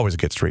 And you will always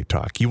get straight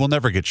talk. You will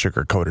never get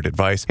sugar-coated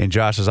advice. And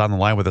Josh is on the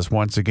line with us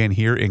once again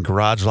here in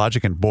Garage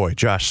Logic. And boy,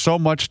 Josh, so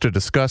much to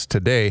discuss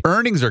today.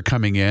 Earnings are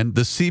coming in,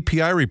 the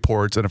CPI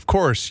reports, and of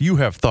course, you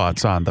have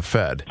thoughts on the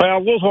Fed.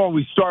 Well, we'll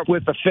always start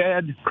with the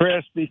Fed,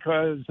 Chris,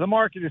 because the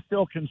market is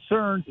still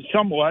concerned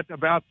somewhat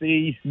about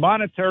the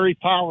monetary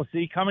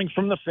policy coming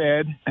from the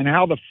Fed and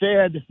how the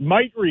Fed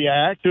might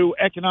react to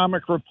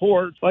economic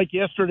reports like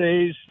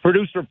yesterday's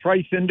producer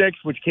price index,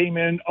 which came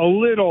in a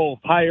little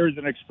higher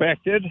than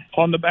expected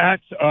on the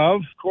backs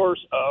of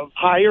course, of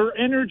higher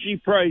energy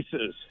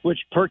prices, which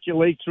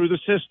percolate through the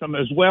system,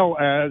 as well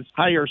as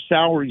higher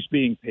salaries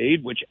being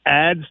paid, which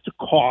adds to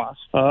cost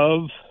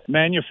of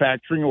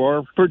manufacturing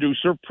or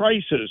producer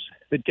prices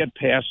that get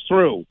passed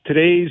through.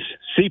 Today's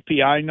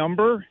CPI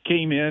number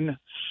came in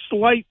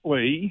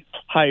slightly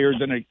higher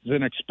than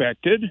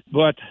expected,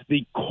 but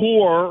the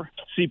core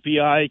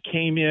CPI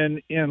came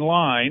in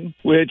line,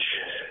 which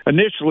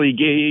initially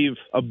gave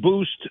a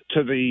boost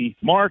to the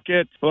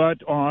market,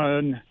 but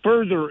on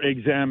further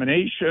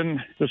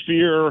examination, the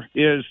fear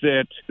is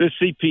that this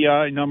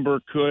CPI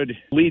number could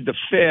lead the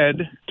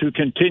Fed to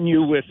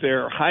continue with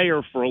their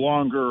higher for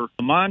longer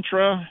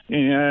mantra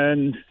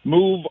and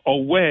move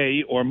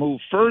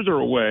further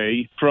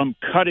away from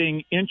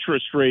cutting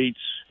interest rates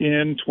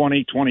in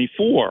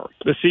 2024.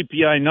 The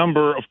CPI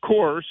number, of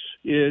course,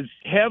 is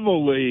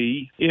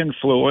heavily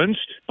influenced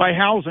by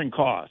housing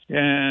costs,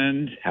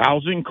 and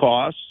housing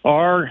costs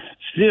are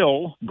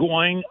still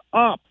going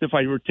up. If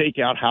I were to take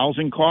out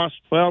housing costs,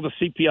 well, the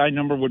CPI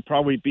number would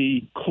probably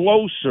be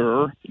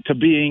closer to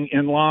being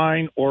in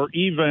line or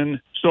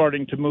even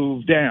starting to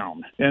move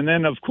down. And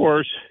then, of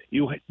course,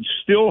 you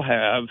still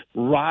have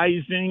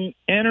rising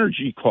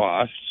energy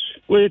costs,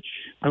 which,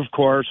 of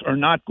course, are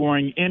not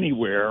going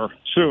anywhere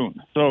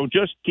soon. So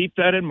just keep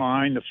that in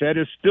mind. The Fed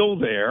is still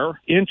there.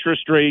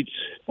 Interest rates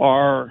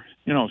are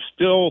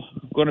still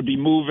going to be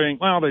moving.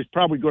 Well, they're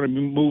probably going to be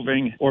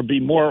moving or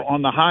be more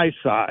on the high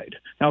side.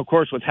 Now, of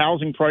course, with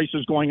housing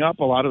prices going up,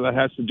 a lot of that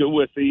has to do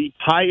with the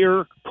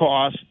higher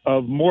cost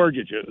of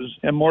mortgages.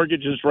 And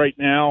mortgages right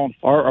now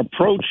are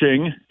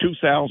approaching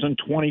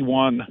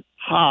 2021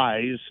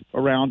 highs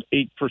around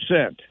 8%.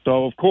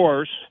 So, of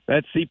course,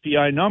 that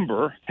CPI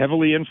number,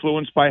 heavily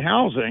influenced by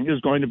housing, is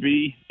going to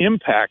be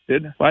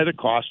impacted by the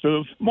cost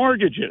of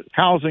mortgages.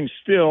 Housing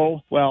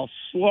still, while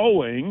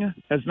slowing,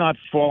 has not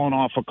fallen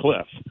off a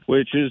cliff,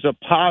 which is a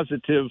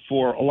positive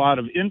for a lot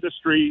of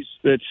industries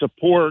that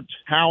support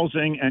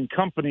housing and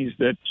companies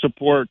that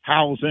support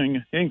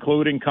housing,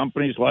 including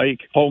companies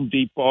like Home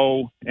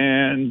Depot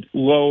and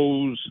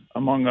Lowe's,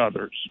 among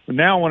others. But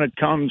now when it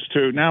comes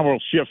to, now we'll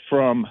shift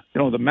from,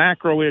 the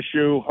macro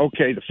issue,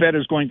 okay, the Fed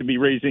is going to be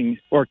raising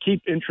or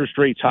keep interest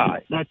rates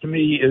high. That to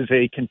me is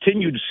a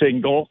continued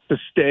signal to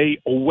stay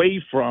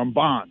away from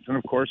bonds. And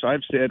of course,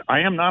 I've said I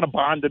am not a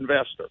bond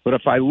investor, but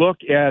if I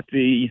look at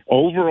the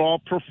overall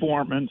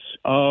performance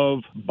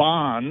of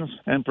bonds,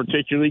 and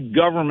particularly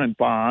government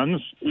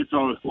bonds, it's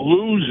a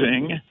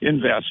losing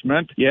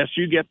investment. Yes,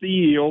 you get the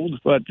yield,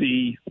 but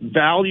the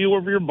value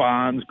of your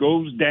bonds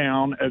goes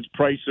down as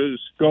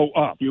prices go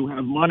up. You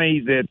have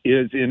money that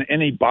is in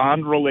any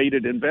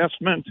bond-related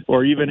investment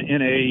or even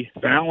in a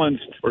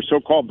balanced or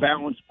so-called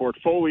balanced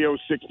portfolio,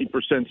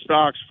 60%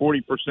 stocks,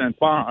 40%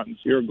 bonds.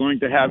 You're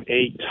going to have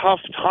a tough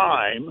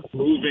time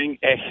moving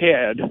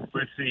ahead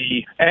with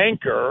the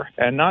anchor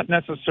and not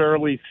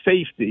necessarily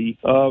safety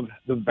of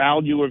the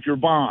value of your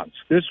bonds.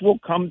 This will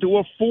come to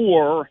a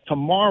fore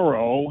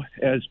tomorrow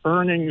as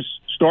earnings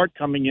start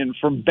coming in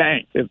from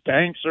banks. If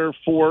banks are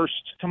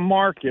forced to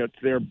market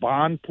their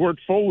bond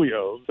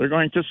portfolios, they're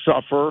going to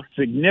suffer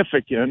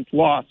significant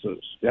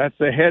losses. That's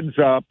a heads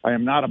up. I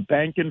am not a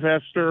bank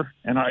investor,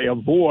 and I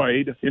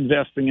avoid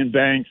investing in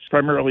banks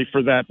primarily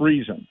for that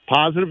reason.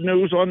 Positive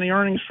news on the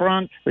earnings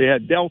front. We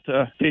had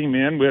Delta came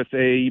in with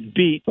a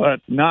beat,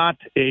 but not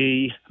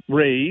a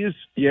raise,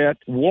 yet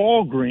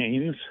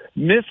Walgreens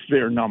missed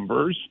their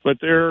numbers, but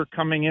they're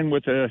coming in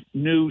with a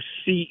new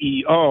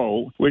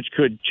CEO, which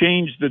could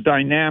change the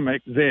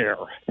dynamic there.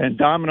 And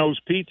Domino's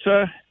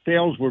Pizza,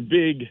 sales were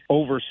big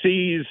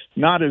overseas,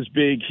 not as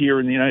big here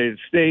in the United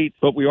States,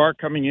 but we are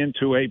coming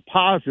into a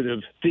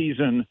positive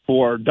season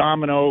for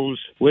Domino's,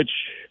 which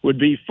would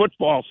be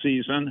football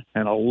season,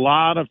 and a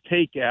lot of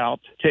takeout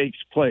takes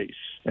place.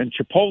 And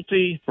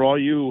Chipotle, for all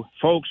you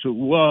folks who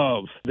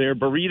love their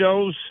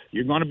burritos,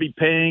 you're going to be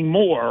paying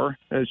more.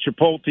 As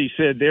Chipotle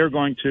said, they're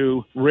going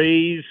to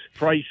raise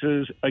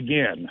prices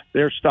again.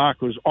 Their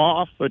stock was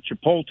off, but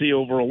Chipotle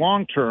over a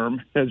long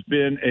term has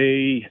been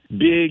a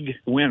big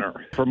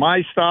winner. For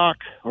my stock,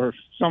 or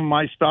some of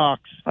my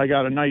stocks, I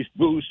got a nice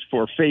boost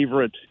for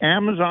favorite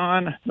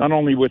Amazon, not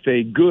only with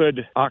a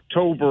good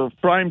October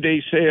Prime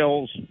Day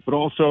sales, but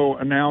also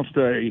announced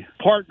a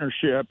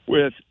partnership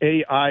with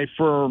AI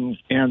firm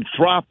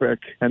Anthropic,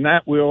 and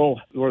that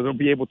they'll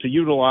be able to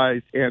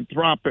utilize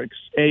Anthropic's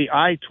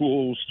AI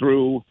tools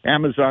through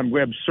Amazon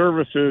Web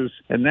Services,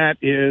 and that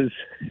is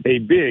a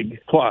big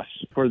plus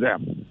for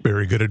them.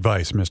 Very good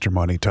advice, Mr.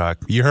 Money Talk.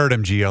 You heard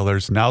him,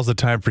 GLers. Now's the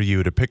time for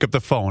you to pick up the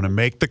phone and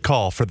make the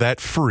call for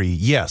that free,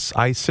 yes,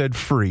 I said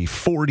free,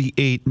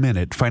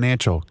 48-minute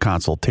financial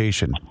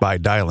consultation by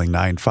dialing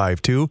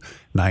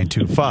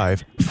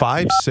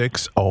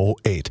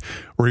 952-925-5608,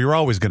 where you're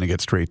always going to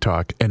get straight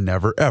talk and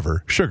never,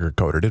 ever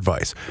sugar-coated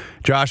advice.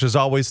 Josh, as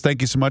always,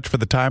 thank you so much for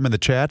the time in the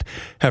chat.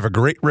 Have a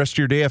great rest of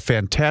your day, a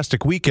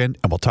fantastic weekend,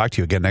 and we'll talk to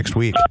you again next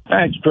week.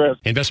 Thanks, Chris.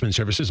 Investment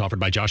services offered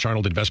by Josh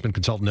Arnold Investment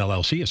Consultant,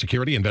 LLC, a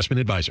security investment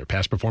advisor.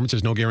 Past performance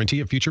is no guarantee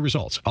of future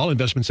results. All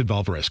investments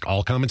involve risk.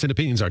 All comments and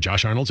opinions are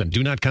Josh Arnold's and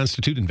do not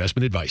constitute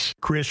investment advice.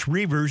 Chris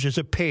Reavers is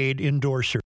a paid endorser.